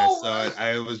 and when I saw it,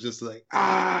 I was just like,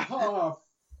 I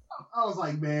was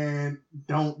like, man,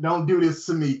 don't do this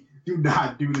to me. Do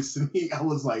not do this to me. I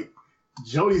was like,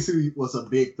 Jodeci was a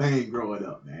big thing growing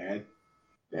up, man,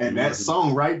 and that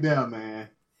song right there, man.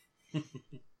 Oh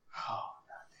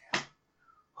goddamn.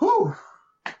 Whew.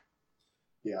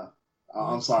 Yeah.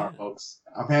 I'm sorry, folks.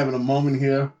 I'm having a moment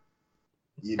here.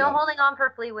 Still holding on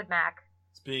for Fleetwood Mac.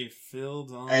 It's being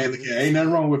filled on. Hey, look, ain't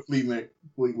nothing wrong with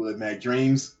Fleetwood Mac.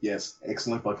 Dreams, yes,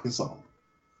 excellent fucking song.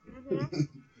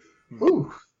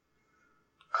 Ooh.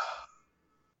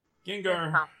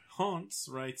 Gengar Haunts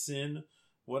writes in,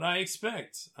 what I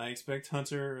expect. I expect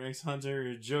Hunter x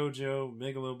Hunter, JoJo,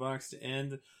 Megalobox to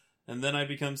end, and then I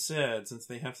become sad since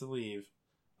they have to leave.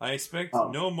 I expect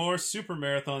no more super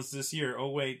marathons this year. Oh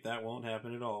wait, that won't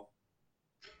happen at all.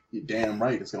 You're damn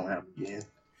right it's gonna happen again.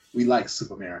 We like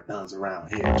super marathons around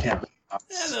here. Yeah,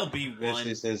 there'll be one.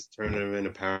 Especially since Tournament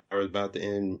of Power is about to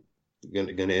end.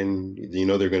 Gonna end.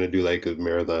 They're gonna do like a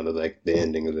marathon of like the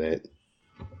ending of that.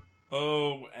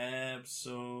 Oh,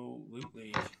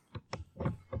 absolutely.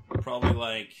 Probably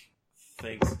like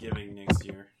Thanksgiving next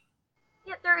year.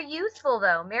 Yeah, they're useful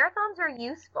though. Marathons are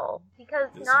useful because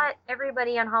not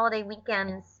everybody on holiday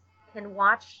weekends can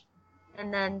watch,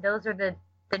 and then those are the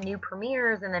new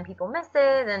premieres, and then people miss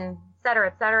it, and et cetera,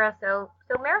 et cetera. So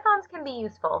marathons can be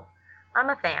useful. I'm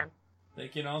a fan. They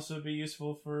can also be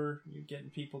useful for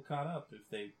getting people caught up if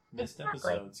they missed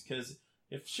episodes. Because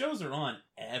if shows are on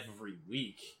every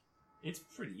week, it's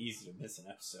pretty easy to miss an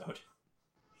episode.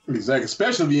 Exactly,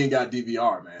 especially if you ain't got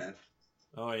DVR, man.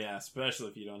 Oh yeah, especially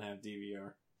if you don't have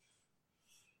DVR.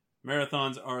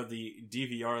 Marathons are the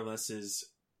DVR-less's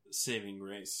saving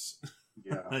grace.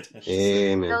 Yeah.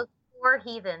 Amen. Those poor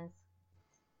heathens.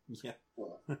 Yeah.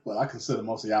 Well, I consider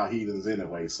most of y'all heathens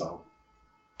anyway, so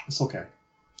it's okay.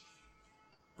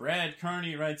 Brad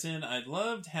Carney writes in, I'd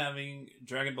loved having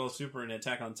Dragon Ball Super and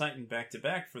Attack on Titan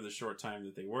back-to-back for the short time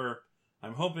that they were.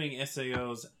 I'm hoping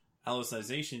SAO's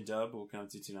Alicization dub will come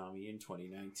to Toonami in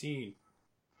 2019.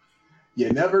 You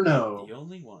never know. The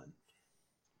only one.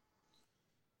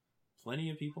 Plenty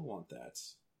of people want that.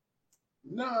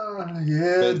 No,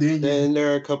 yeah. But then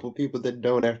there are a couple people that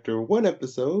don't after one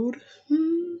episode.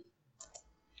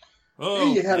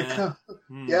 Oh, you had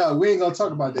yeah, we ain't gonna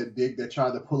talk about that dick that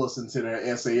tried to pull us into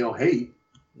their SAO hate.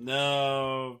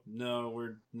 No,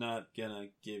 we're not gonna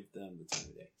give them the time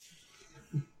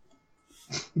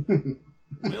of day.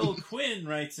 Will Quinn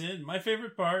writes in, my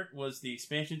favorite part was the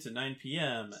expansion to 9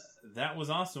 p.m. That was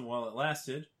awesome while it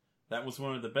lasted. That was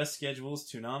one of the best schedules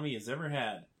Toonami has ever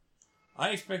had. I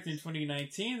expect in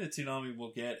 2019 that Toonami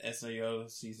will get SAO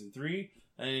Season 3,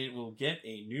 and it will get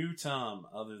a new Tom.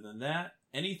 Other than that,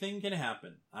 anything can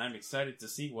happen. I'm excited to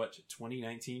see what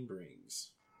 2019 brings.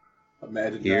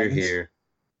 Imagine Here, Dragons. here.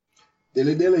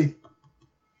 Dilly dilly.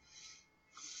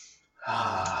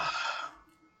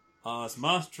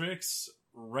 Osmostrix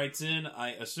writes in,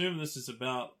 I assume this is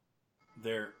about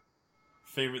their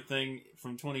favorite thing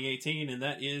from 2018, and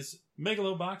that is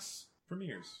Megalobox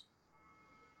premieres.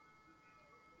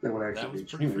 That would That actually was be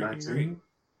pretty freaking 2019. great.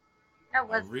 That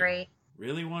was I great.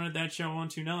 Really wanted that show on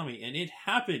Toonami, and it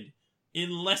happened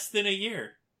in less than a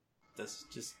year. That's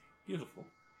just beautiful.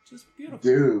 Just beautiful.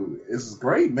 Dude, this is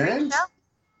great, man. Great show.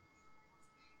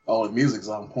 Oh, the music's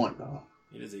on point, though.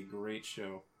 It is a great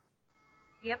show.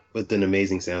 Yep. With an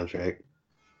amazing soundtrack.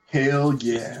 Hell Just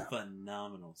yeah. a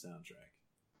phenomenal soundtrack.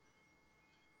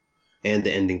 And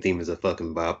the ending theme is a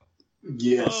fucking bop.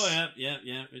 Yes. Oh, yeah,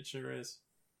 it sure is.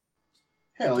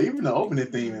 Hell, even the opening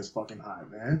theme is fucking high,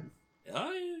 man.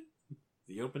 Oh, yeah.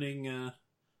 The opening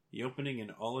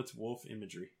and all its wolf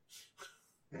imagery.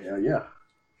 Hell yeah.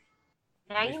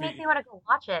 Now Makes you me- make me want to go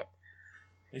watch it.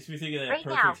 Makes me think of that Right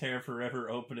Perfect now. Hair Forever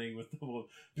opening with the wolf.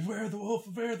 Beware the wolf,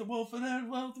 and then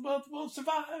the wolf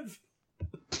survive.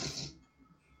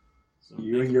 So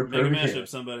You and your make a perfect mashup,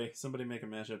 hair. somebody make a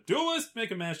mashup. Duelist,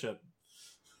 make a mashup.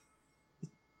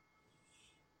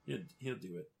 He'll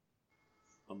do it.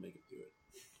 I'll make him do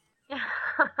it.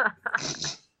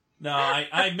 No,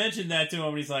 I mentioned that to him,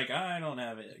 and he's like, I don't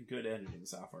have good editing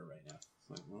software right now. It's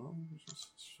like, well, just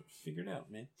figure it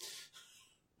out, man.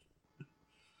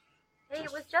 Hey,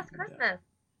 it was just Christmas.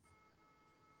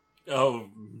 Oh,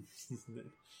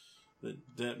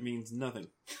 that means nothing.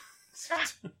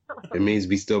 It means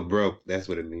we still broke. That's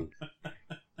what it means.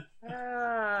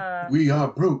 We are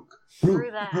broke.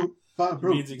 Screw that. Broke. It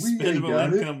Broke. means We ain't expendable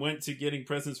got income went to getting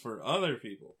presents for other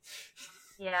people.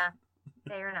 Yeah,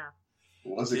 fair enough.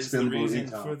 What's It's the expendable reason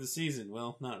income? for the season.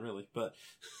 Well, not really, but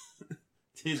it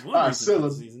is I one reason for the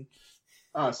celebrate- season.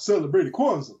 I celebrated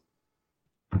Kwanzaa.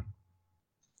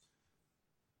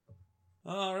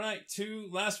 All right, two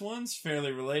last ones,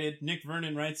 fairly related. Nick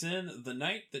Vernon writes in, the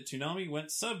night that Toonami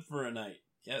went sub for a night.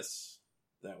 Yes,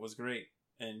 that was great.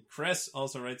 And Cress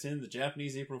also writes in, the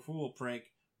Japanese April Fool prank.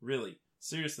 Really,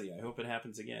 seriously, I hope it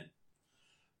happens again.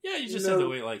 Yeah, you just have to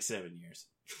wait like 7 years.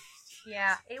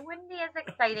 Yeah, it wouldn't be as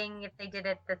exciting if they did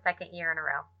it the second year in a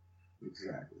row.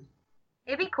 Exactly.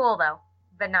 It'd be cool though,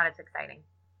 but not as exciting.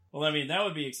 Well, I mean, that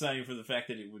would be exciting for the fact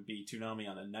that it would be Toonami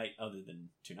on a night other than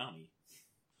Toonami.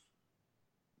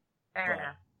 Fair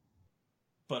enough.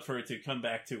 But for it to come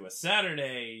back to a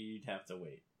Saturday, you'd have to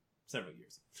wait several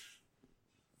years.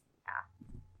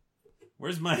 Yeah.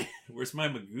 Where's my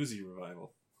Maguzi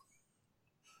revival?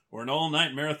 Or an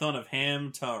all-night marathon of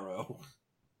Ham Taro.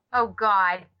 Oh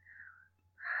God.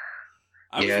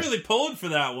 I Yes. was really pulling for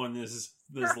that one this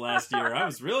last year. I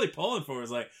was really pulling for it. I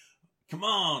was like, come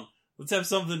on, let's have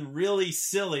something really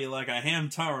silly like a Ham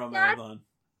Taro marathon.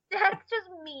 That's just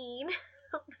mean.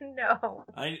 No.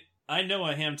 I know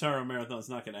a Ham Taro marathon is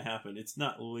not going to happen. It's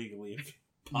not legally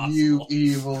possible. You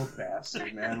evil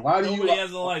bastard, man. Why do Nobody you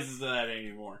has a license to that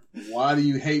anymore. Why do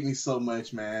you hate me so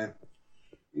much, man?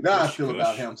 You know how I Push, feel push.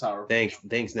 about Ham Tower.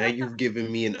 Thanks. Now you've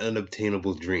given me an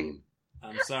unobtainable dream.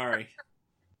 I'm sorry.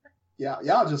 Yeah,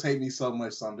 y'all just hate me so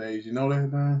much some days. You know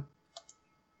that, man?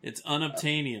 It's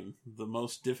unobtainium, the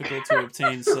most difficult to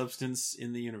obtain substance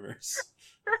in the universe.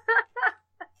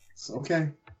 It's okay.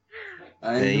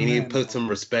 I ain't Man, you doing need to that, put man. some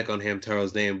respect on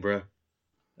Hamtaro's name, bro.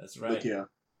 That's Look right. here.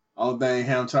 All thing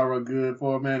Ham Tower good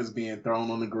for, man, is being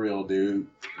thrown on the grill, dude.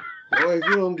 Boy, if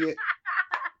you don't get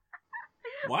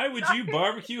Why would you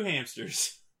barbecue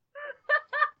hamsters?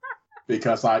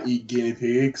 Because I eat guinea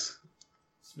pigs.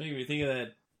 It's making me think of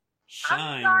that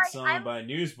Shine sorry, song I'm- by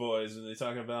Newsboys when they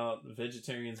talk about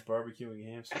vegetarians barbecuing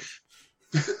hamsters.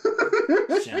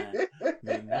 Shine.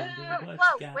 Remember what Whoa,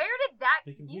 you got. where did that?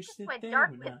 They can You wish just that went they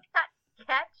dark were with not.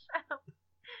 that sketch.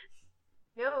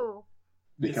 No.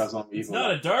 Because I'm evil. It's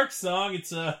not a dark song.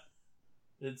 It's a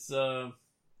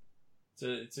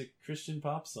Christian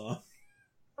pop song.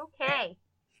 Okay.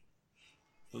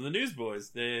 From the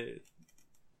Newsboys.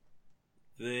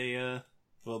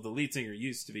 Well, the lead singer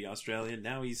used to be Australian.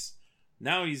 Now he's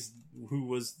who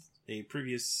was a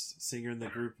previous singer in the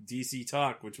group DC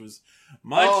Talk, which was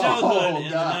my childhood in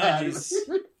the 90s.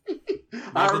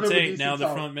 I Michael remember Tate, DC now the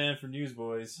Talk. front man for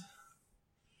Newsboys.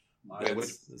 My, Wait,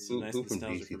 That's a nice who from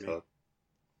nostalgia for DC me. Talk?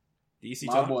 DC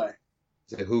my Talk. boy.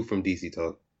 Say who from DC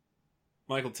Talk?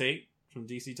 Michael Tate from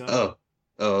DC Talk.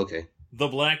 Oh, okay. The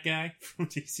black guy from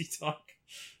DC Talk.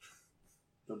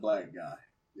 The black guy.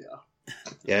 Yeah.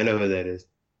 Yeah, I know who that is.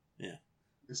 Yeah.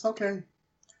 It's okay.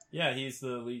 Yeah, he's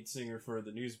the lead singer for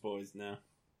the Newsboys now.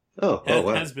 Oh,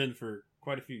 wow. Has been for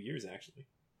quite a few years, actually.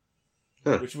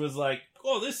 Huh. Which was like,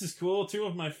 oh, this is cool. Two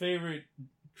of my favorite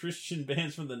Christian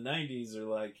bands from the 90s are,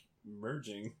 like,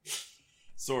 merging.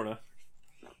 Sorta.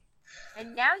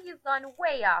 And now you've gone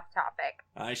way off topic.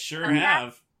 I sure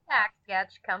have. Back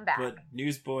sketch, come back. But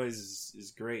Newsboys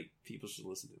is great. People should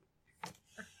listen to it.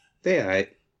 They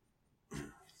alright.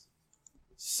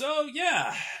 So,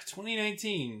 yeah,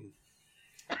 2019.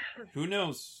 Who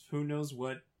knows? Who knows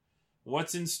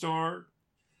what's in store?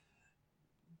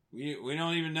 We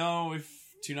don't even know if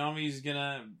Toonami's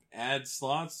gonna add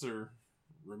slots or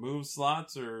remove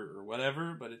slots or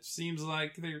whatever, but it seems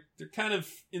like they're kind of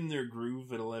in their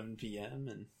groove at 11 p.m.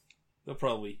 and they'll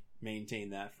probably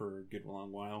maintain that for a good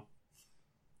long while.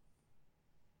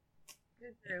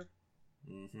 Good group.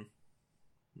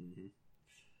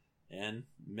 And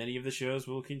many of the shows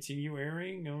will continue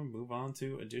airing or move on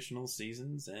to additional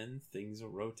seasons, and things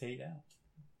will rotate out.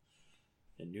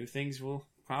 And new things will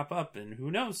pop up, and who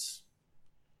knows?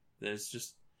 There's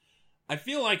just... I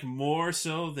feel like more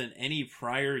so than any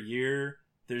prior year,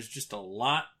 there's just a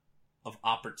lot of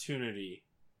opportunity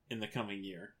in the coming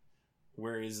year.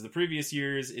 Whereas the previous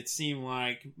years, it seemed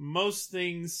like most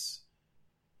things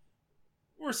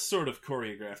were sort of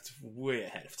choreographed way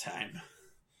ahead of time.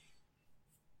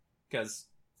 Because,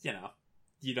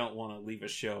 you don't want to leave a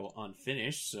show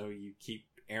unfinished, so you keep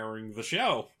airing the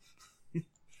show.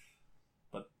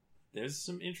 But there's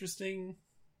some interesting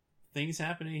things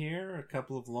happening here. A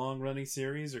couple of long-running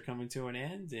series are coming to an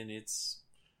end, and it's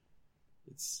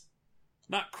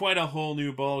not quite a whole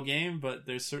new ball game, but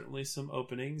there's certainly some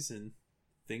openings, and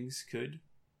things could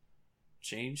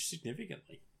change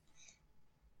significantly.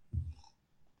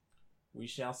 We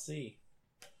shall see.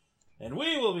 And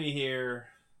we will be here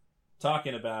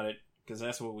talking about it, because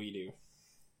that's what we do.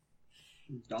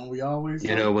 Don't we always?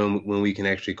 When we can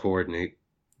actually coordinate.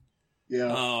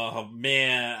 Yeah. Oh,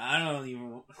 man. I don't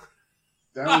even...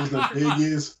 That was the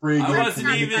biggest friggin'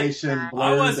 communication blur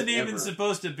I wasn't even ever.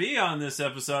 supposed to be on this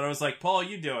episode. I was like, Paul,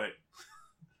 you do it.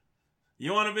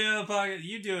 You want to be on the podcast?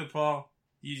 You do it, Paul.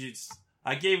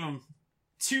 I gave him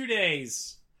 2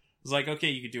 days. I was like, okay,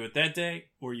 you could do it that day,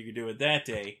 or you could do it that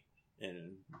day.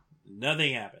 And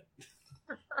nothing happened.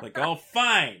 Like, oh,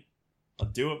 fine. I'll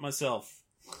do it myself.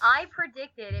 I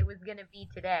predicted it was going to be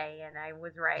today, and I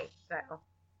was right, so.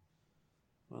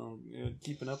 Well,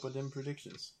 keeping up with them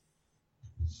predictions.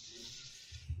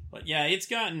 But yeah, it's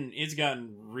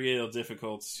gotten real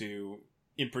difficult to,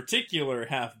 in particular,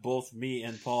 have both me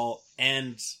and Paul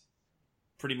and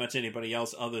pretty much anybody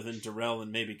else other than Darrell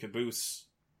and maybe Caboose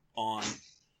on.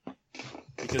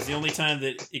 Because the only time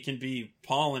that it can be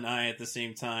Paul and I at the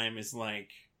same time is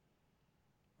like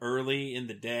early in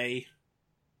the day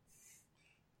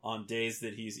on days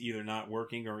that he's either not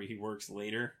working or he works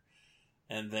later.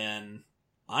 And then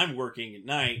I'm working at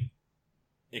night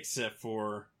except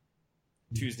for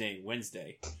Tuesday and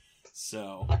Wednesday.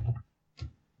 So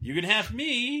you can have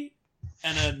me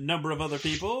and a number of other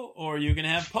people, or you can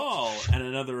have Paul and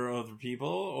another other people,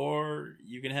 or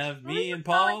you can have me and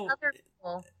Paul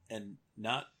and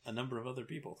not a number of other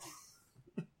people.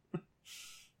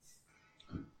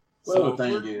 Well, so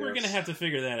we're going to have to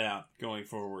figure that out going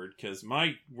forward, because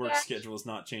my work schedule is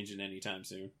not changing anytime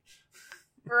soon.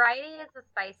 Variety is the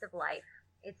spice of life.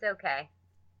 It's okay.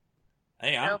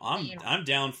 Hey, I'm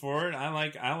down for it. I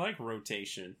like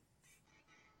rotation.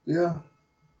 Yeah.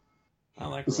 I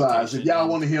like Besides, rotation. if y'all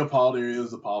want to hear Paul, there is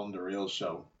the Paul and Darrell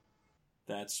show.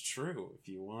 That's true. If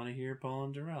you want to hear Paul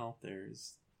and Darrell,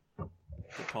 there's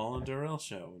the Paul and Darrell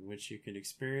show, in which you can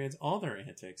experience all their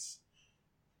antics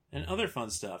and other fun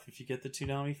stuff if you get the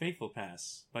Toonami Faithful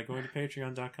Pass by going to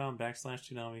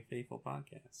patreon.com/Toonami Faithful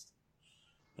Podcast.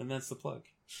 And that's the plug.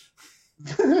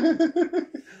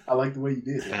 I like the way you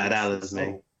did it. $5,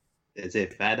 man. That's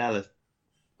it. $5.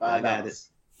 $5.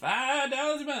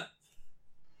 $5 a month.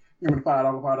 Give me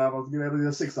 $5. Get out of there.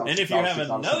 $6. And if you have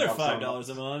another $5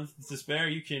 a month to spare,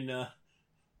 you can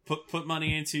put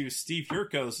money into Steve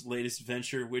Yurko's latest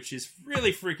venture, which is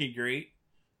really freaking great.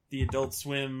 The Adult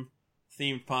Swim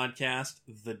themed podcast,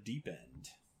 The Deep End.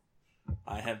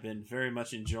 I have been very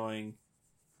much enjoying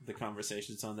the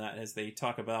conversations on that as they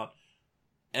talk about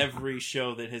every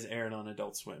show that has aired on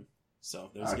Adult Swim.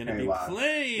 So there's going to be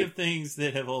plenty of things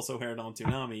that have also aired on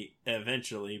Toonami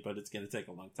eventually, but it's going to take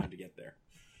a long time to get there.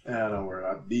 Don't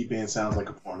worry. Deep End sounds like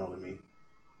a porno to me.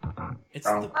 It's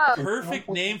the perfect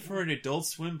name for an Adult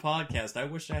Swim podcast. I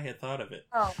wish I had thought of it.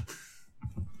 Oh.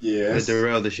 Yes. But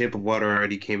Darrell, The Shape of Water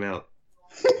already came out.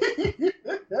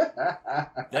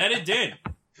 That it did.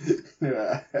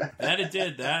 That it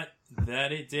did. That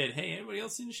it did. Hey, anybody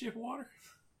else seen The Shape of Water?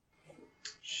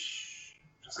 Shh.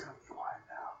 Just gotta be quiet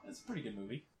now. That's a pretty good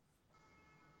movie.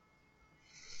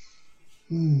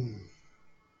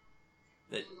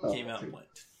 That came out, what,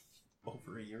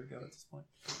 over a year ago at this point?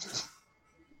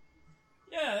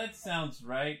 Yeah, that sounds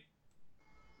right.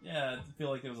 Yeah, I feel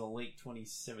like it was a late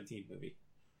 2017 movie.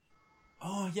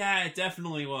 Oh, yeah, it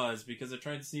definitely was, because I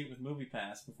tried to see it with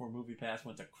MoviePass before MoviePass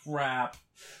went to crap.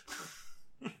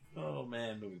 Oh,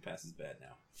 man, MoviePass is bad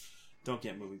now. Don't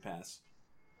get MoviePass.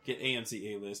 Get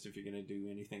AMC A-List if you're going to do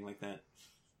anything like that.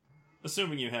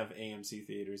 Assuming you have AMC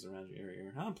theaters around your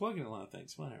area. I'm plugging a lot of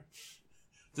things, whatever.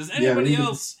 Does anybody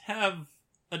else have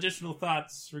additional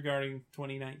thoughts regarding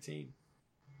 2019?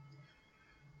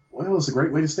 Well, it's a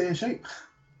great way to stay in shape.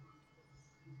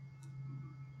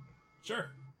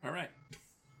 Sure. All right.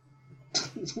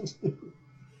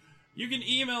 You can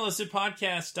email us at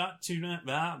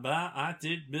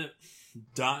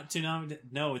podcast.tunami.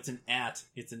 No, it's an at.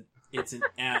 It's an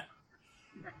at.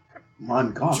 My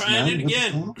gosh, Trying man. it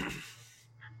again.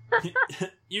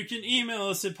 You can email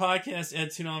us at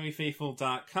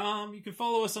podcast@ToonamiFaithful.com. You can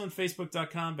follow us on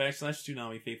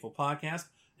Facebook.com/ToonamiFaithfulPodcast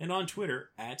and on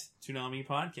Twitter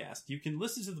 @ToonamiPodcast. You can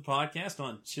listen to the podcast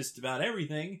on just about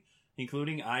everything,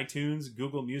 including iTunes,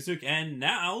 Google Music, and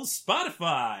now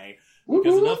Spotify,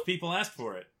 because enough people asked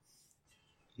for it.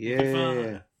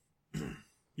 Yeah.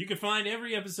 You can find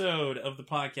every episode of the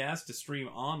podcast to stream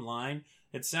online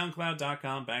at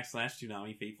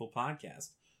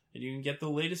SoundCloud.com/ToonamiFaithfulPodcast. And you can get the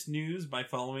latest news by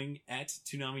following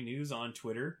 @ToonamiNews on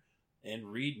Twitter and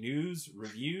read news,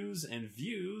 reviews, and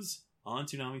views on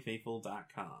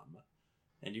ToonamiFaithful.com.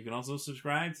 And you can also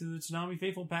subscribe to the Toonami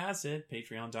Faithful Pass at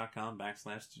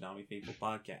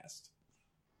Patreon.com/ToonamiFaithfulPodcast.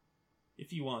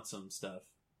 If you want some stuff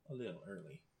a little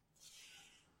early.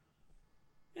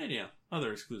 And yeah,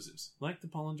 other exclusives, like the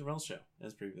Paul and Darrell Show,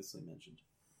 as previously mentioned.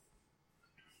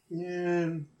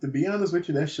 Yeah, to be honest with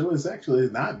you, that show is actually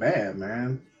not bad,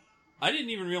 man. I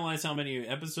didn't even realize how many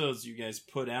episodes you guys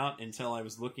put out until I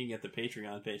was looking at the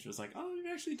Patreon page. I was like, oh,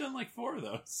 you've actually done like 4 of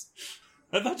those.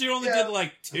 I thought you only did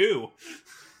like 2.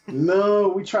 No,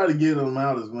 we try to get them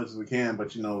out as much as we can,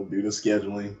 but due to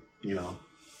scheduling,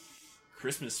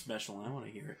 Christmas special, I want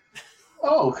to hear it.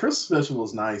 Oh, Christmas special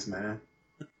was nice, man.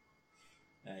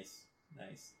 Nice.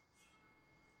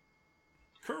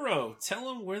 Kuro, tell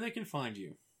them where they can find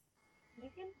you.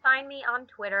 You can find me on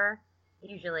Twitter,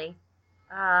 usually.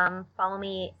 Follow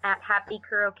me at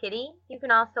HappyKuroKitty. You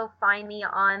can also find me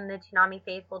on the Toonami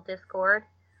Faithful Discord.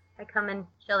 I come and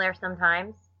chill there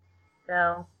sometimes.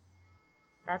 So,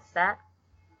 that's that.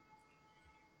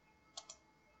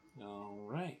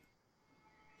 Alright.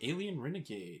 Alien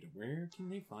Renegade, where can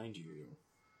they find you?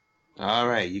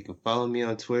 Alright, you can follow me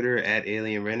on Twitter at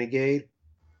Alien Renegade.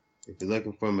 If you're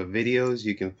looking for my videos,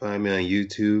 you can find me on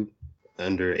YouTube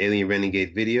under Alien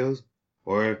Renegade Videos.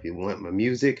 Or if you want my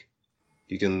music,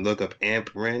 you can look up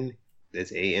AmpRen,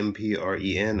 that's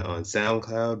AMPREN, on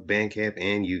SoundCloud, Bandcamp,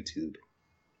 and YouTube.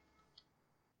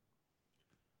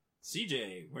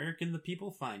 CJ, where can the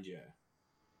people find you?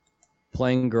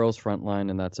 Playing Girls Frontline,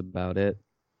 and that's about it.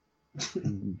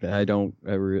 I don't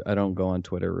go on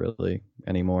Twitter really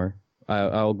anymore.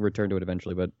 I'll return to it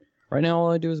eventually, but right now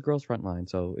all I do is Girls Frontline.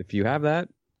 So if you have that,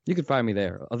 you can find me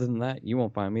there. Other than that, you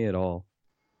won't find me at all.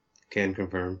 Can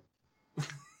confirm.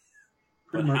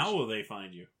 But how will they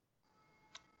find you?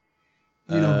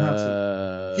 You don't have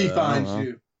to. He finds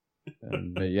you.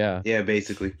 But yeah. Yeah,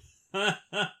 basically.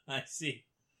 I see.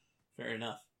 Fair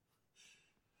enough.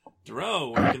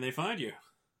 Darrell, where can they find you?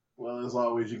 Well, as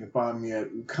always, you can find me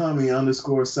at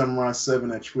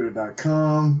Ukami_Samurai7 at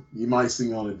Twitter.com. You might see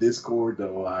me on the Discord,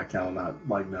 though I kind of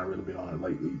not really been on it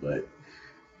lately, but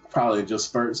probably just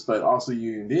spurts. But also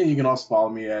you can also follow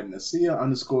me at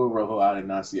Nasia_Rojo out at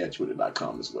Nasia at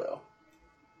Twitter.com as well.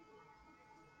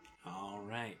 All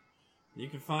right. You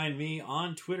can find me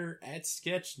on Twitter at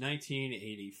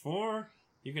Sketch1984.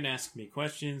 You can ask me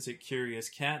questions at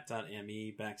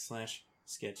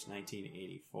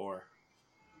curiouscat.me/Sketch1984.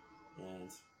 And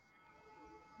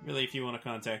really, if you want to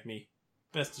contact me,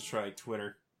 best to try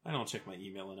Twitter. I don't check my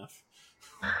email enough.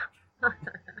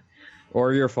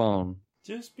 Or your phone.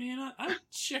 Just being I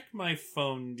check my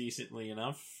phone decently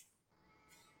enough.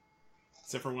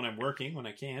 Except for when I'm working, when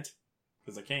I can't.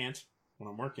 Because I can't when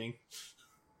I'm working.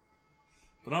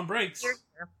 But on breaks,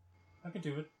 I can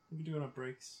do it. I can do it on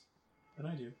breaks. And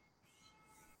I do.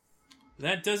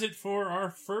 That does it for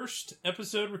our first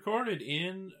episode recorded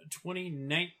in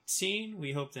 2019.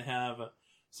 We hope to have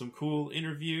some cool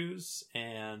interviews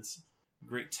and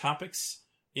great topics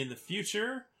in the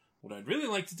future. What I'd really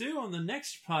like to do on the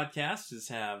next podcast is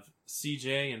have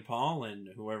CJ and Paul and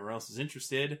whoever else is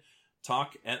interested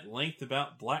talk at length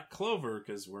about Black Clover,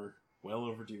 because we're well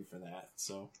overdue for that.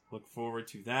 So look forward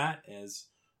to that as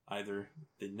either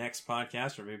the next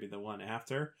podcast or maybe the one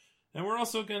after. And we're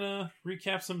also going to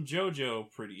recap some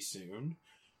JoJo pretty soon,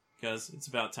 because it's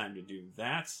about time to do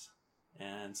that.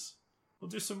 And we'll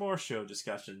do some more show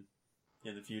discussion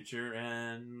in the future.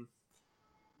 And,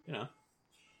 you know,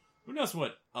 who knows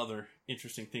what other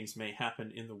interesting things may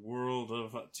happen in the world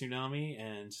of Toonami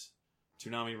and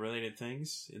Toonami-related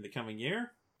things in the coming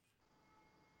year.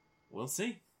 We'll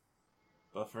see.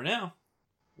 But for now,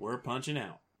 we're punching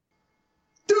out.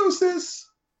 Deuces!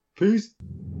 Peace.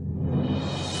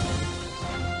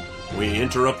 We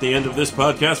interrupt the end of this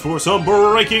podcast for some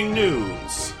breaking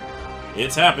news.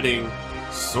 It's happening.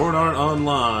 Sword Art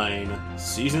Online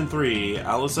Season 3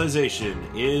 Alicization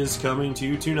is coming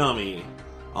to Toonami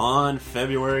on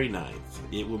February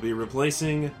 9th. It will be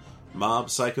replacing Mob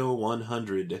Psycho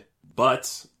 100.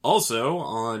 But also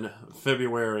on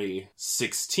February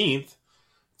 16th,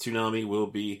 Toonami will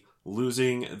be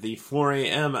losing the 4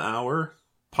 a.m. hour.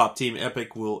 Pop Team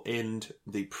Epic will end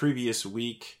the previous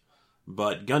week,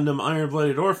 but Gundam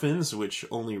Iron-Blooded Orphans, which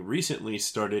only recently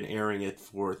started airing at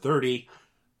 4:30,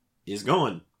 is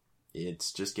gone.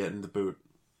 It's just getting the boot.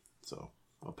 So,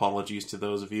 apologies to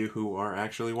those of you who are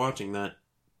actually watching that.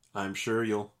 I'm sure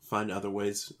you'll find other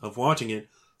ways of watching it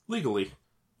legally.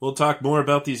 We'll talk more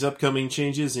about these upcoming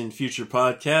changes in future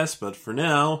podcasts, but for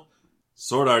now,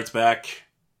 Sword Art's back,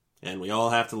 and we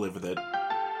all have to live with it.